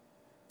it.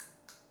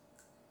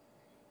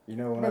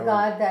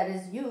 God that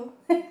is you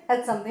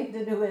had something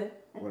to do with it.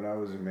 When I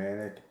was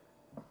manic,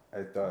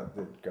 I thought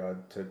that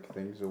God took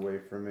things away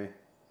from me,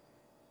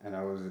 and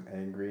I was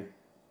angry.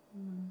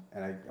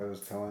 And I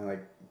was telling the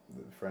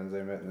friends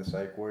I met in the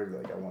psych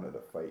ward, I wanted to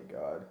fight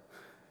God.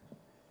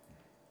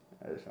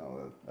 I just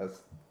know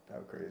that's how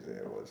crazy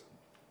I was.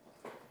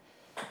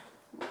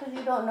 Because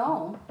you don't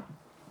know.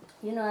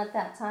 At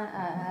that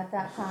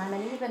time,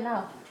 and even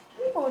now,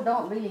 people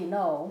don't really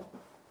know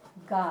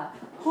God.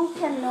 Who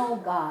can know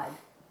God?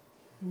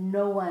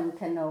 No one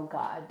can know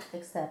God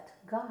except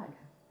God.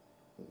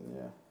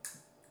 Yeah.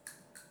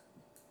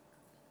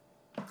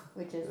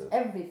 Which is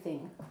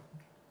everything.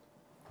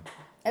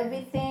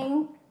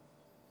 Everything,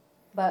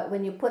 but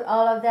when you put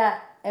all of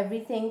that,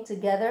 everything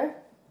together,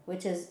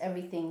 which is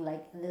everything,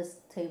 like this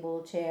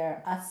table,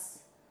 chair, us,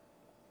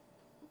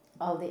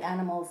 all the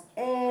animals,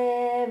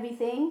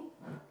 everything,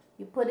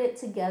 You put it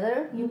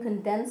together, you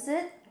condense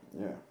it,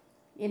 Yeah.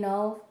 you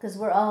know, because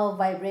we're all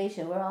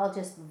vibration. We're all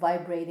just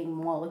vibrating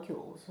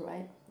molecules,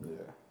 right?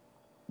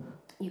 Yeah.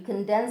 You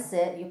condense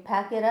it, you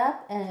pack it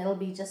up, and it'll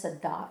be just a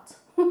dot.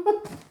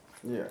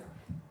 Yeah.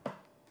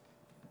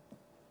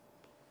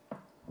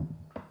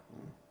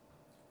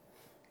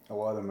 A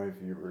lot of my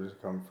viewers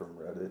come from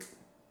Reddit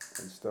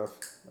and stuff.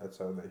 That's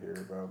how they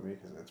hear about me,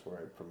 because that's where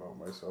I promote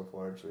myself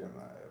largely, and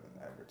I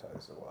haven't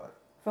advertised a lot.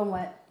 From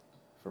what?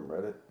 From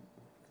Reddit.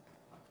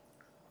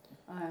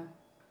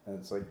 And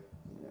it's like,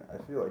 yeah, I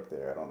feel like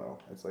I don't know,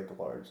 it's like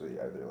largely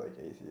either like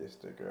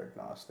atheistic or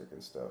agnostic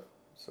and stuff.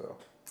 So,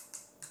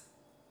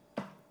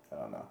 I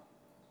don't know.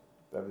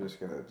 I'm just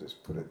gonna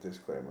just put a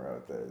disclaimer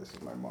out there. This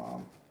is my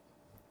mom.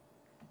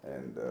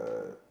 And,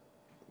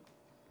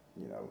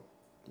 you know,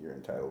 you're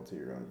entitled to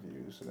your own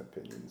views and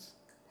opinions,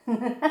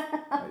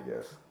 I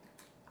guess.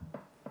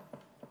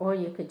 Or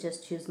you could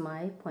just choose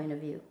my point of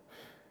view,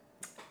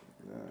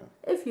 Yeah.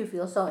 if you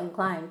feel so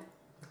inclined.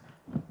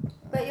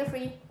 But you're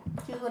free.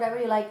 Choose whatever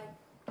you like.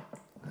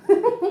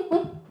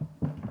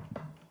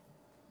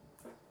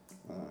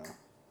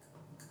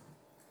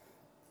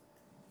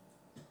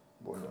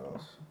 What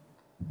else?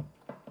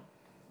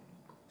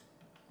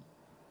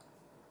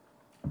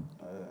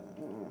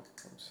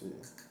 Let's see.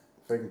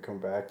 If I can come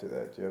back to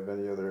that, do you have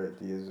any other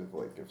ideas of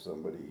like if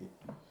somebody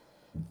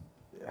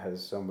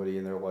has somebody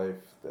in their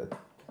life that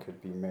could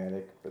be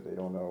manic but they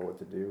don't know what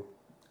to do?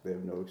 They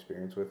have no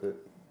experience with it.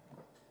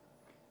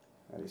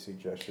 Any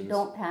suggestions?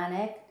 Don't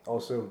panic.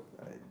 Also,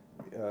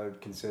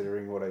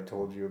 considering what I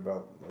told you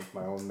about like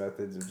my own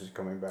methods of just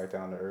coming back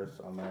down to earth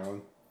on my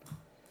own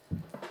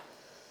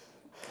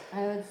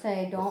I would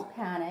say don't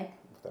panic.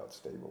 without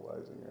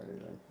stabilizing or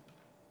anything,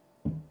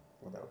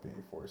 without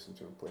being forced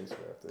into a place where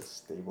I have to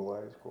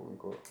stabilize, quote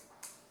unquote.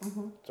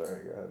 Mm-hmm.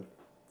 Sorry, go ahead.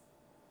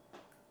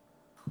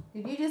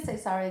 Did you just say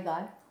sorry,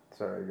 God?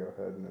 Sorry, go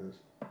ahead.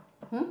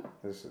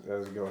 That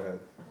was go ahead.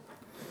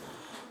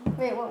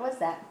 Wait, what was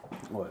that?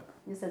 What?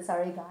 You said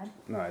sorry, God?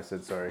 No, I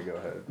said sorry, go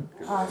ahead.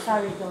 Oh,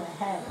 sorry, go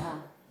ahead.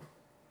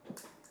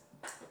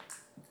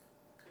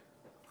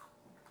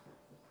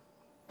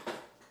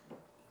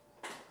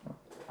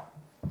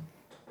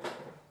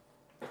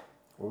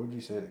 What would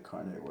you say to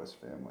Kanye West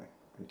family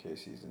in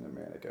case he's in a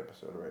manic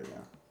episode right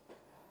now?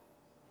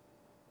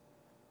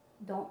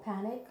 Don't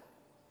panic.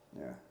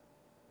 Yeah.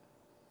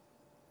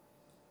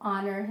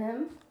 Honor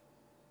him.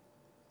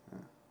 Yeah.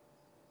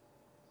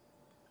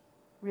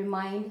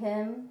 Remind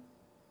him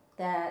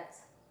that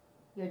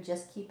you're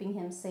just keeping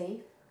him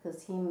safe,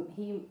 because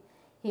he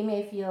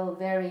may feel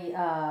very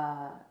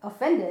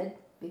offended,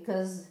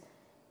 because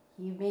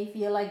he may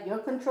feel like you're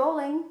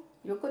controlling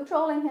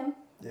him.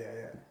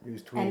 Yeah. He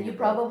was tweeting. And you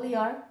probably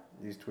are.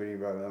 He's tweeting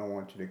about it. I don't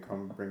want you to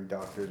come bring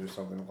doctors or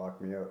something to lock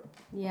me up.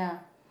 Yeah,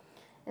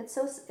 it's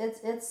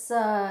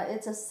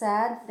a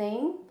sad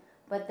thing,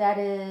 but that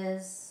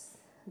is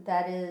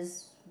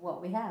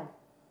what we have.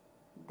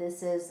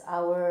 This is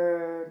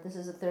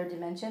a third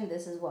dimension.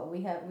 This is what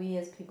we have. We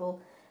as people,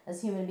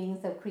 as human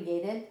beings, have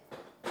created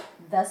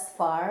thus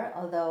far.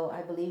 Although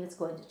I believe it's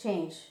going to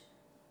change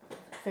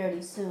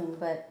fairly soon,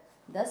 but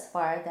thus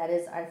far that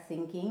is our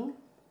thinking,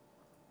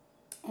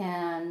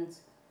 and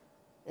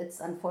it's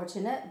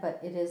unfortunate, but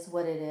it is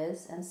what it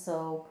is. And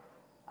so,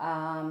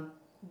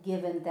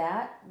 given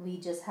that, we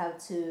just have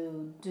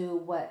to do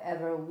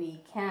whatever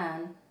we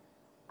can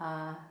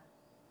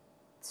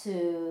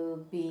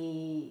to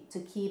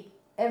keep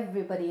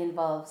everybody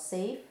involved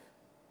safe,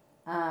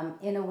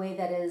 in a way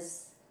that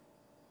is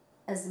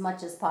as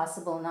much as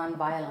possible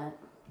non-violent.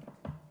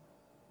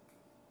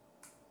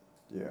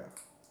 Yeah.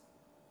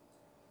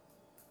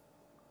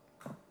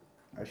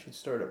 I should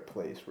start a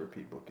place where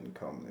people can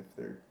come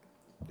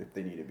if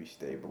they need to be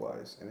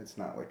stabilized, and it's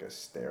not like a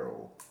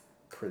sterile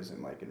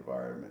prison-like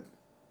environment.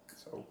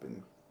 It's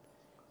open,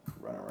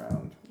 run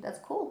around. That's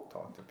cool.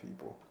 Talk to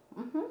people.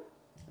 Mm-hmm.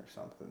 Or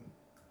something.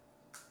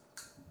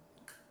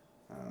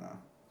 I don't know.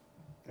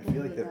 I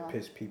feel like that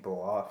pissed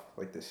people off,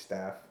 like the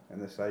staff in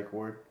the psych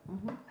ward.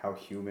 Mm-hmm. How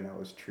human I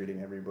was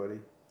treating everybody.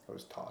 I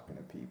was talking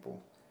to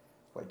people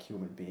like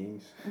human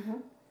beings. Mm-hmm.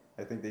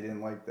 I think they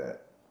didn't like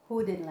that.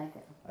 Who didn't like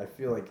it? I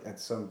feel like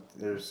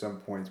there's some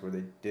points where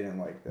they didn't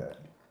like that.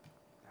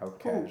 How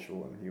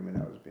casual and human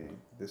I was being.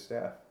 The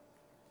staff.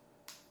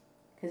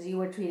 Because you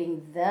were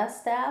treating the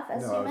staff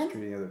as No, human? I was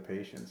treating other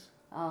patients.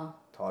 Oh.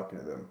 Talking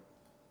to them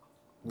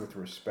with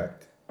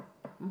respect.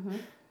 Mm-hmm.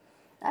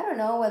 I don't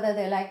know whether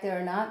they liked it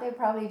or not. They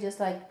probably just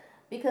like,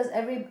 because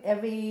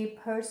every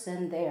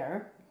person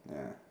there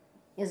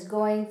is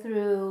going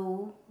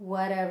through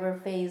whatever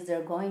phase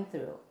they're going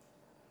through.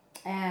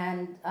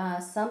 And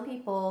some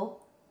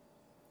people,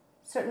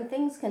 certain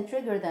things can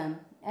trigger them.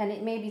 And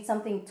it may be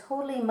something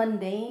totally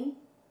mundane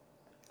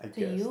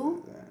to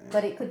you,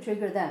 but it could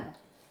trigger them.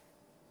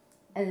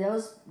 And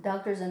those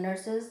doctors and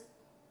nurses,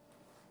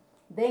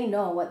 they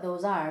know what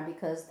those are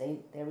because they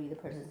read the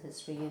person's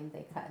history, and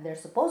they're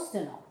supposed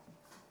to know.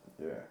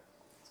 Yeah.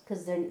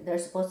 Because they're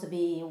supposed to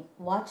be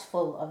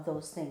watchful of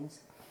those things.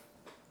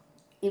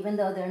 Even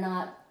though they're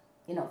not,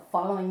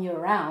 following you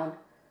around,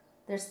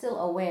 they're still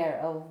aware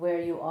of where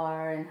you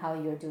are and how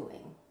you're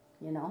doing,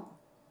 you know,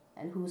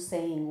 and who's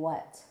saying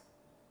what.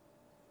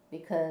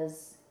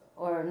 Because,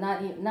 or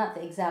not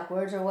the exact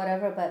words or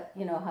whatever, but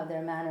you know how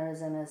their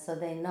mannerism is, so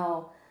they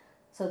know,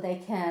 so they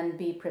can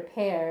be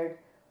prepared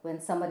when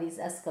somebody's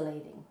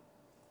escalating.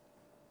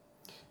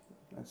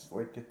 That's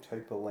like a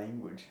type of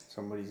language.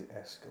 Somebody's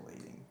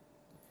escalating.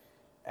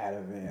 Out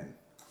of in.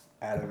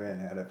 Out of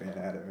in, out of in,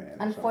 out of in.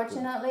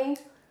 Unfortunately,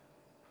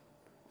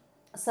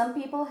 some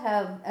people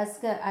have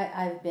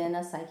I've been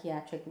a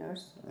psychiatric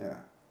nurse. Yeah.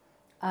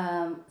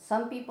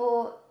 Some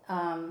people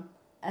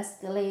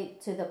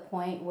escalate to the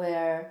point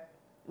where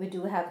we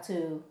do have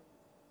to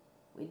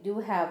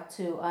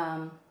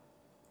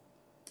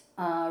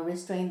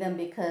restrain them,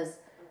 because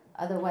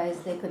otherwise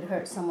they could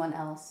hurt someone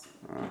else.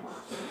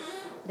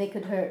 They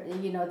could hurt,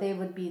 you know, they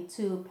would be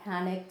too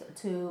panicked,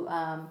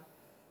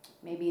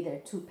 maybe they're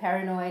too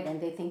paranoid and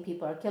they think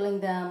people are killing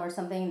them or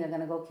something. They're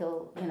gonna go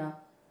kill, you know.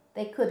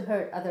 They could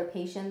hurt other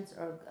patients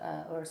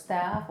or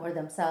staff or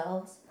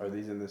themselves. Are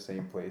these in the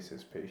same place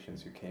as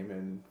patients who came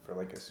in for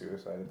like a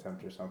suicide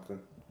attempt or something?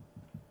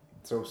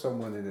 So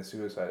someone in a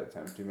suicide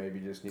attempt who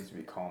maybe just needs to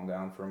be calmed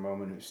down for a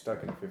moment, who's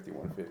stuck in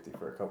 5150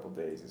 for a couple of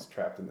days, is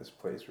trapped in this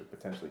place with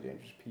potentially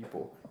dangerous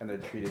people, and they're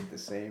treated the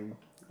same.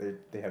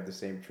 They have the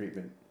same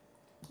treatment.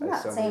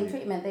 Not same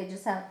treatment.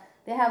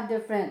 They have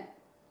different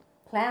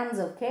plans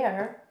of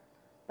care,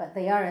 but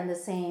they are in the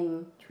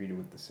same. Treated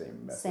with the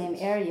same methods. Same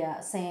area,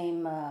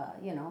 same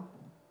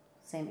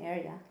same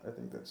area. I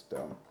think that's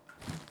dumb.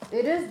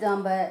 It is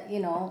dumb, but you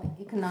know,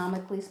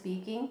 economically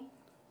speaking,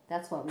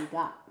 that's what we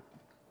got.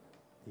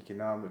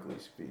 Economically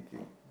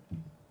speaking,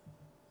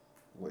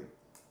 like,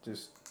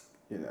 just,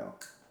 you know,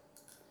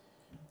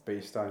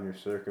 based on your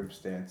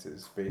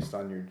circumstances, based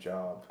on your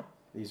job,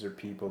 these are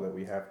people that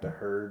we have to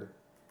herd.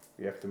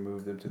 We have to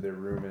move them to their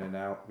room in and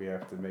out. We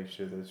have to make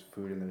sure there's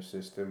food in their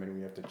system, and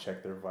we have to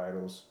check their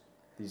vitals.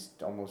 These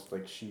almost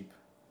like sheep.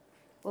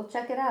 Well,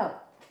 check it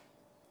out.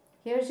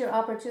 Here's your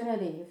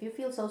opportunity. If you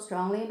feel so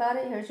strongly about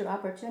it, here's your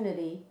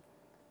opportunity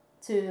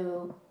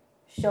to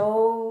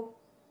show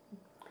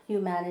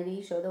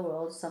humanity, show the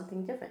world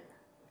something different.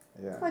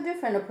 Yeah. A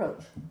different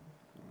approach.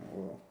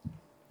 Well,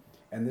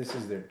 and this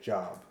is their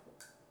job.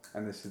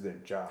 And this is their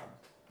job.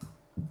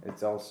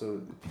 It's also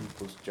the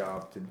people's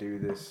job to do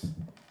this.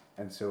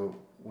 And so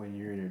when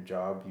you're in your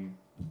job, you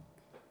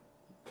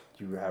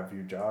have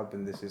your job,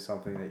 and this is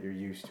something that you're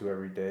used to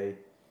every day.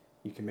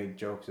 You can make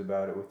jokes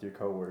about it with your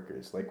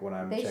coworkers, like when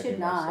I'm checking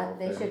myself.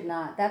 They should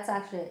not. That's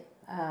actually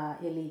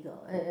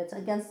illegal. It's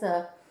against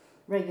the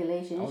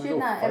regulation. You should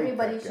not.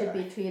 Everybody should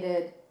be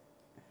treated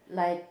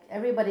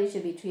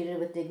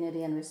with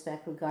dignity and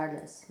respect,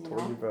 regardless. You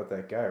told you about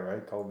that guy,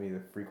 right? Called me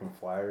the frequent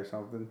flyer or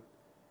something.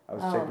 I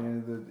was checking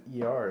into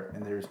the ER,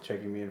 and they was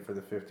checking me in for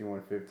the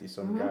 5150.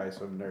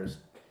 Some nurse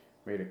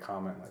made a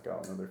comment like,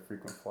 "Oh, another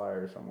frequent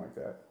flyer" or something like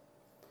that.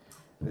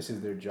 This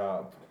is their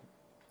job.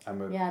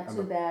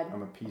 Too bad.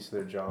 I'm a piece of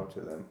their job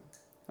to them,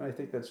 and I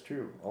think that's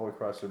true all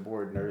across the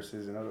board,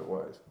 nurses and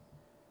otherwise.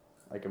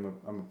 Like I'm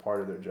a part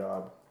of their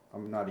job.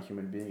 I'm not a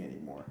human being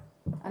anymore.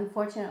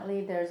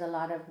 Unfortunately, there's a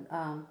lot of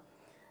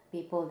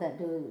people that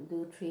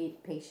do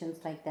treat patients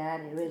like that.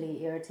 It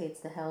really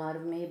irritates the hell out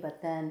of me.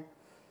 But then,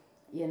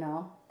 you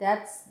know,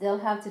 they'll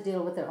have to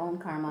deal with their own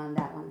karma on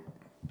that one.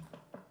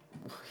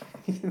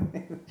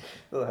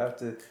 They'll have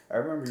to. I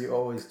remember you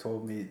always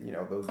told me, you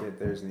know, they'll get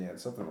theirs in the end,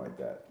 something like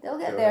that. They'll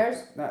get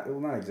theirs. Not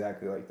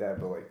exactly like that,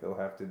 but like they'll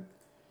have to.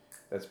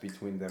 That's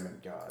between them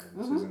and God, and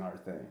this isn't our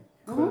thing.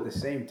 But at the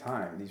same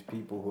time, these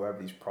people who have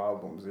these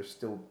problems, they're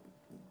still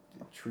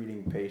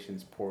treating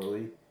patients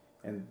poorly,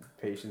 and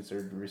patients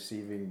are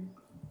receiving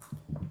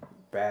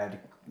bad,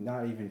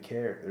 not even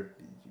care, they're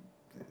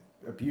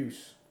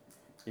abuse,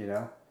 you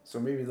know. So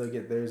maybe they'll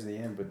get theirs in the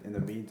end, but in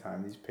the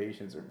meantime, these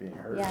patients are being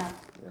hurt. Yeah.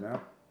 You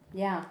know.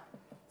 Yeah.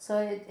 So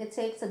it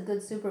takes a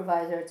good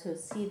supervisor to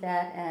see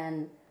that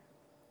and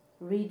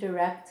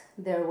redirect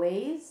their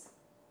ways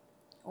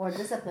or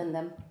discipline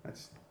them.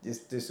 That's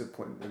just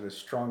discipline in the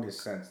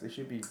strongest sense. They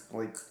should be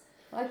like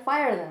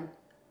fire them.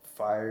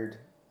 Fired.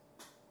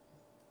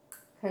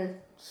 Because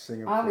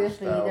Singapore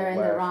obviously style they're in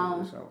the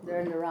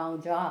lashes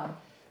wrong job.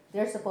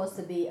 They're supposed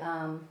to be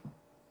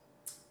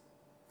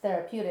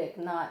therapeutic,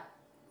 not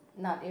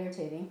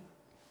irritating,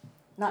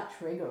 not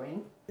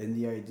triggering. In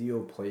the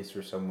ideal place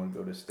for someone to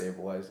go to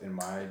stabilize, in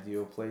my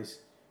ideal place,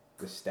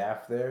 the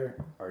staff there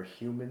are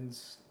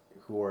humans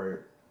who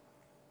are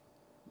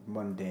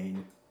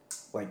mundane,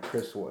 like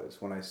Chris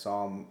was when I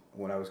saw him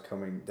when I was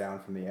coming down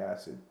from the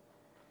acid.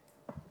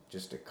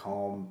 Just a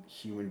calm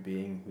human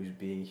being who's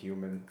being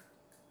human,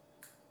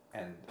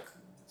 and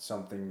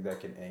something that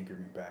can anchor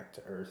me back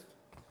to earth.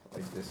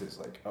 Like, this is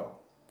like, oh,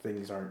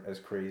 things aren't as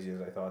crazy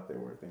as I thought they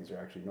were. Things are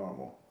actually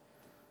normal.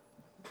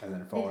 And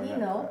then following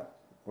that.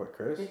 What,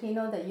 Chris? Did he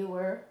know that you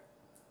were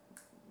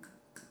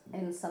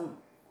in some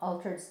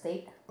altered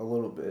state? A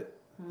little bit.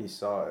 He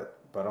saw it,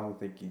 but I don't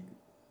think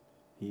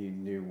he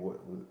knew what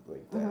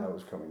that I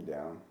was coming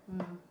down,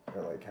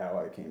 or like how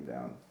I came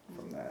down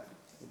from that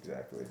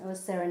exactly. It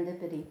was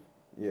serendipity.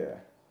 Yeah,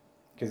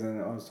 Because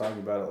then I was talking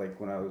about it like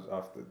when I was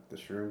off the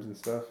shrooms and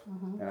stuff,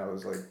 and I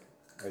was like,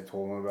 I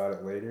told him about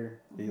it later.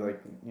 He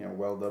like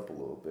welled up a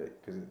little bit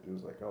because it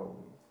was like, oh,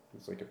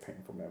 it's like a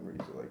painful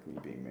memories of like me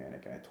being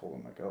manic, and I told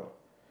him like, oh,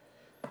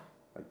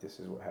 like this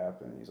is what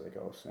happened. He's like,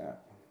 oh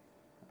snap,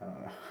 I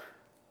don't know.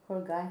 Poor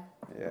guy.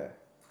 Yeah.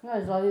 No,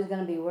 he's always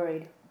gonna be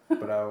worried.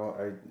 But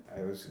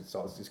it's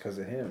all just because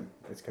of him.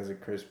 It's because of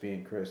Chris,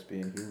 being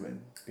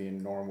human,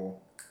 being normal.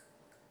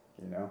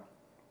 You know,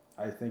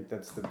 I think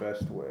that's the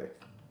best way.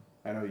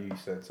 I know you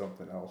said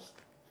something else,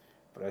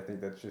 but I think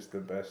that's just the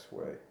best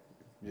way.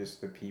 Just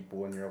the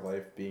people in your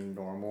life being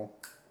normal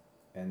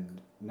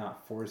and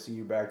not forcing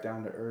you back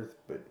down to earth,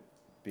 but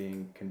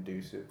being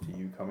conducive to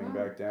you coming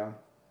back down.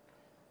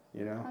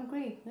 You know?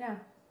 Agreed, yeah.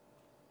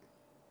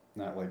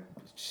 Not like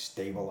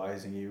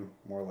stabilizing you,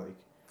 more like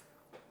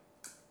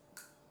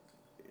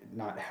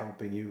not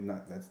helping you.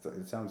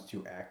 It sounds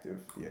too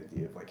active, the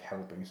idea of like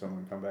helping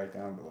someone come back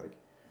down, but like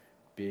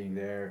being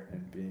there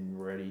and being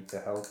ready to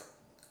help.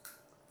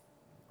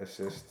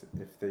 Assist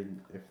if they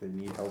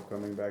need help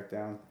coming back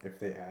down, if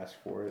they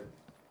ask for it.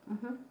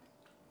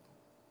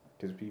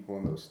 Because people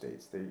in those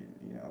states, they're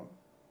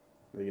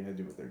gonna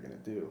do what they're gonna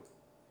do.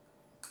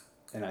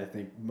 And I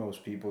think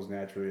most people's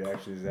natural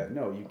reaction is that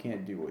no, you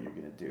can't do what you're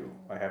gonna do.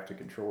 I have to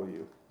control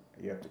you.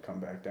 You have to come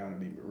back down and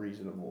be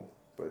reasonable.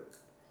 But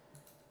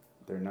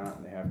they're not,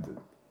 and they have to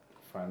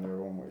find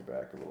their own way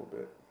back a little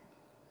bit.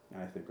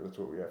 And I think that's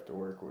what we have to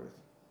work with.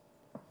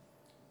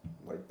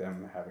 Like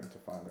them having to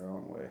find their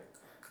own way.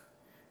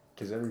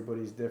 Because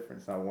everybody's different.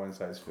 It's not one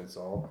size fits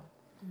all.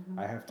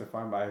 I have to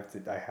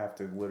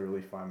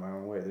literally find my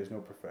own way. There's no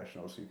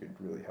professionals who could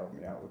really help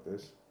me out with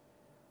this.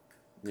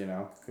 You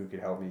know, who could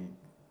help me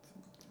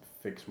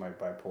fix my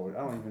bipolar.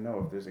 I don't even know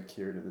if there's a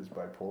cure to this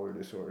bipolar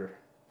disorder.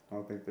 I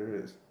don't think there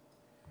is.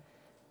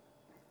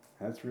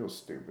 That's real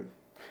stupid.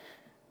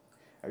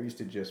 I used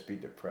to just be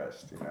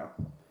depressed, you know.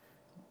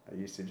 I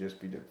used to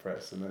just be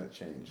depressed, and then it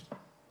changed.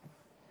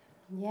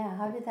 Yeah,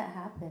 how did that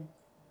happen?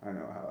 I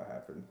know how it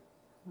happened.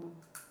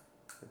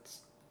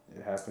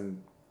 It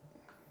happened.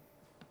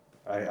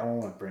 I don't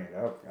want to bring it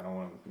up. I don't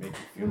want to make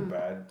you feel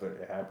bad, but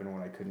it happened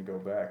when I couldn't go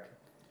back.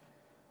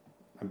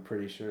 I'm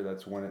pretty sure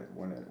that's when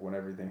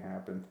everything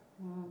happened.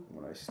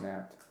 When I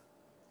snapped.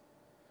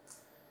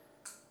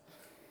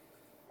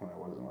 When I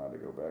wasn't allowed to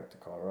go back to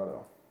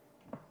Colorado.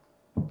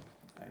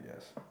 I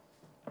guess.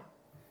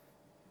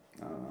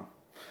 I don't know.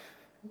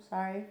 I'm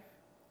sorry.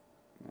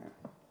 Yeah.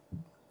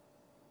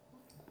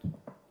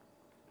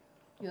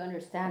 You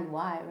understand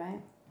why,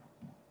 right?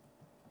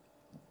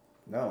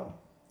 No.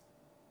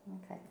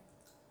 Okay.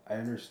 I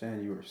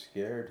understand you were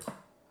scared.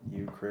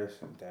 You,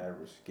 Chris, and Dad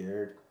were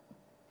scared.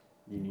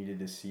 You needed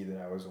to see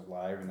that I was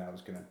alive and I was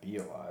going to be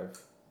alive.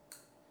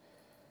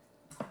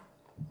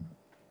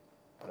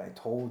 But I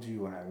told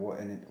you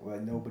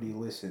when nobody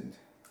listened.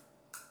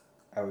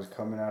 I was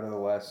coming out of the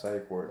last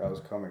psych ward. I was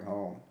coming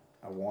home.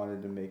 I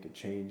wanted to make a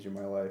change in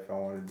my life. I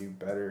wanted to do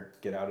better,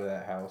 get out of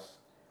that house,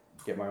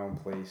 get my own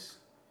place,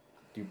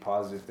 do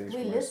positive things for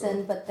myself. We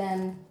listened, but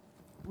then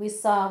we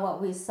saw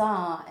what we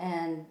saw,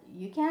 and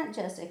you can't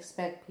just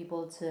expect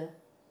people to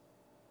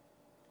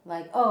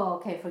like, oh,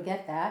 okay,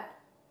 forget that.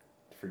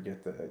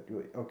 Forget that.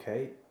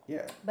 Okay,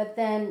 yeah. But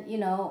then,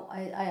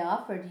 I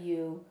offered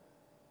you,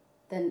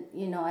 then,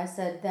 I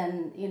said,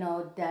 then,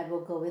 Dad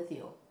will go with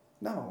you.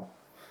 No.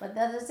 But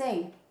that's the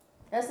thing.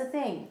 That's the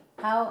thing.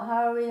 How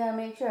are we going to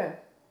make sure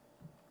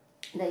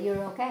that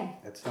you're okay?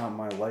 That's not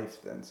my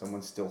life then.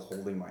 Someone's still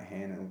holding my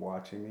hand and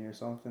watching me or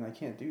something. I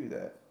can't do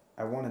that.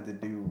 I wanted to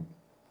do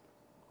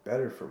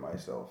better for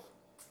myself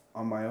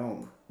on my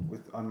own,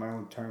 on my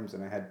own terms,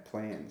 and I had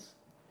plans.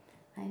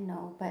 I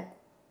know, but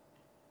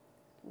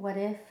what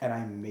if... And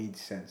I made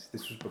sense.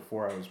 This was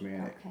before I was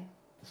manic. Okay.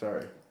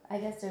 Sorry. I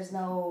guess there's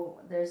no...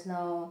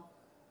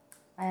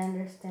 I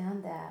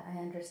understand that. I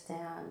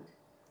understand.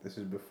 This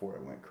is before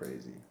I went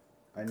crazy.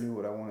 I knew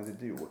what I wanted to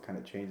do, what kind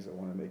of changes I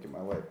wanted to make in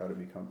my life, how to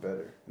become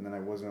better. And then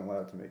I wasn't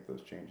allowed to make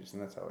those changes,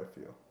 and that's how I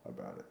feel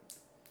about it.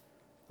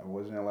 I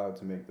wasn't allowed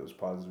to make those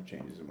positive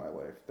changes in my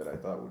life that I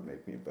thought would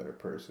make me a better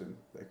person,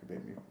 that could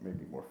make me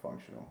more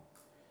functional.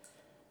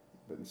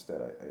 But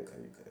instead, I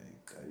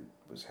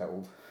was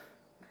held.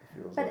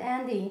 But like.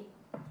 Andy,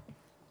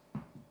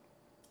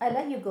 I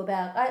let you go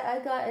back. I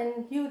got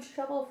in huge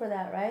trouble for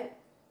that, right?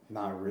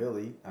 Not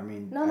really. I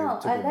mean, No,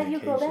 I let you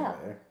go back.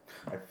 There.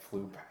 I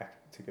flew back,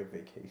 took a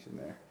vacation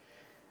there.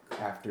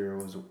 After it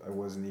was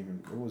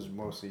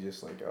mostly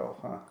just like, oh,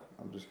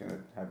 I'm just going to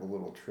have a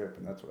little trip,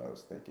 and that's what I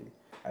was thinking.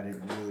 I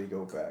didn't really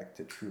go back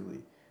to truly.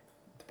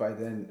 By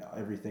then,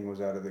 everything was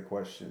out of the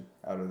question.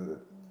 I wasn't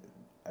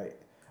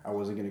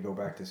going to go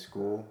back to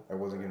school. I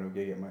wasn't going to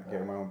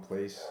get my own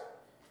place.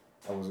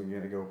 I wasn't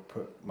going to go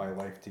put my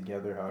life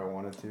together how I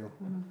wanted to.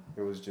 Mm-hmm.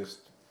 It was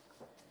just...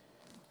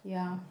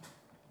 Yeah.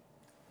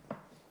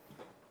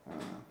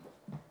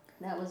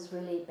 That was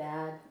really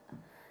bad.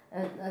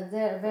 A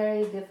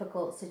very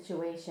difficult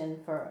situation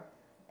for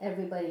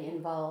everybody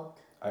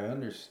involved. I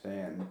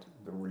understand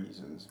the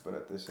reasons, but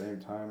at the same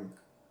time,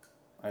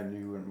 I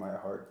knew in my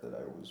heart that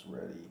I was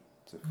ready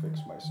to fix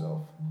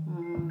myself.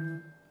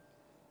 Mm.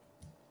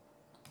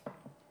 I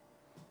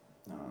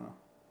don't know.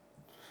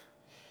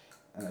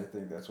 And I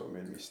think that's what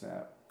made me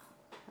snap.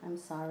 I'm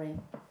sorry.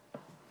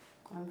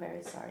 I'm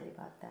very sorry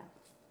about that.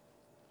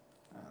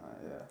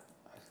 Yeah,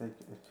 I think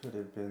it could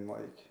have been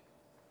like,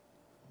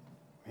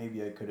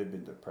 maybe I could have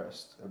been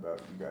depressed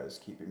about you guys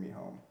keeping me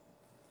home.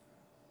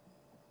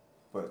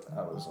 But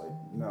I was like,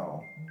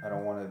 no, I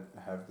don't want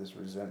to have this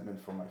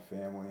resentment for my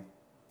family.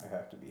 I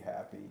have to be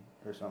happy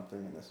or something,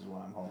 and this is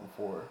what I'm home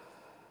for.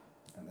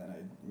 And then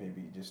I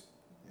maybe just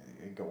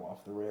go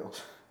off the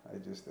rails. I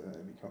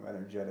become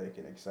energetic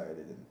and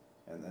excited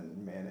and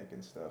then manic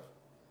and stuff.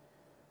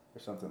 Or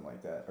something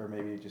like that. Or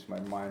maybe just my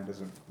brain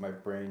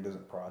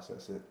doesn't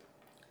process it.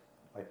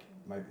 Like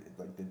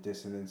the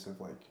dissonance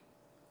of like,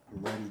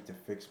 I'm ready to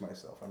fix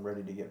myself. I'm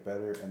ready to get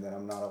better, and then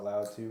I'm not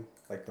allowed to.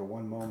 Like the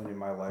one moment in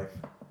my life,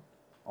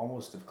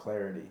 almost of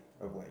clarity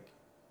of like,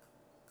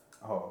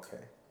 oh,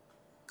 okay.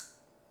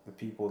 The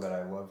people that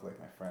I love, like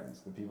my friends,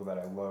 the people that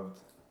I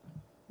loved,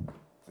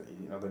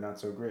 they're not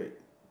so great.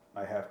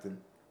 I have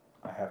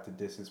to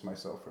distance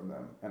myself from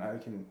them, and I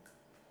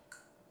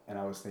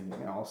was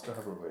thinking, I'll still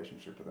have a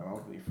relationship with them.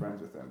 I'll be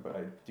friends with them, but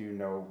I do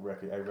know,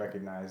 I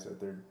recognize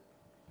that they're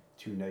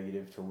too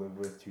negative to live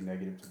with, too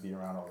negative to be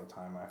around all the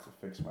time. I have to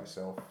fix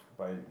myself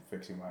by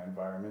fixing my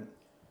environment.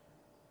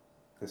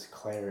 This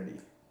clarity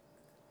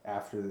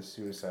after the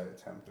suicide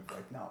attempt of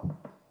like, no,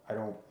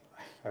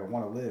 I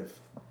want to live.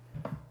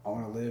 I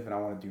want to live and I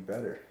want to do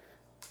better.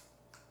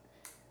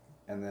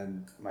 And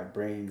then my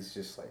brain's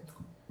just like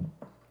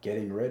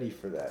getting ready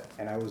for that.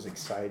 And I was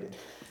excited.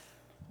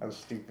 How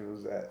stupid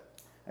was that?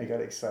 I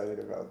got excited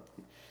about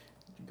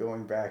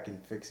going back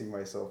and fixing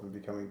myself and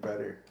becoming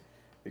better.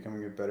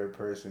 Becoming a better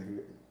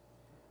person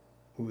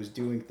who was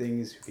doing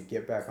things, who could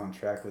get back on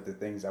track with the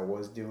things I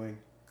was doing.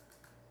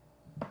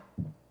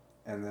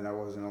 And then I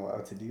wasn't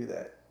allowed to do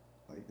that.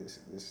 Like this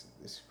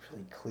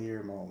really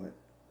clear moment.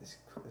 This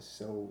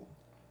so,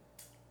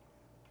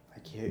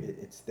 like,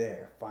 it's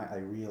there. Fine, I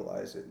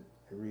realize it.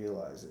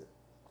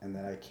 And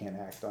then I can't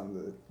act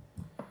on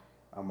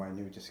my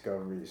new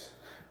discoveries.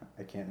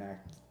 I can't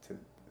act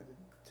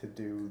to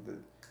do the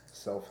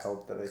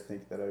self-help that I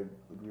think that I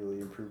would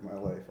really improve my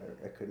life.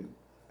 I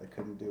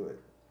couldn't do it.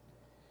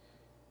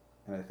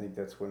 And I think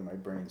that's when my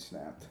brain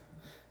snapped.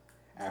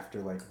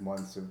 After like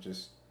months of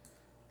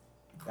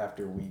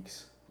after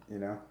weeks,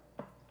 And then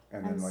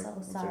I'm like so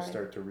once sorry. I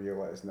start to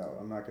realize, no,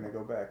 I'm not gonna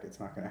go back. It's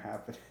not gonna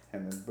happen.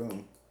 And then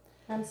boom.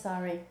 I'm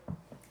sorry.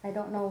 I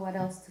don't know what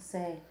else to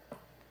say.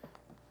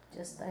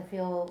 I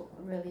feel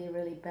really,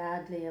 really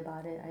badly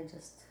about it.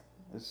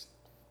 It's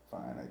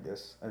fine, I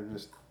guess. I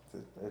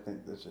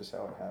think that's just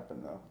how it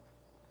happened, though.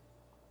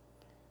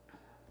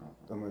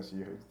 Unless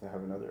you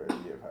have another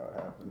idea of how it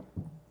happened.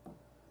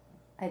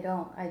 I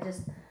don't.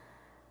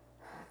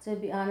 To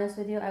be honest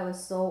with you, I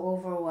was so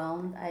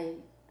overwhelmed.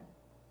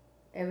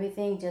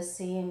 Everything just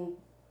seemed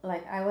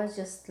like I was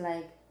just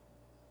like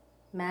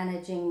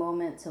managing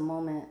moment to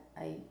moment.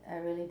 I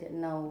really didn't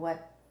know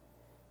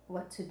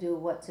what to do,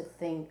 what to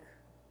think,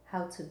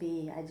 how to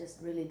be. I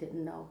just really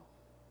didn't know.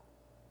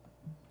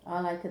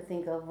 All I could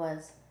think of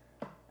was,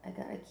 I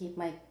gotta keep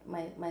my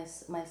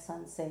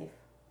son safe.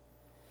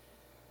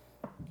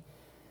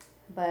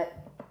 But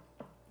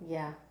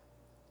yeah,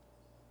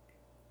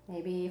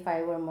 maybe if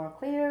I were more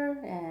clear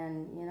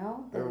and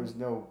there was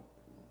no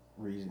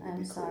reason to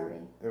be clear.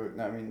 Sorry.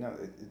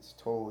 It's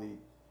totally.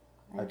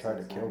 I I'm tried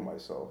so to kill sorry.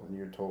 myself, and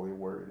you're totally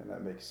worried, and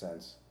that makes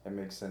sense. It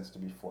makes sense to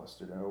be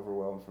flustered and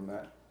overwhelmed from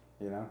that.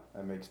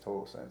 That makes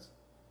total sense.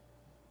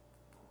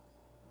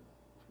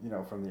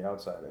 From the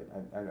outside,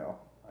 I know.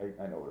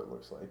 I know what it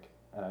looks like,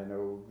 and I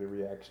know the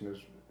reaction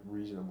is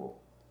reasonable.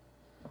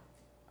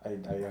 I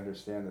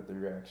understand that the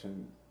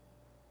reaction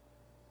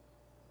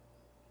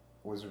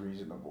was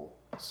reasonable,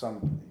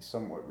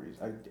 somewhat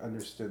reasonable. I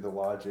understood the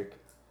logic,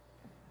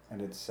 and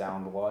it's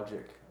sound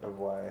logic of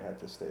why I had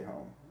to stay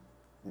home.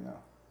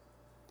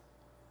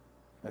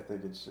 I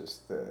think it's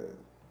just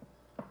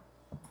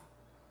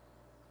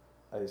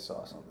I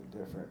saw something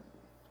different.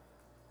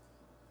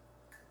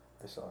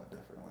 I saw it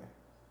differently.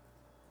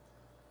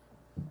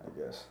 I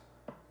guess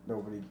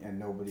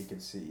nobody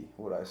could see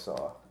what I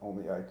saw.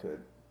 Only I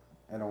could,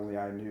 and only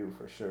I knew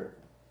for sure.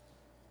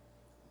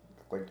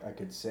 Like I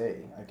could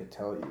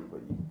tell you,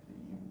 but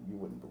you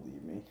wouldn't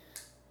believe me.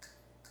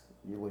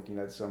 You're looking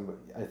at somebody.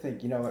 I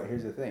think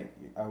here's the thing.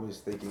 I was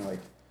thinking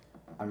like,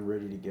 I'm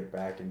ready to get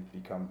back and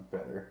become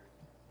better.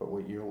 But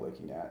what you're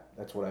looking at,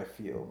 that's what I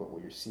feel. But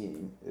what you're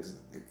seeing is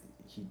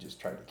he just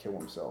tried to kill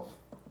himself,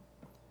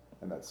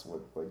 and that's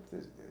what like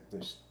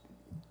this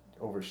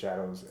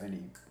overshadows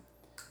any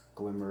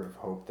glimmer of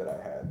hope that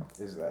I had,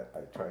 is that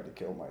I tried to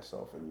kill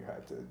myself, and you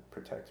had to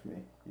protect me.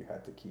 You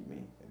had to keep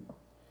me and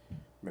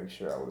make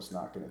sure I was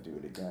not going to do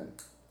it again.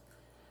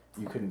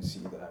 You couldn't see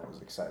that I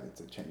was excited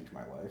to change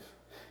my life.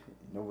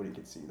 Nobody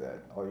could see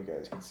that. All you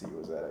guys could see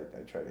was that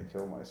I tried to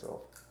kill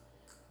myself.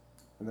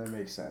 And that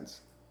makes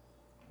sense.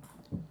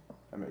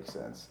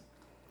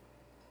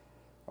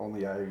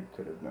 Only I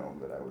could have known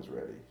that I was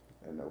ready,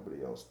 and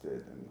nobody else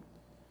did, and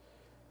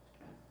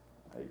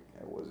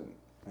I wasn't.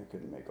 I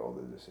couldn't make all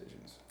the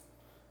decisions.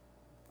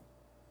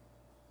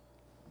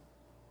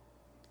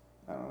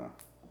 I don't know.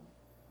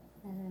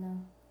 I don't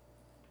know.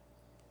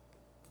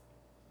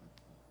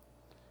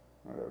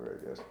 Whatever,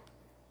 I guess.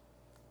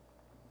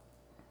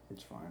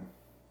 It's fine.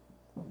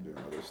 I'm doing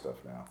other stuff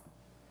now.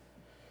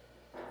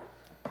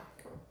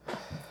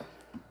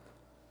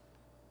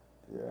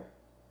 Yeah.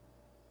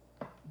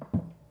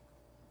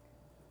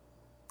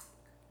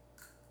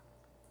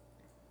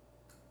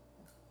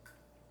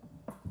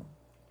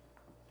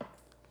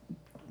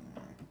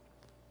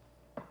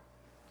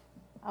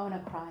 I wanna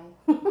cry.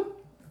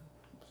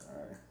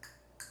 Sorry.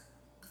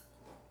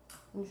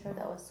 I'm sure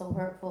that was so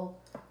hurtful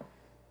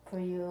for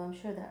you. I'm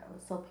sure that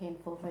was so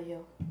painful for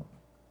you.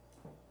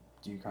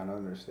 Do you kind of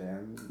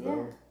understand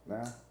though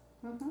now?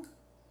 Mhm.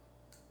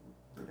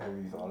 Have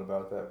you thought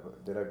about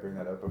that? Did I bring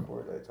that up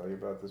before? Did I tell you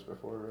about this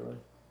before? Really?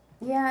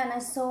 Yeah, and I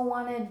so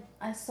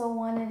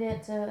wanted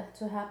it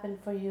to happen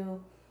for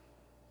you,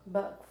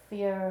 but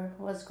fear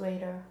was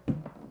greater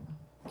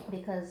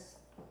because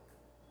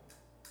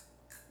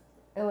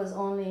it was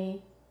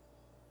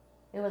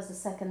the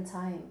second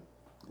time,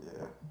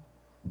 Yeah.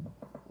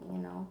 you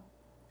know,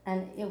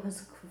 and it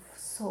was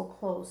so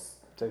close.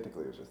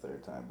 Technically, it was the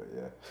third time, but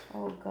yeah.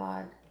 Oh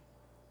God,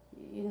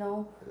 you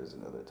know. There's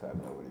another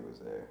time nobody was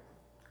there.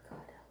 God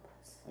help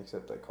us.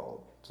 Except I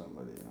called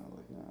somebody, and I was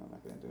like, no, I'm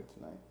not gonna do it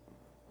tonight.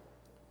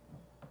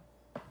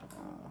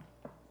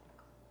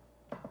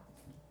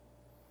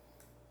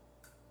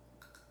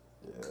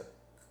 Yeah.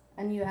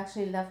 And you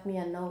actually left me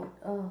a note.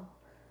 Oh,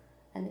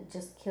 and it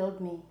just killed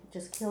me. It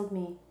just killed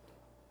me.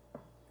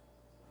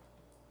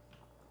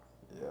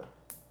 Yeah.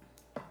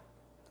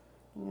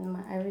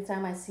 Every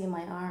time I see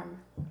my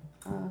arm,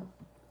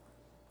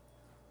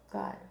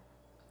 God.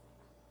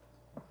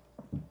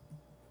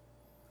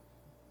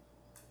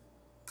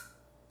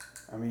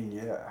 I mean,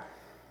 yeah.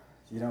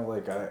 You know,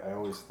 like, I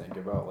always think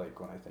about, like,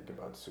 when I think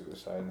about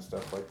suicide and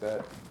stuff like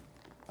that,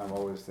 I'm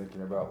always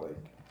thinking about, like,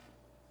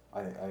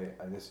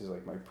 I this is,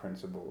 like, my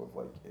principle of,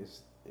 like,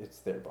 it's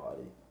their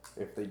body.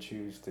 If they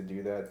choose to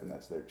do that, then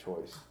that's their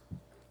choice.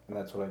 And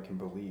that's what I can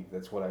believe.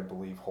 That's what I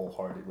believe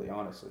wholeheartedly,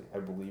 honestly. I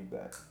believe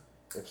that.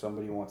 If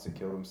somebody wants to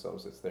kill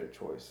themselves, it's their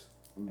choice.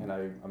 And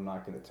I'm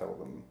not going to tell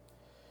them,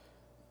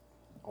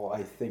 well,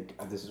 I think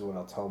this is what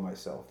I'll tell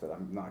myself, that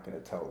I'm not going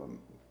to tell them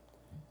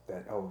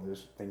that, oh,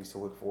 there's things to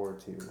look forward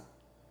to,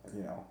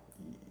 you know,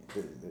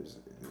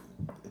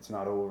 it's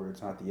not over,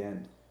 it's not the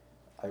end.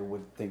 I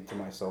would think to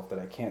myself that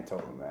I can't tell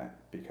them that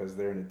because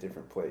they're in a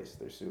different place.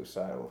 They're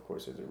suicidal. Of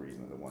course, there's a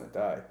reason they want to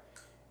die.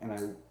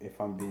 And if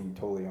I'm being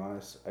totally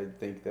honest, I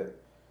think that,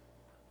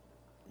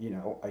 you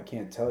know, I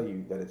can't tell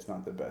you that it's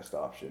not the best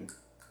option.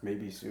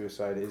 Maybe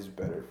suicide is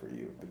better for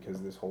you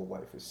because this whole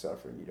life is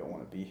suffering. You don't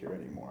want to be here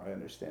anymore. I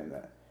understand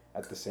that.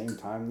 At the same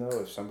time,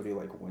 though, if somebody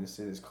like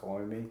Winston is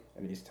calling me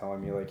and he's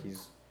telling me like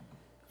he's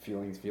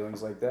feeling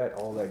feelings like that,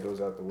 all that goes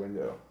out the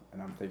window.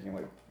 And I'm thinking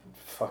like,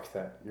 fuck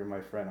that. You're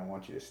my friend. I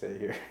want you to stay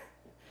here.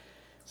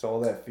 So all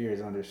that fear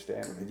is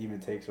understandable. It even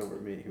takes over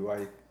me, who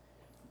I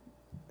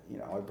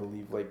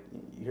believe, like,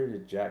 you heard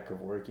of Jack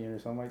Kevorkian or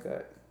something like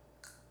that?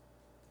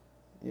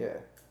 Yeah.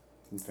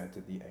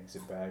 Invented the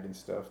exit bag and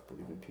stuff,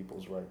 believed in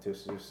people's right to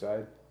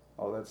suicide,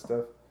 all that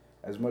stuff.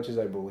 As much as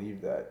I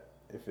believe that,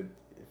 if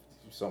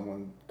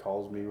someone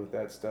calls me with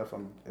that stuff,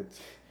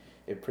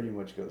 it pretty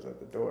much goes out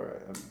the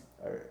door.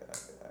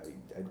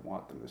 I'd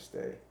want them to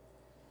stay.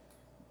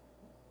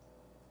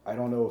 I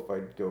don't know if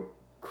I'd go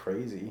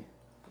crazy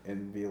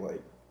and be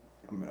like,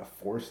 I'm gonna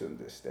force them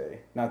to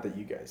stay. Not that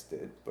you guys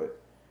did, but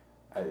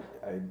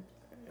I'd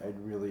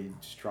really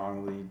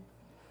strongly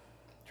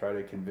try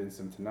to convince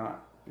them to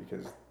not,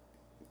 because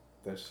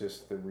that's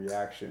just the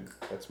reaction.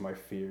 That's my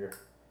fear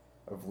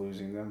of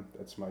losing them.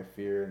 That's my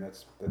fear, and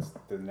that's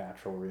the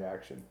natural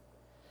reaction.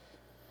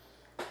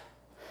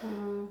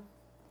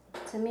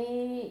 To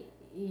me,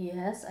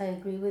 yes, I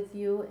agree with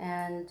you,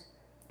 and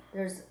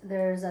there's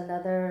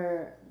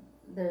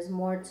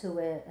more to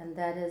it, and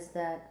that is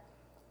that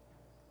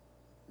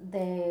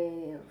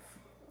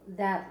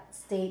that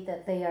state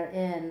that they are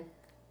in,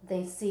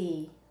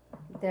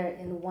 they're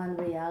in one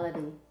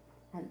reality,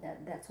 and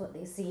that's what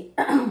they see.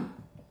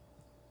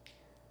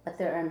 But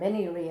there are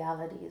many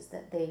realities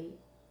that they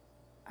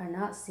are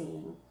not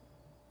seeing.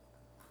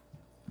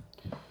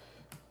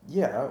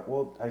 Yeah,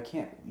 well, I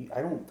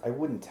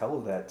wouldn't tell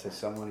that to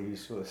someone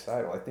who's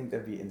suicidal. I think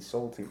that'd be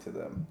insulting to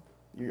them.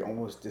 You're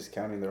almost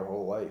discounting their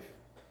whole life.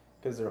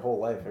 Because their whole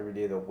life, every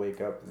day they'll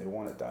wake up and they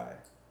want to die.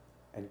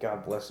 And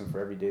God bless them for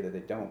every day that they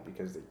don't,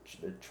 because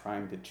they're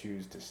trying to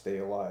choose to stay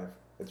alive.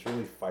 It's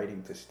really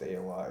fighting to stay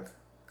alive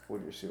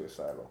when you're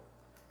suicidal.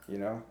 You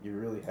know? You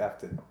really have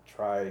to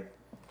try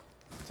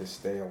to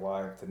stay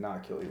alive, to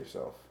not kill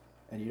yourself.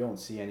 And you don't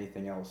see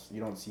anything else.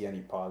 You don't see any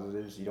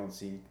positives. You don't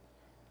see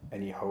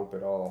any hope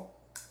at all.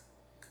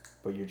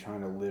 But you're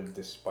trying to live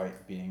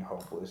despite being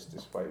hopeless,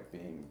 despite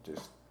being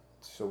just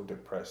so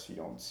depressed you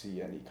don't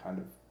see any kind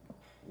of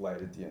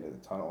light at the end of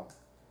the tunnel.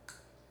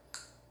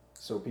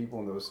 So people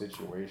in those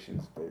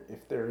situations,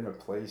 if they're in a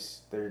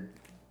place,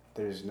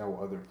 there's no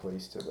other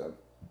place to them,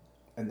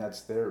 and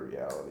that's their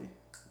reality,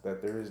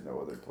 that there is no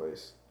other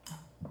place,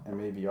 and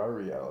maybe our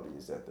reality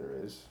is that there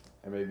is,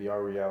 and maybe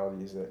our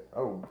reality is that,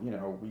 oh, you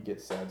know, we get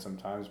sad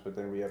sometimes, but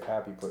then we have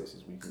happy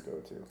places we can go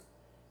to.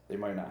 They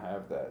might not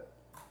have that,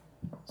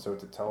 so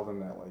to tell them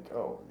that, like,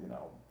 oh, you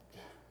know,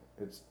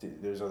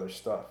 there's other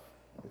stuff.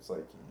 It's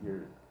like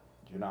you're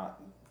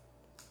not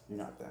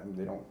them.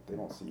 They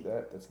don't see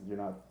that. You're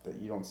not that.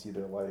 You don't see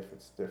their life.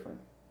 It's different,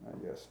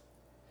 I guess.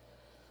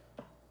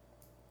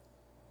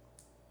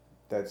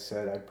 That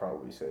said, I'd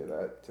probably say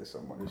that to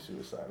someone who's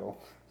suicidal.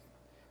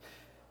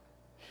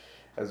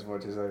 As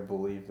much as I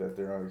believe that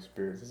their own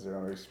experience is their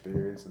own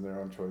experience and their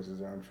own choice is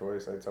their own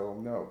choice, I tell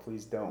them, no,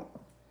 please don't.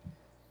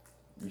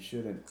 You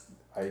shouldn't.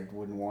 I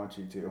wouldn't want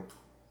you to.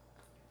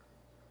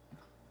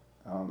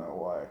 I don't know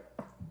why.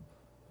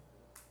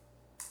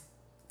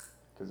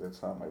 Because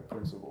that's not my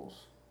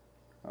principles.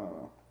 I don't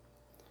know.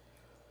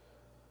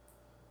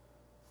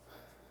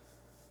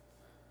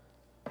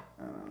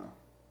 I don't know.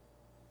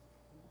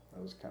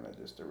 That was kind of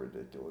just a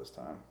ridiculous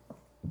time.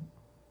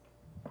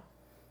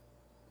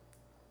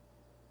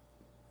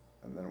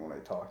 And then when I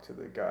talked to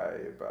the guy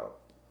about,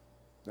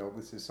 no,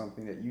 this is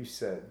something that you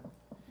said.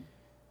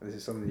 This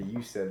is something that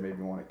you said made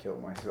me want to kill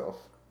myself.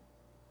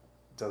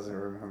 Doesn't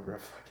remember a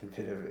fucking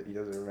bit of it. He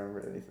doesn't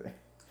remember anything.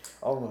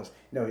 Almost.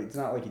 No, it's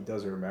not like he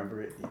doesn't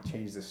remember it. He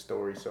changed the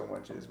story so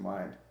much in his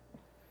mind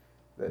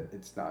that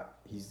it's not,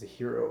 he's the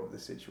hero of the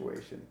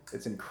situation.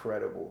 It's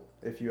incredible.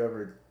 If you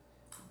ever,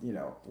 you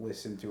know,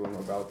 listen to him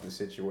about the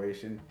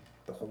situation,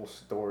 the whole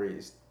story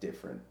is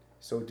different.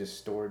 So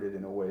distorted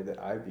in a way that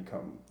I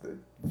become the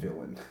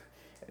villain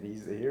and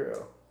he's the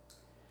hero.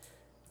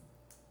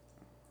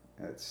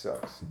 And it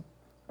sucks.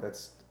 I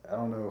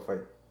don't know if I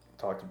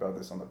talked about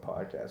this on the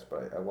podcast,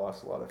 but I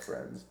lost a lot of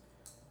friends.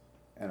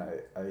 And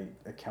I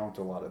account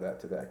a lot of that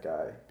to that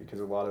guy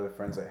because a lot of the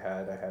friends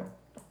I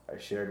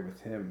shared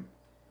with him,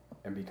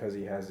 and because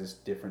he has this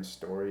different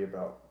story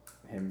about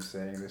him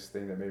saying this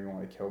thing that made me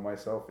want to kill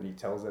myself, and he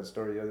tells that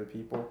story to other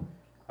people,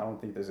 I don't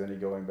think there's any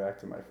going back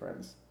to my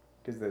friends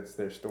because that's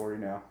their story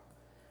now.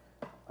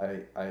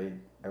 I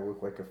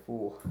look like a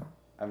fool.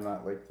 I'm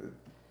not like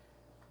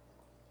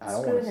I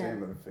don't want to say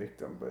I'm a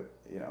victim, but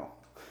you know,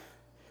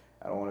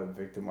 I don't want to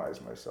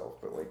victimize myself,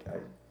 but like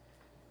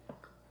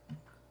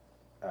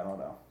I don't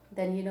know.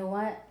 Then you know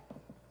what?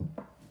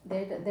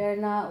 They're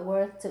not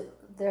worth to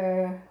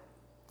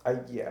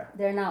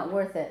they're not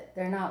worth it.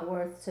 They're not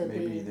worth to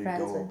maybe be they're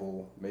friends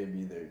gullible.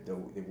 Maybe they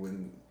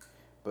wouldn't,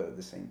 but at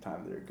the same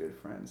time they're good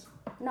friends.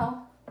 with.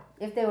 No,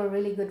 if they were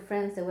really good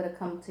friends, they would have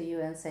come to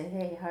you and say,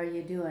 "Hey, how are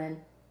you doing?"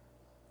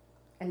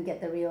 and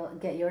get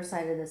your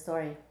side of the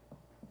story.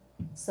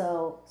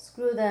 So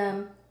screw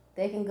them.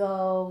 They can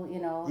go.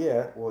 You know.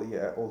 Yeah. Well,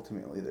 yeah.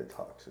 Ultimately, they're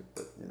toxic,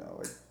 but you know,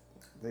 like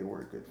they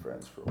were good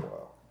friends for a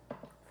while.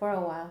 For a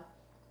while.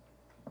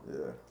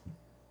 Yeah.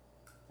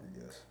 I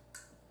guess.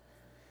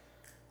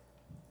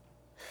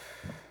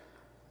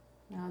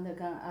 Now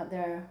they're out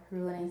there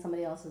ruining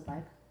somebody else's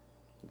life.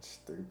 It's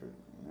stupid.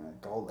 You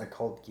know, I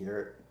called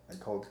Garrett.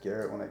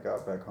 When I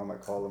got back home. I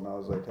called him. I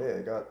was like,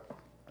 hey,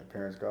 my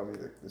parents got me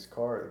this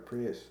car, the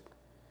Prius.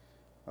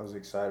 I was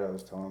excited. I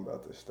was telling him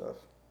about this stuff.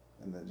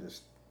 And then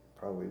just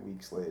probably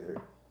weeks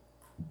later,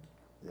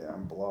 yeah,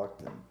 I'm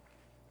blocked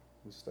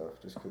and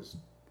stuff just because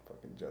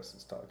fucking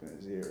Justin's talking in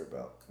his ear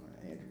about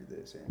Andrew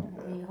this,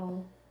 Andrew that.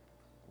 A-hole.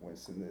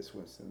 Winston this,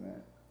 Winston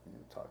that. You know,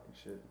 talking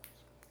shit.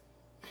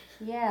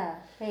 Yeah.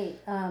 Hey,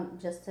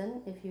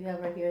 Justin, if you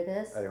ever hear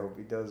this, I hope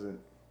he doesn't.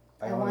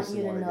 I want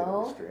you to know get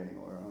a restraining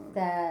order on him.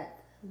 that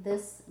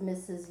this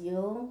Mrs.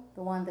 Yule,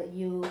 the one that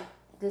you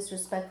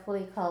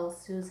disrespectfully call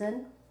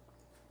Susan,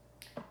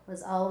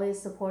 was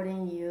always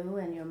supporting you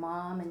and your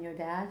mom and your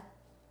dad.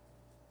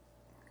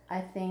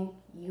 I think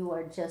you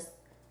are just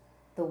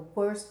the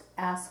worst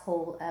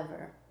asshole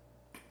ever.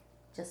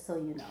 Just so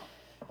you know.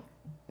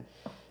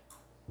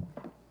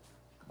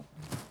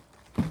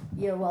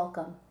 You're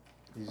welcome.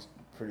 He's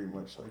pretty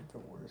much like the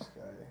worst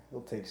guy.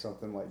 He'll take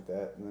something like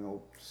that and then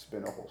he'll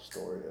spin a whole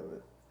story of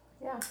it.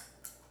 Yeah,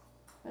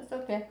 that's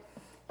okay.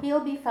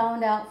 He'll be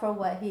found out for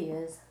what he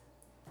is.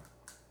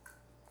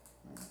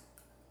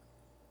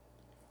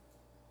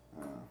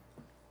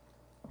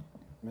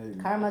 Maybe.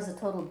 Karma's a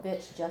total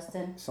bitch,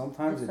 Justin.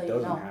 Sometimes Just it so you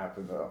doesn't know.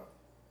 happen though.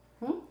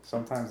 Hmm?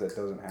 Sometimes that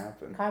doesn't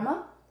happen.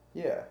 Karma?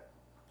 Yeah.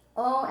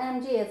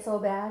 OMG, it's so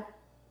bad.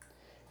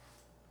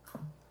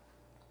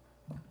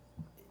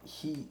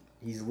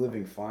 He's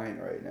living fine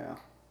right now.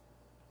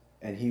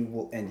 And he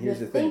will, and You here's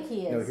the thing. think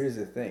he is. No, here's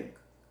the thing.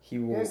 He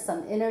will. There's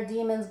some inner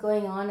demons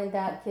going on in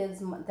that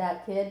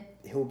kid.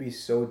 He'll be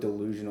so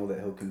delusional that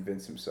he'll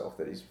convince himself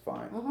that he's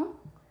fine. Mm-hmm.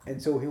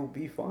 And so he'll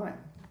be fine.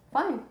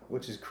 Fine.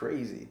 Which is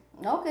crazy.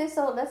 Okay,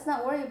 so let's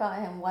not worry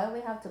about him. Why do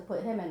we have to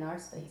put him in our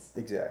space?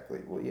 Exactly.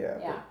 Well, yeah.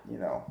 Yeah. But, you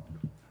know,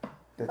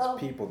 that's Well,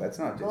 people. That's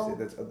not just well,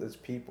 it. That's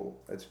people.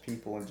 That's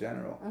people in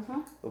general. Mm-hmm.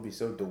 They'll be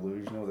so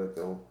delusional that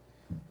they'll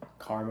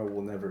karma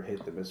will never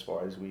hit them as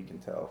far as we can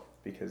tell,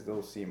 because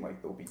they'll seem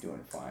like they'll be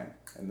doing fine,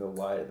 and they'll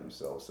lie to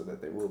themselves so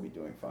that they will be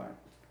doing fine.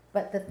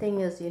 But the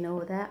thing is,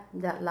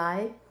 that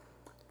lie,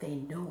 they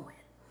know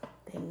it.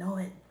 They know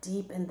it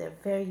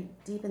very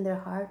deep in their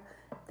heart.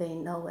 They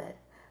know it.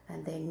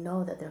 And they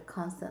know that they're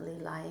constantly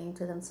lying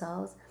to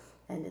themselves,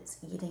 and it's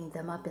eating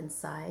them up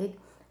inside,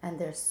 and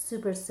they're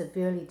super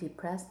severely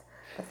depressed,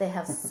 but they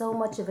have so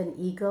much of an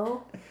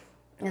ego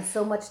and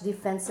so much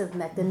defensive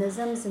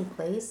mechanisms in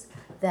place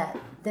that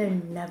they're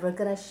never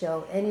going to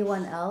show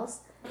anyone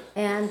else,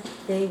 and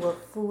they will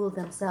fool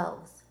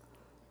themselves.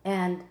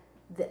 And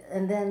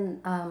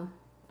then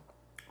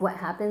what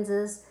happens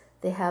is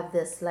they have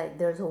this, like,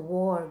 there's a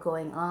war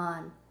going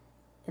on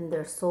in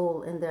their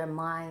soul, in their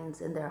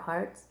minds, in their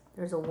hearts.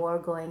 There's a war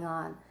going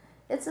on.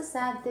 It's a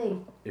sad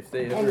thing.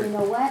 And you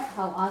know what?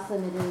 How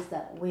awesome it is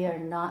that we are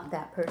not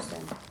that person.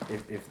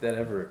 If that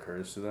ever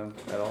occurs to them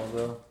at all,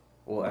 though,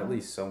 well, at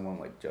least someone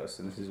like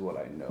Justin, this is what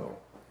I know.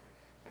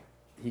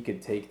 He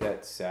could take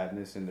that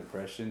sadness and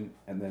depression,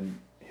 and then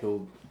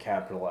he'll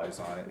capitalize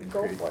on it and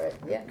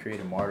create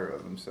a martyr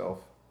of himself,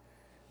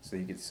 so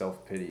he gets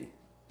self-pity.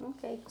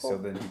 Okay, cool. So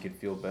then he could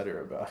feel better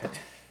about it.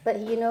 But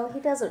he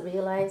doesn't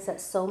realize that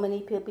so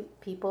many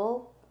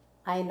people,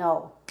 I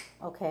know,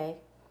 okay,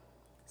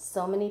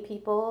 so many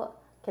people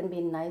can be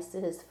nice to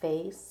his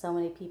face. So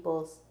many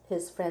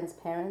his friends'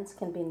 parents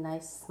can be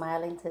nice,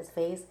 smiling to his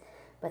face,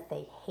 but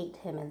they hate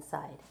him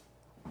inside.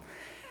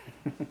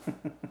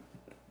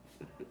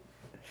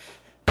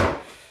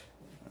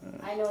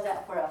 I know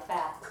that for a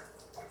fact.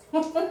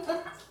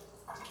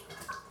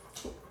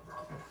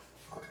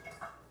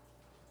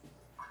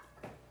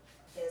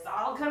 It's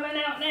all coming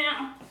out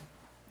now.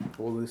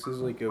 Well, this is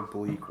like a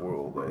bleak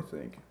world, I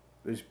think.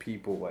 There's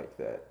people like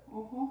that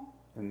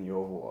in the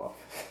Oval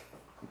Office.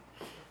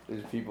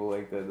 There's people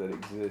like that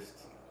exist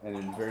and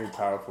in very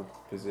powerful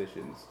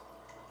positions.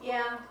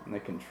 Yeah. And they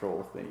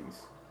control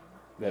things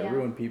that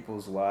ruin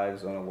people's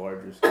lives on a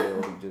larger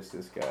scale than just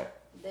this guy.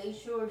 They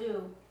sure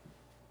do.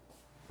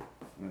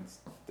 That's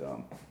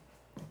dumb.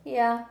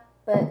 Yeah,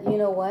 but you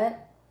know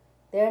what?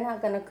 They're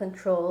not going to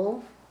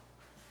control.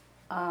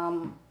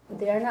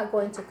 They're not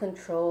going to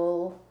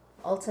control.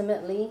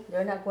 Ultimately,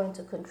 they're not going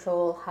to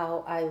control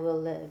how I will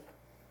live,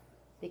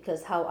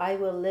 because how I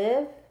will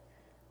live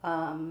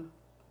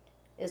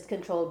is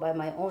controlled by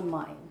my own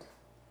mind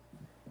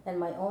and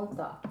my own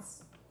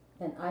thoughts,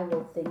 and I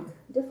will think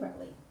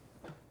differently.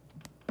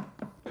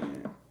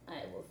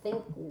 I will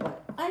think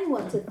what I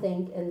want to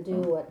think and do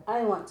what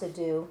I want to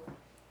do.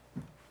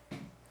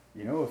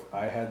 You know, if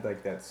I had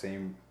like that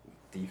same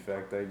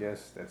defect, I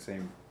guess, that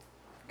same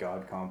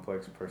God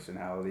complex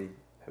personality,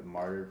 that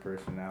martyr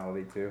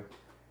personality too,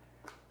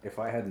 if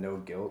I had no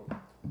guilt,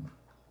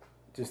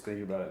 just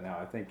thinking about it now,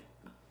 I think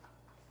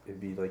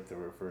it'd be like the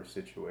reverse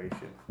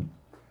situation.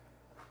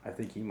 I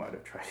think he might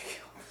have tried to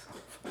kill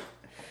himself.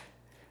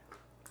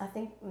 I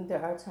think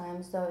there are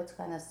times, though, it's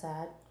kind of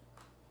sad.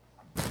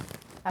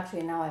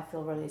 Actually, now I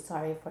feel really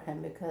sorry for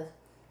him, because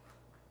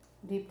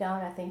deep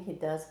down I think he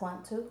does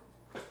want to.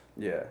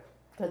 Yeah.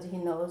 Because he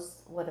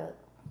knows what a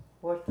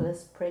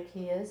worthless prick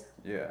he is.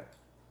 Yeah.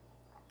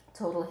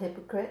 Total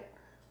hypocrite.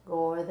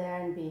 Go over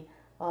there and be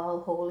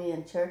all holy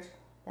in church.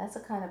 That's the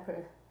kind of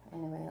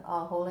anyway,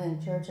 all holy in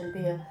church and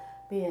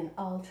be an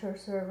altar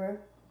server.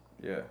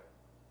 Yeah.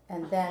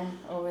 And then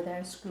over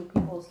there screw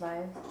people's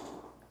lives.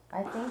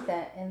 I think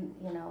that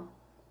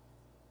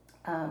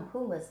who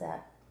was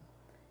that?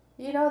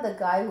 You know the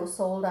guy who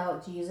sold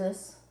out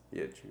Jesus?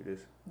 Yeah,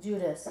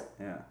 Judas.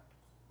 Yeah.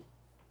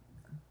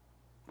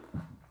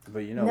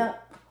 But you know. No,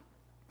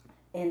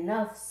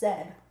 enough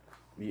said.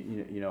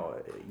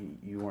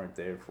 You weren't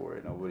there for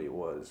it. Nobody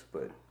was.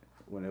 But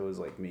when it was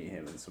like me,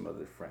 him, and some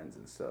other friends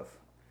and stuff,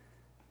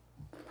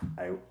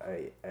 I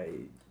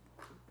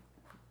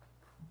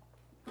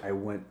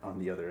went on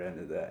the other end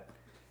of that.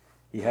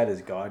 He had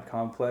his God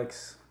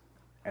complex,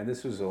 and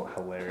this was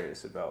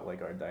hilarious about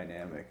like our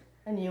dynamic.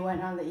 And you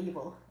went on the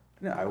evil.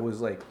 No,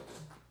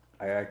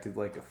 I acted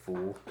like a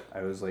fool.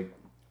 I was like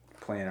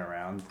playing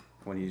around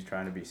when he was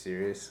trying to be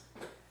serious.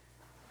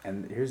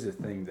 And here's the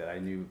thing that I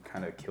knew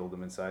kind of killed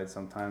him inside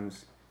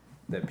sometimes,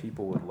 that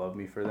people would love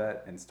me for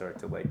that and start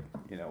to like,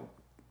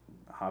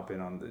 hop in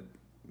on the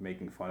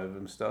making fun of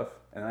him stuff.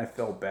 And I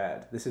felt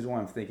bad. This is why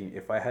I'm thinking,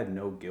 if I had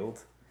no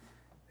guilt,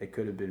 it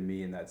could have been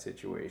me in that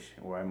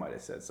situation where I might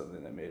have said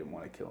something that made him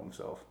want to kill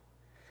himself.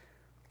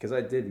 Because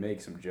I did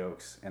make some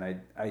jokes, and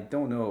I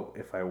don't know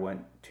if I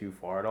went too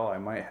far at all. I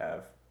might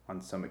have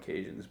on some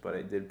occasions, but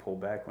I did pull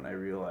back when I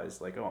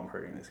realized, like, oh, I'm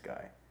hurting this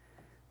guy.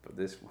 But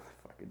this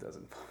motherfucker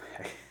doesn't pull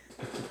back.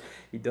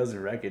 He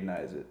doesn't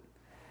recognize it.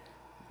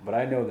 But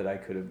I know that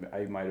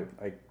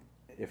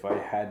if I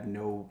had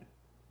no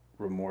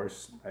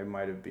remorse, I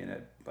might have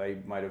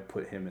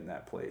put him in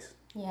that place.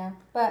 Yeah,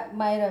 but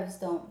might-haves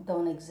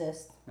don't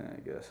exist. Yeah, I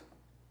guess.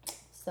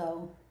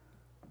 So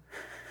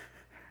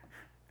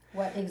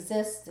what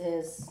exists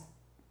is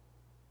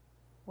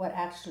what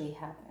actually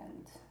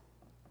happened.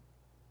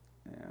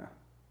 Yeah,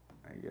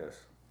 I guess.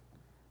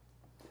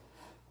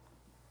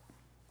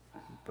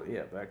 But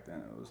yeah, back then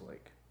it was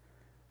like,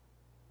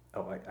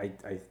 oh,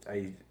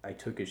 I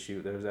took his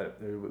shoe.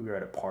 We were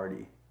at a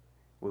party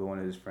with one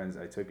of his friends.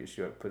 I took his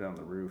shoe, I put it on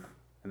the roof,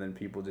 and then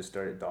people just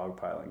started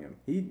dogpiling him.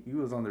 He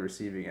was on the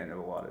receiving end of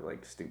a lot of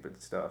like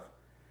stupid stuff,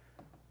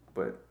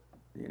 but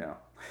you know.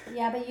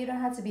 Yeah, but you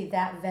don't have to be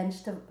that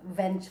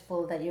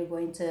vengeful that you're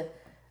going to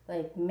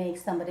like make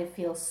somebody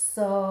feel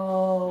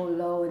so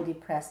low and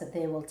depressed that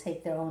they will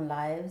take their own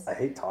lives. I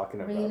hate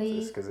talking about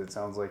this because it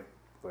sounds like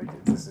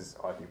this is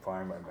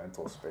occupying my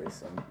mental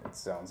space, and it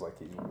sounds like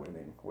he's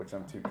winning, which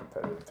I'm too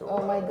competitive to.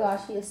 Oh my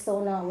gosh, he is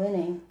so not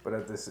winning. But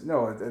at this,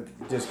 no,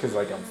 just because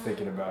like I'm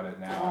thinking about it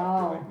now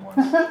after like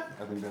months,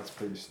 I think that's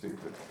pretty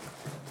stupid.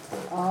 But,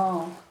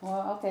 oh,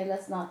 well, okay,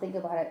 let's not think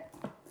about it.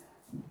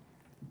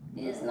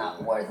 It is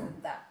not worth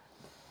that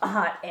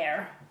hot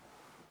air.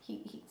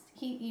 He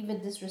even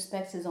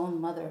disrespects his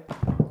own mother.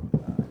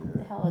 What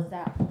the hell is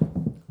that?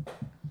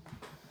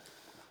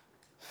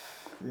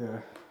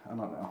 Yeah, I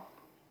don't know.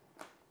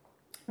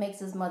 Makes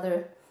his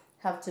mother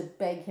have to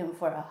beg him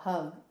for a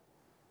hug.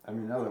 I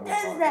mean, now that we're What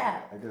is talking,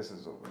 that? I guess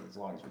as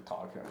long as we're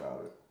talking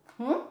about it.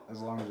 Hmm? As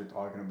long as we're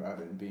talking about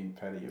it and being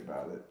petty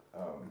about it.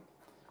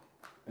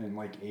 In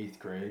like 8th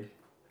grade,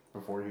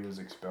 before he was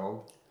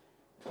expelled,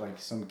 like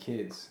some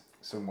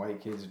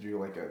white kids drew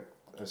like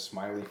a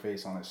smiley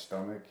face on his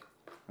stomach,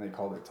 and they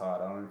called it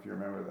Todd. I don't know if you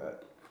remember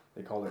that.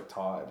 They called it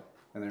Todd,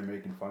 and they're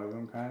making fun of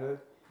him, kind of.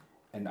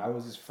 And I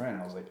was his friend.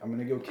 I was like, I'm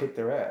gonna go kick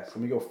their ass. Let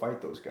me go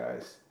fight those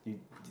guys.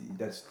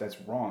 That's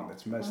wrong.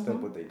 That's messed up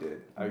what they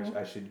did.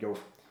 I should go,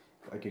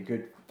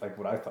 like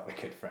what I thought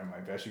a good friend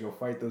might be. I should go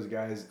fight those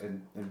guys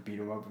and beat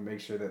them up and make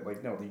sure that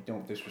like, no, you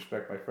don't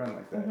disrespect my friend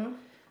like that,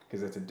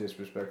 because that's a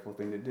disrespectful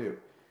thing to do.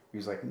 He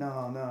was like,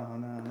 no,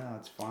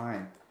 it's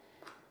fine.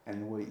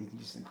 And he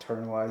just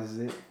internalizes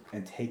it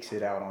and takes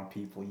it out on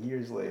people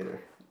years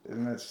later.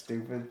 Isn't that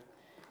stupid?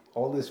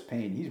 All this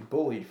pain. He's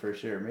bullied for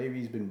sure. Maybe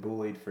he's been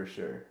bullied for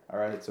sure. All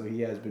right, so he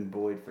has been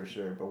bullied for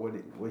sure. But what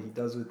he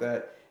does with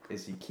that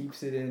is he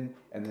keeps it in,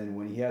 and then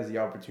when he has the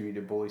opportunity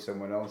to bully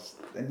someone else,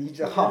 then he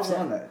just hops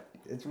on that.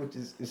 Which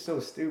is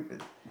so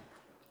stupid.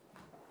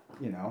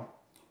 You know.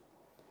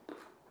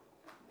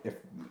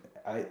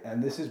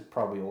 And this is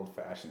probably old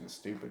fashioned and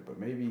stupid, but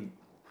maybe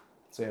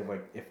say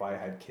if I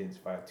had kids,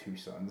 if I had 2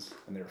 sons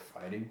and they're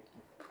fighting,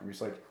 I'm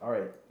just like, all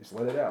right, just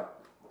let it out.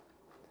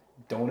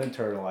 Don't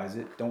internalize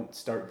it. Don't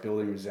start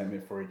building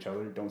resentment for each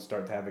other. Don't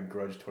start to have a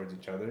grudge towards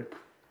each other.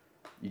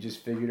 You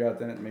just figure it out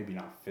then. Maybe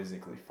not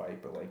physically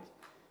fight, but like,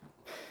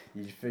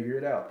 you just figure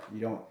it out.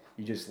 You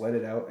just let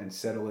it out and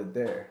settle it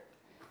there.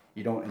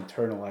 You don't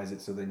internalize it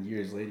so then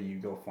years later you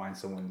go find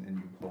someone and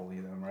you bully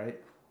them, right?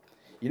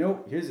 You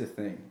know, here's the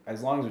thing.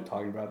 As long as we're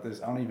talking about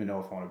this, I don't even know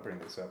if I want to bring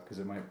this up because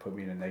it might put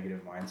me in a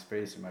negative mind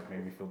space. It might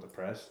make me feel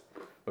depressed.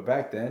 But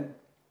back then,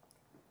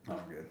 I'm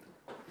good.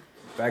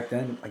 Back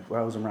then, like when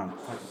I was around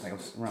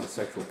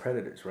sexual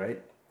predators, right?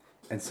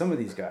 And some of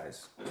these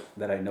guys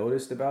that I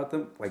noticed about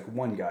them, like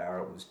one guy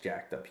was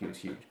jacked up, he was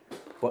huge.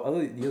 But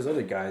these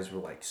other guys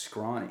were like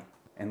scrawny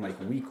and like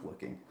weak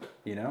looking,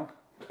 you know?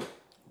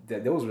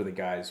 Those were the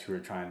guys who were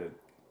trying to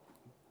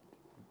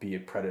be a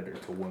predator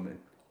to women,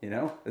 you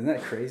know? Isn't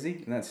that crazy?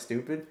 Isn't that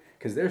stupid?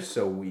 Because they're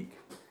so weak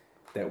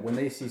that when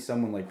they see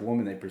someone like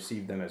woman, they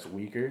perceive them as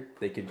weaker.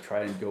 They could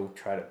try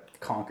to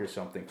conquer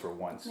something for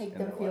once. Make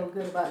them feel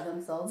good about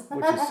themselves.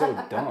 Which is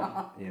so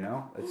dumb, you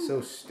know? It's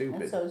so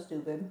stupid. It's so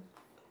stupid.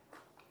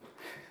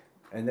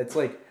 And it's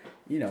like,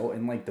 you know,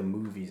 in like the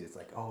movies, it's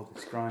like, oh, the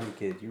scrawny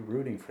kid, you're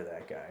rooting for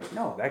that guy.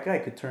 No, that guy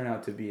could turn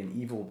out to be an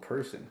evil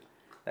person.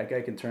 That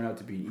guy can turn out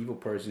to be an evil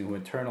person who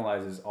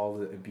internalizes all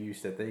the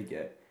abuse that they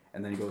get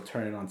and then go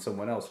turn it on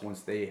someone else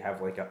once they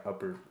have like a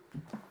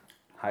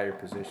higher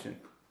position.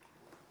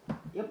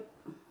 Yep.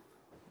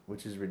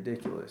 Which is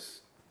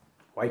ridiculous.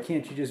 Why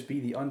can't you just be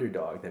the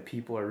underdog that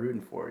people are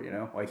rooting for, you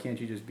know? Why can't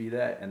you just be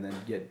that and then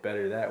get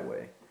better that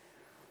way?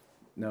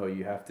 No,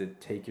 you have to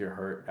take your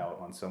hurt out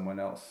on someone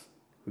else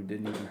who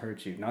didn't even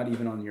hurt you. Not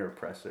even on your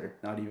oppressor.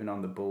 Not even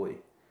on the bully.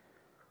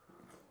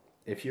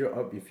 If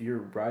you're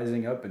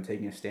rising up and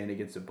taking a stand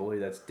against a bully,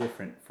 that's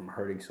different from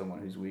hurting someone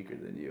who's weaker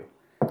than you.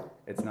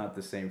 It's not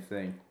the same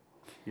thing.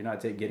 You're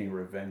not getting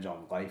revenge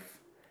on life.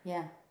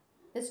 Yeah,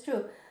 it's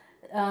true.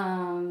 It's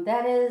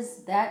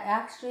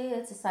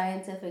a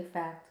scientific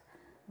fact.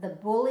 The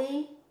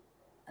bully,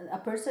 a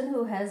person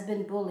who has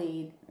been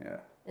bullied,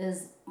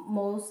 is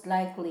most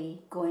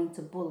likely going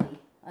to bully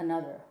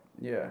another.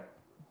 Yeah.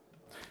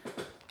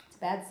 It's a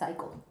bad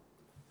cycle.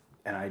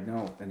 And I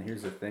know, and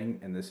here's the thing,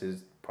 and this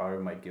is part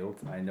of my guilt.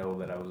 I know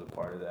that I was a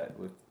part of that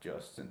with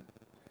Justin.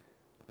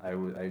 I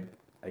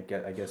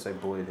guess I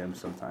bullied him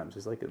sometimes.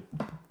 It's like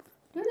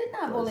You did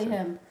not bully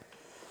him.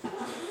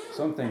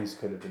 Some things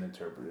could have been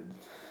interpreted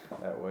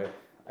that way.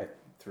 I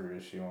threw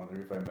his shoe on the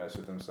roof. I messed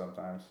with him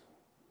sometimes,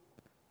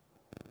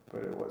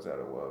 but it was out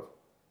of love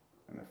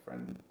and a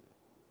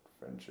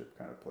friendship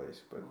kind of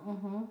place. But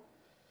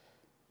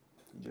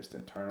he just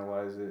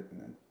internalized it,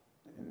 and then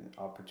in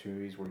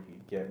opportunities where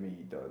he'd get me,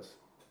 he does.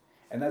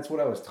 And that's what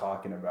I was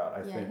talking about.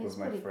 I think with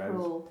my friends,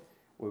 cruel.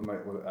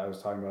 I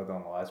was talking about that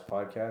on the last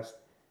podcast.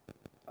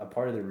 a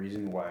part of the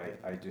reason why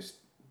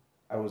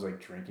I was like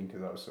drinking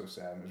because I was so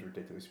sad and it was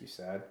ridiculously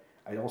sad.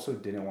 I also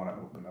didn't want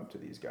to open up to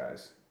these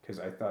guys because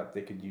I thought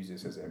they could use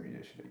this as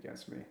ammunition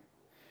against me,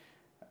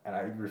 and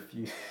I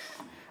refused.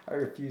 I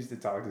refused to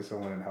talk to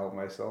someone and help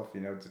myself.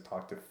 You know, to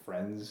talk to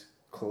friends,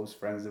 close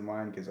friends of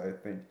mine, because I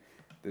think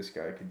this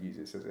guy could use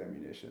this as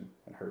ammunition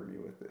and hurt me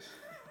with this.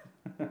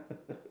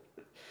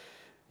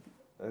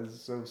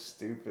 That's so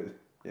stupid,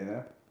 you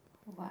know?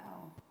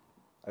 Wow.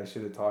 I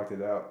should have talked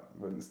it out,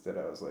 but instead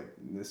I was like,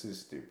 this is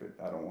stupid.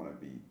 I don't want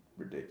to be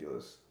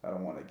ridiculous. I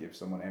don't want to give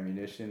someone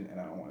ammunition, and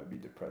I don't want to be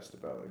depressed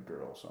about a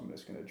girl, so I'm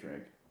just going to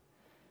drink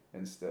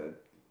instead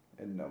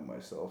and numb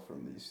myself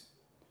from these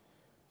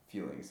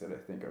feelings that I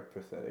think are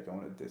pathetic. I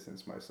want to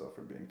distance myself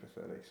from being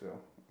pathetic, so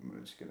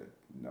I'm just going to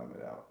numb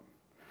it out.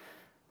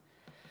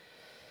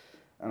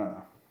 I don't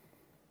know.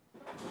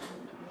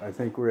 I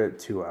think we're at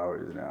 2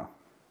 hours now.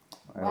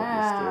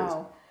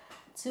 Wow.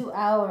 2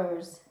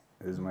 hours.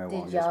 This is my Did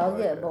longest y'all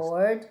podcast. get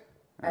bored?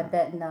 I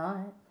bet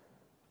not.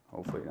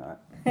 Hopefully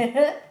not.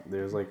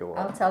 There's like a lot.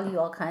 I'll tell you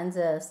all kinds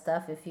of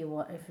stuff if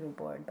you're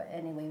bored. But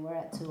anyway, we're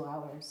at 2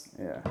 hours.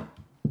 Yeah.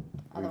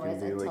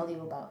 Otherwise, I'd tell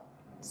you about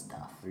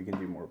stuff. We can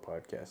do more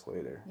podcasts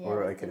later. Yeah,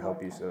 or I let's could do help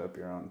more you set up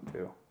your own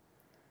too.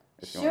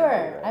 if you wanna do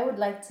Sure, that. I would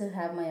like to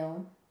have my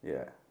own.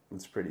 Yeah,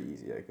 it's pretty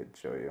easy. I could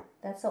show you.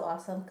 That's so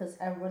awesome because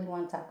I really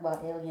want to talk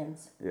about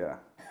aliens. Yeah.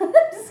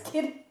 Just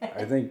kidding.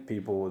 I think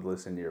people would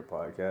listen to your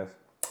podcast.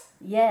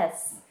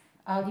 Yes,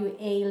 all you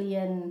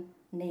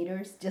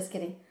alienators. Just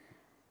kidding.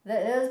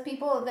 There's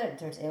people.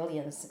 There's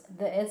aliens.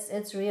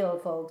 It's real,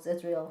 folks.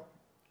 It's real.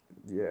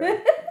 Yeah.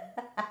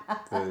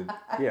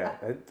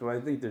 I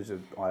think there's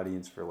an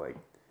audience for like,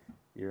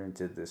 you're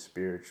into the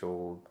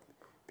spiritual,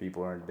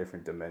 people are in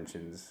different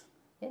dimensions.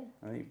 Yeah.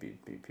 I think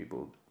people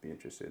would be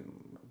interested in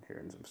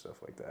hearing some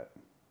stuff like that.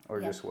 Or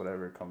Yeah. just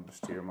whatever comes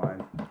to your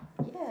mind.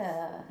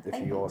 Yeah.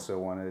 If you also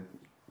want to,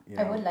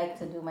 I would like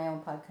to do my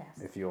own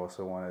podcast. if you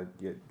also want to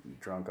get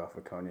drunk off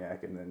of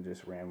cognac and then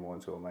just ramble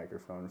into a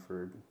microphone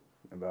for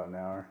about an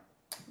hour.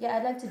 Yeah,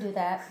 I'd like to do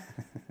that.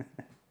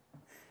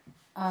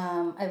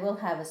 I will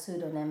have a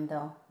pseudonym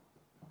though.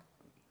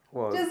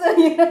 Well, Just so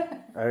you know.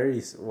 I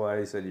already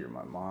said you're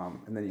my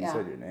mom, and then you Yeah.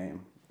 said your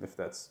name. If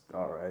that's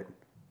all right,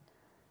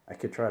 I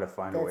could try to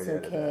find a way That's to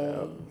edit that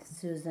out. okay.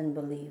 Susan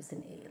believes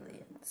in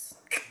aliens.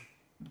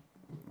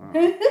 I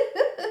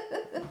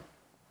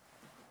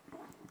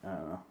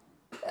don't know.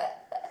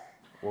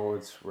 Well,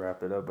 let's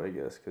wrap it up, I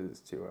guess, because it's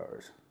 2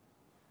 hours,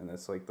 and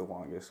that's like the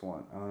longest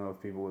one. I don't know if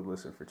people would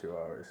listen for 2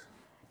 hours.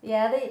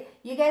 Yeah,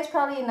 you guys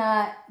probably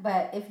not,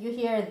 but if you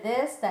hear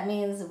this, that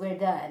means we're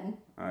done.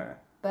 All right.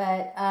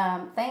 But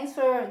thanks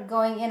for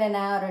going in and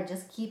out or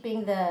just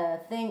keeping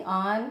the thing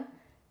on,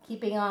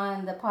 keeping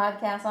on the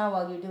podcast on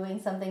while you're doing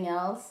something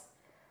else.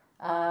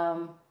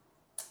 But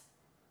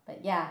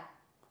yeah,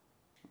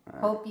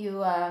 hope you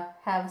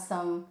have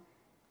some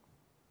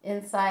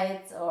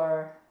insights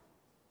or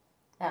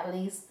at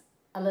least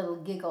a little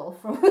giggle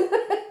from.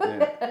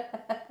 Yeah.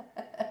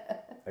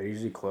 I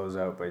usually close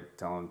out by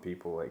telling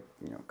people, like,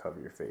 cover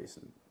your face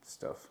and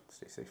stuff.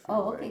 Stay 6 feet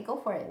away. Okay, go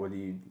for it. What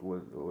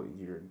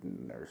you're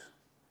a nurse.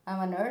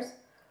 I'm a nurse.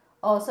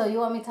 Oh, so you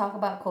want me to talk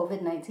about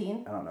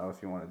COVID-19? I don't know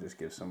if you want to just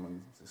give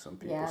some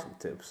people Yeah. some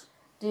tips.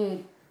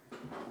 Dude,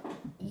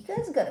 you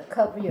guys gotta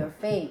cover your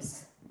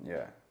face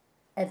Yeah.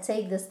 and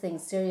take this thing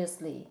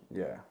seriously.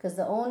 Yeah. Because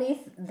the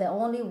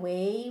only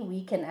way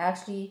we can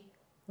actually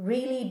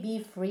really be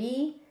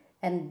free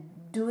and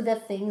do the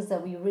things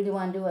that we really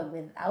want to do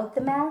without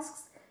the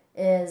masks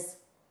is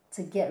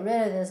to get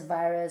rid of this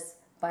virus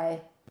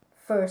by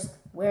first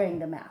wearing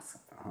the mask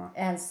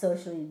and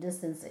socially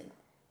distancing.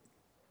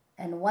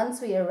 And once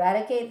we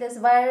eradicate this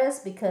virus,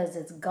 because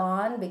it's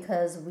gone,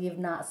 because we've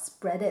not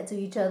spread it to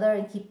each other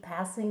and keep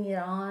passing it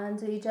on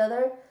to each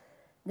other,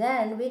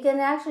 then we can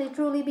actually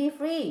truly be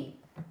free.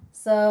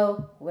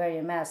 So wear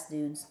your mask,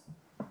 dudes.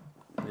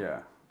 Yeah.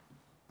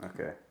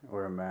 Okay.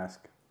 Wear a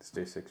mask.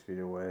 Stay 6 feet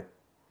away.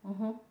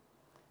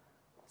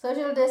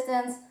 Social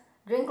distance.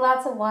 Drink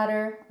lots of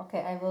water.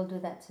 Okay, I will do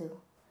that too.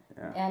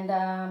 Yeah.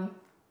 And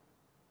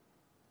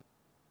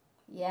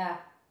yeah,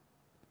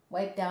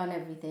 wipe down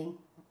everything.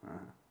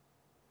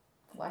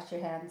 Wash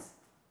your hands.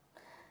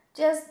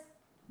 Just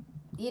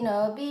be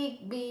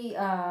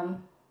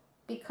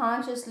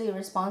consciously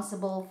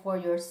responsible for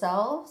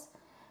yourselves,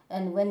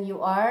 and when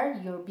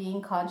you're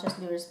being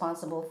consciously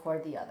responsible for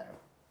the other.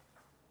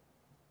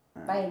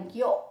 Thank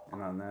you.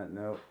 And on that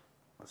note,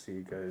 I'll see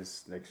you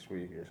guys next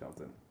week or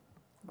something.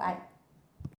 Bye.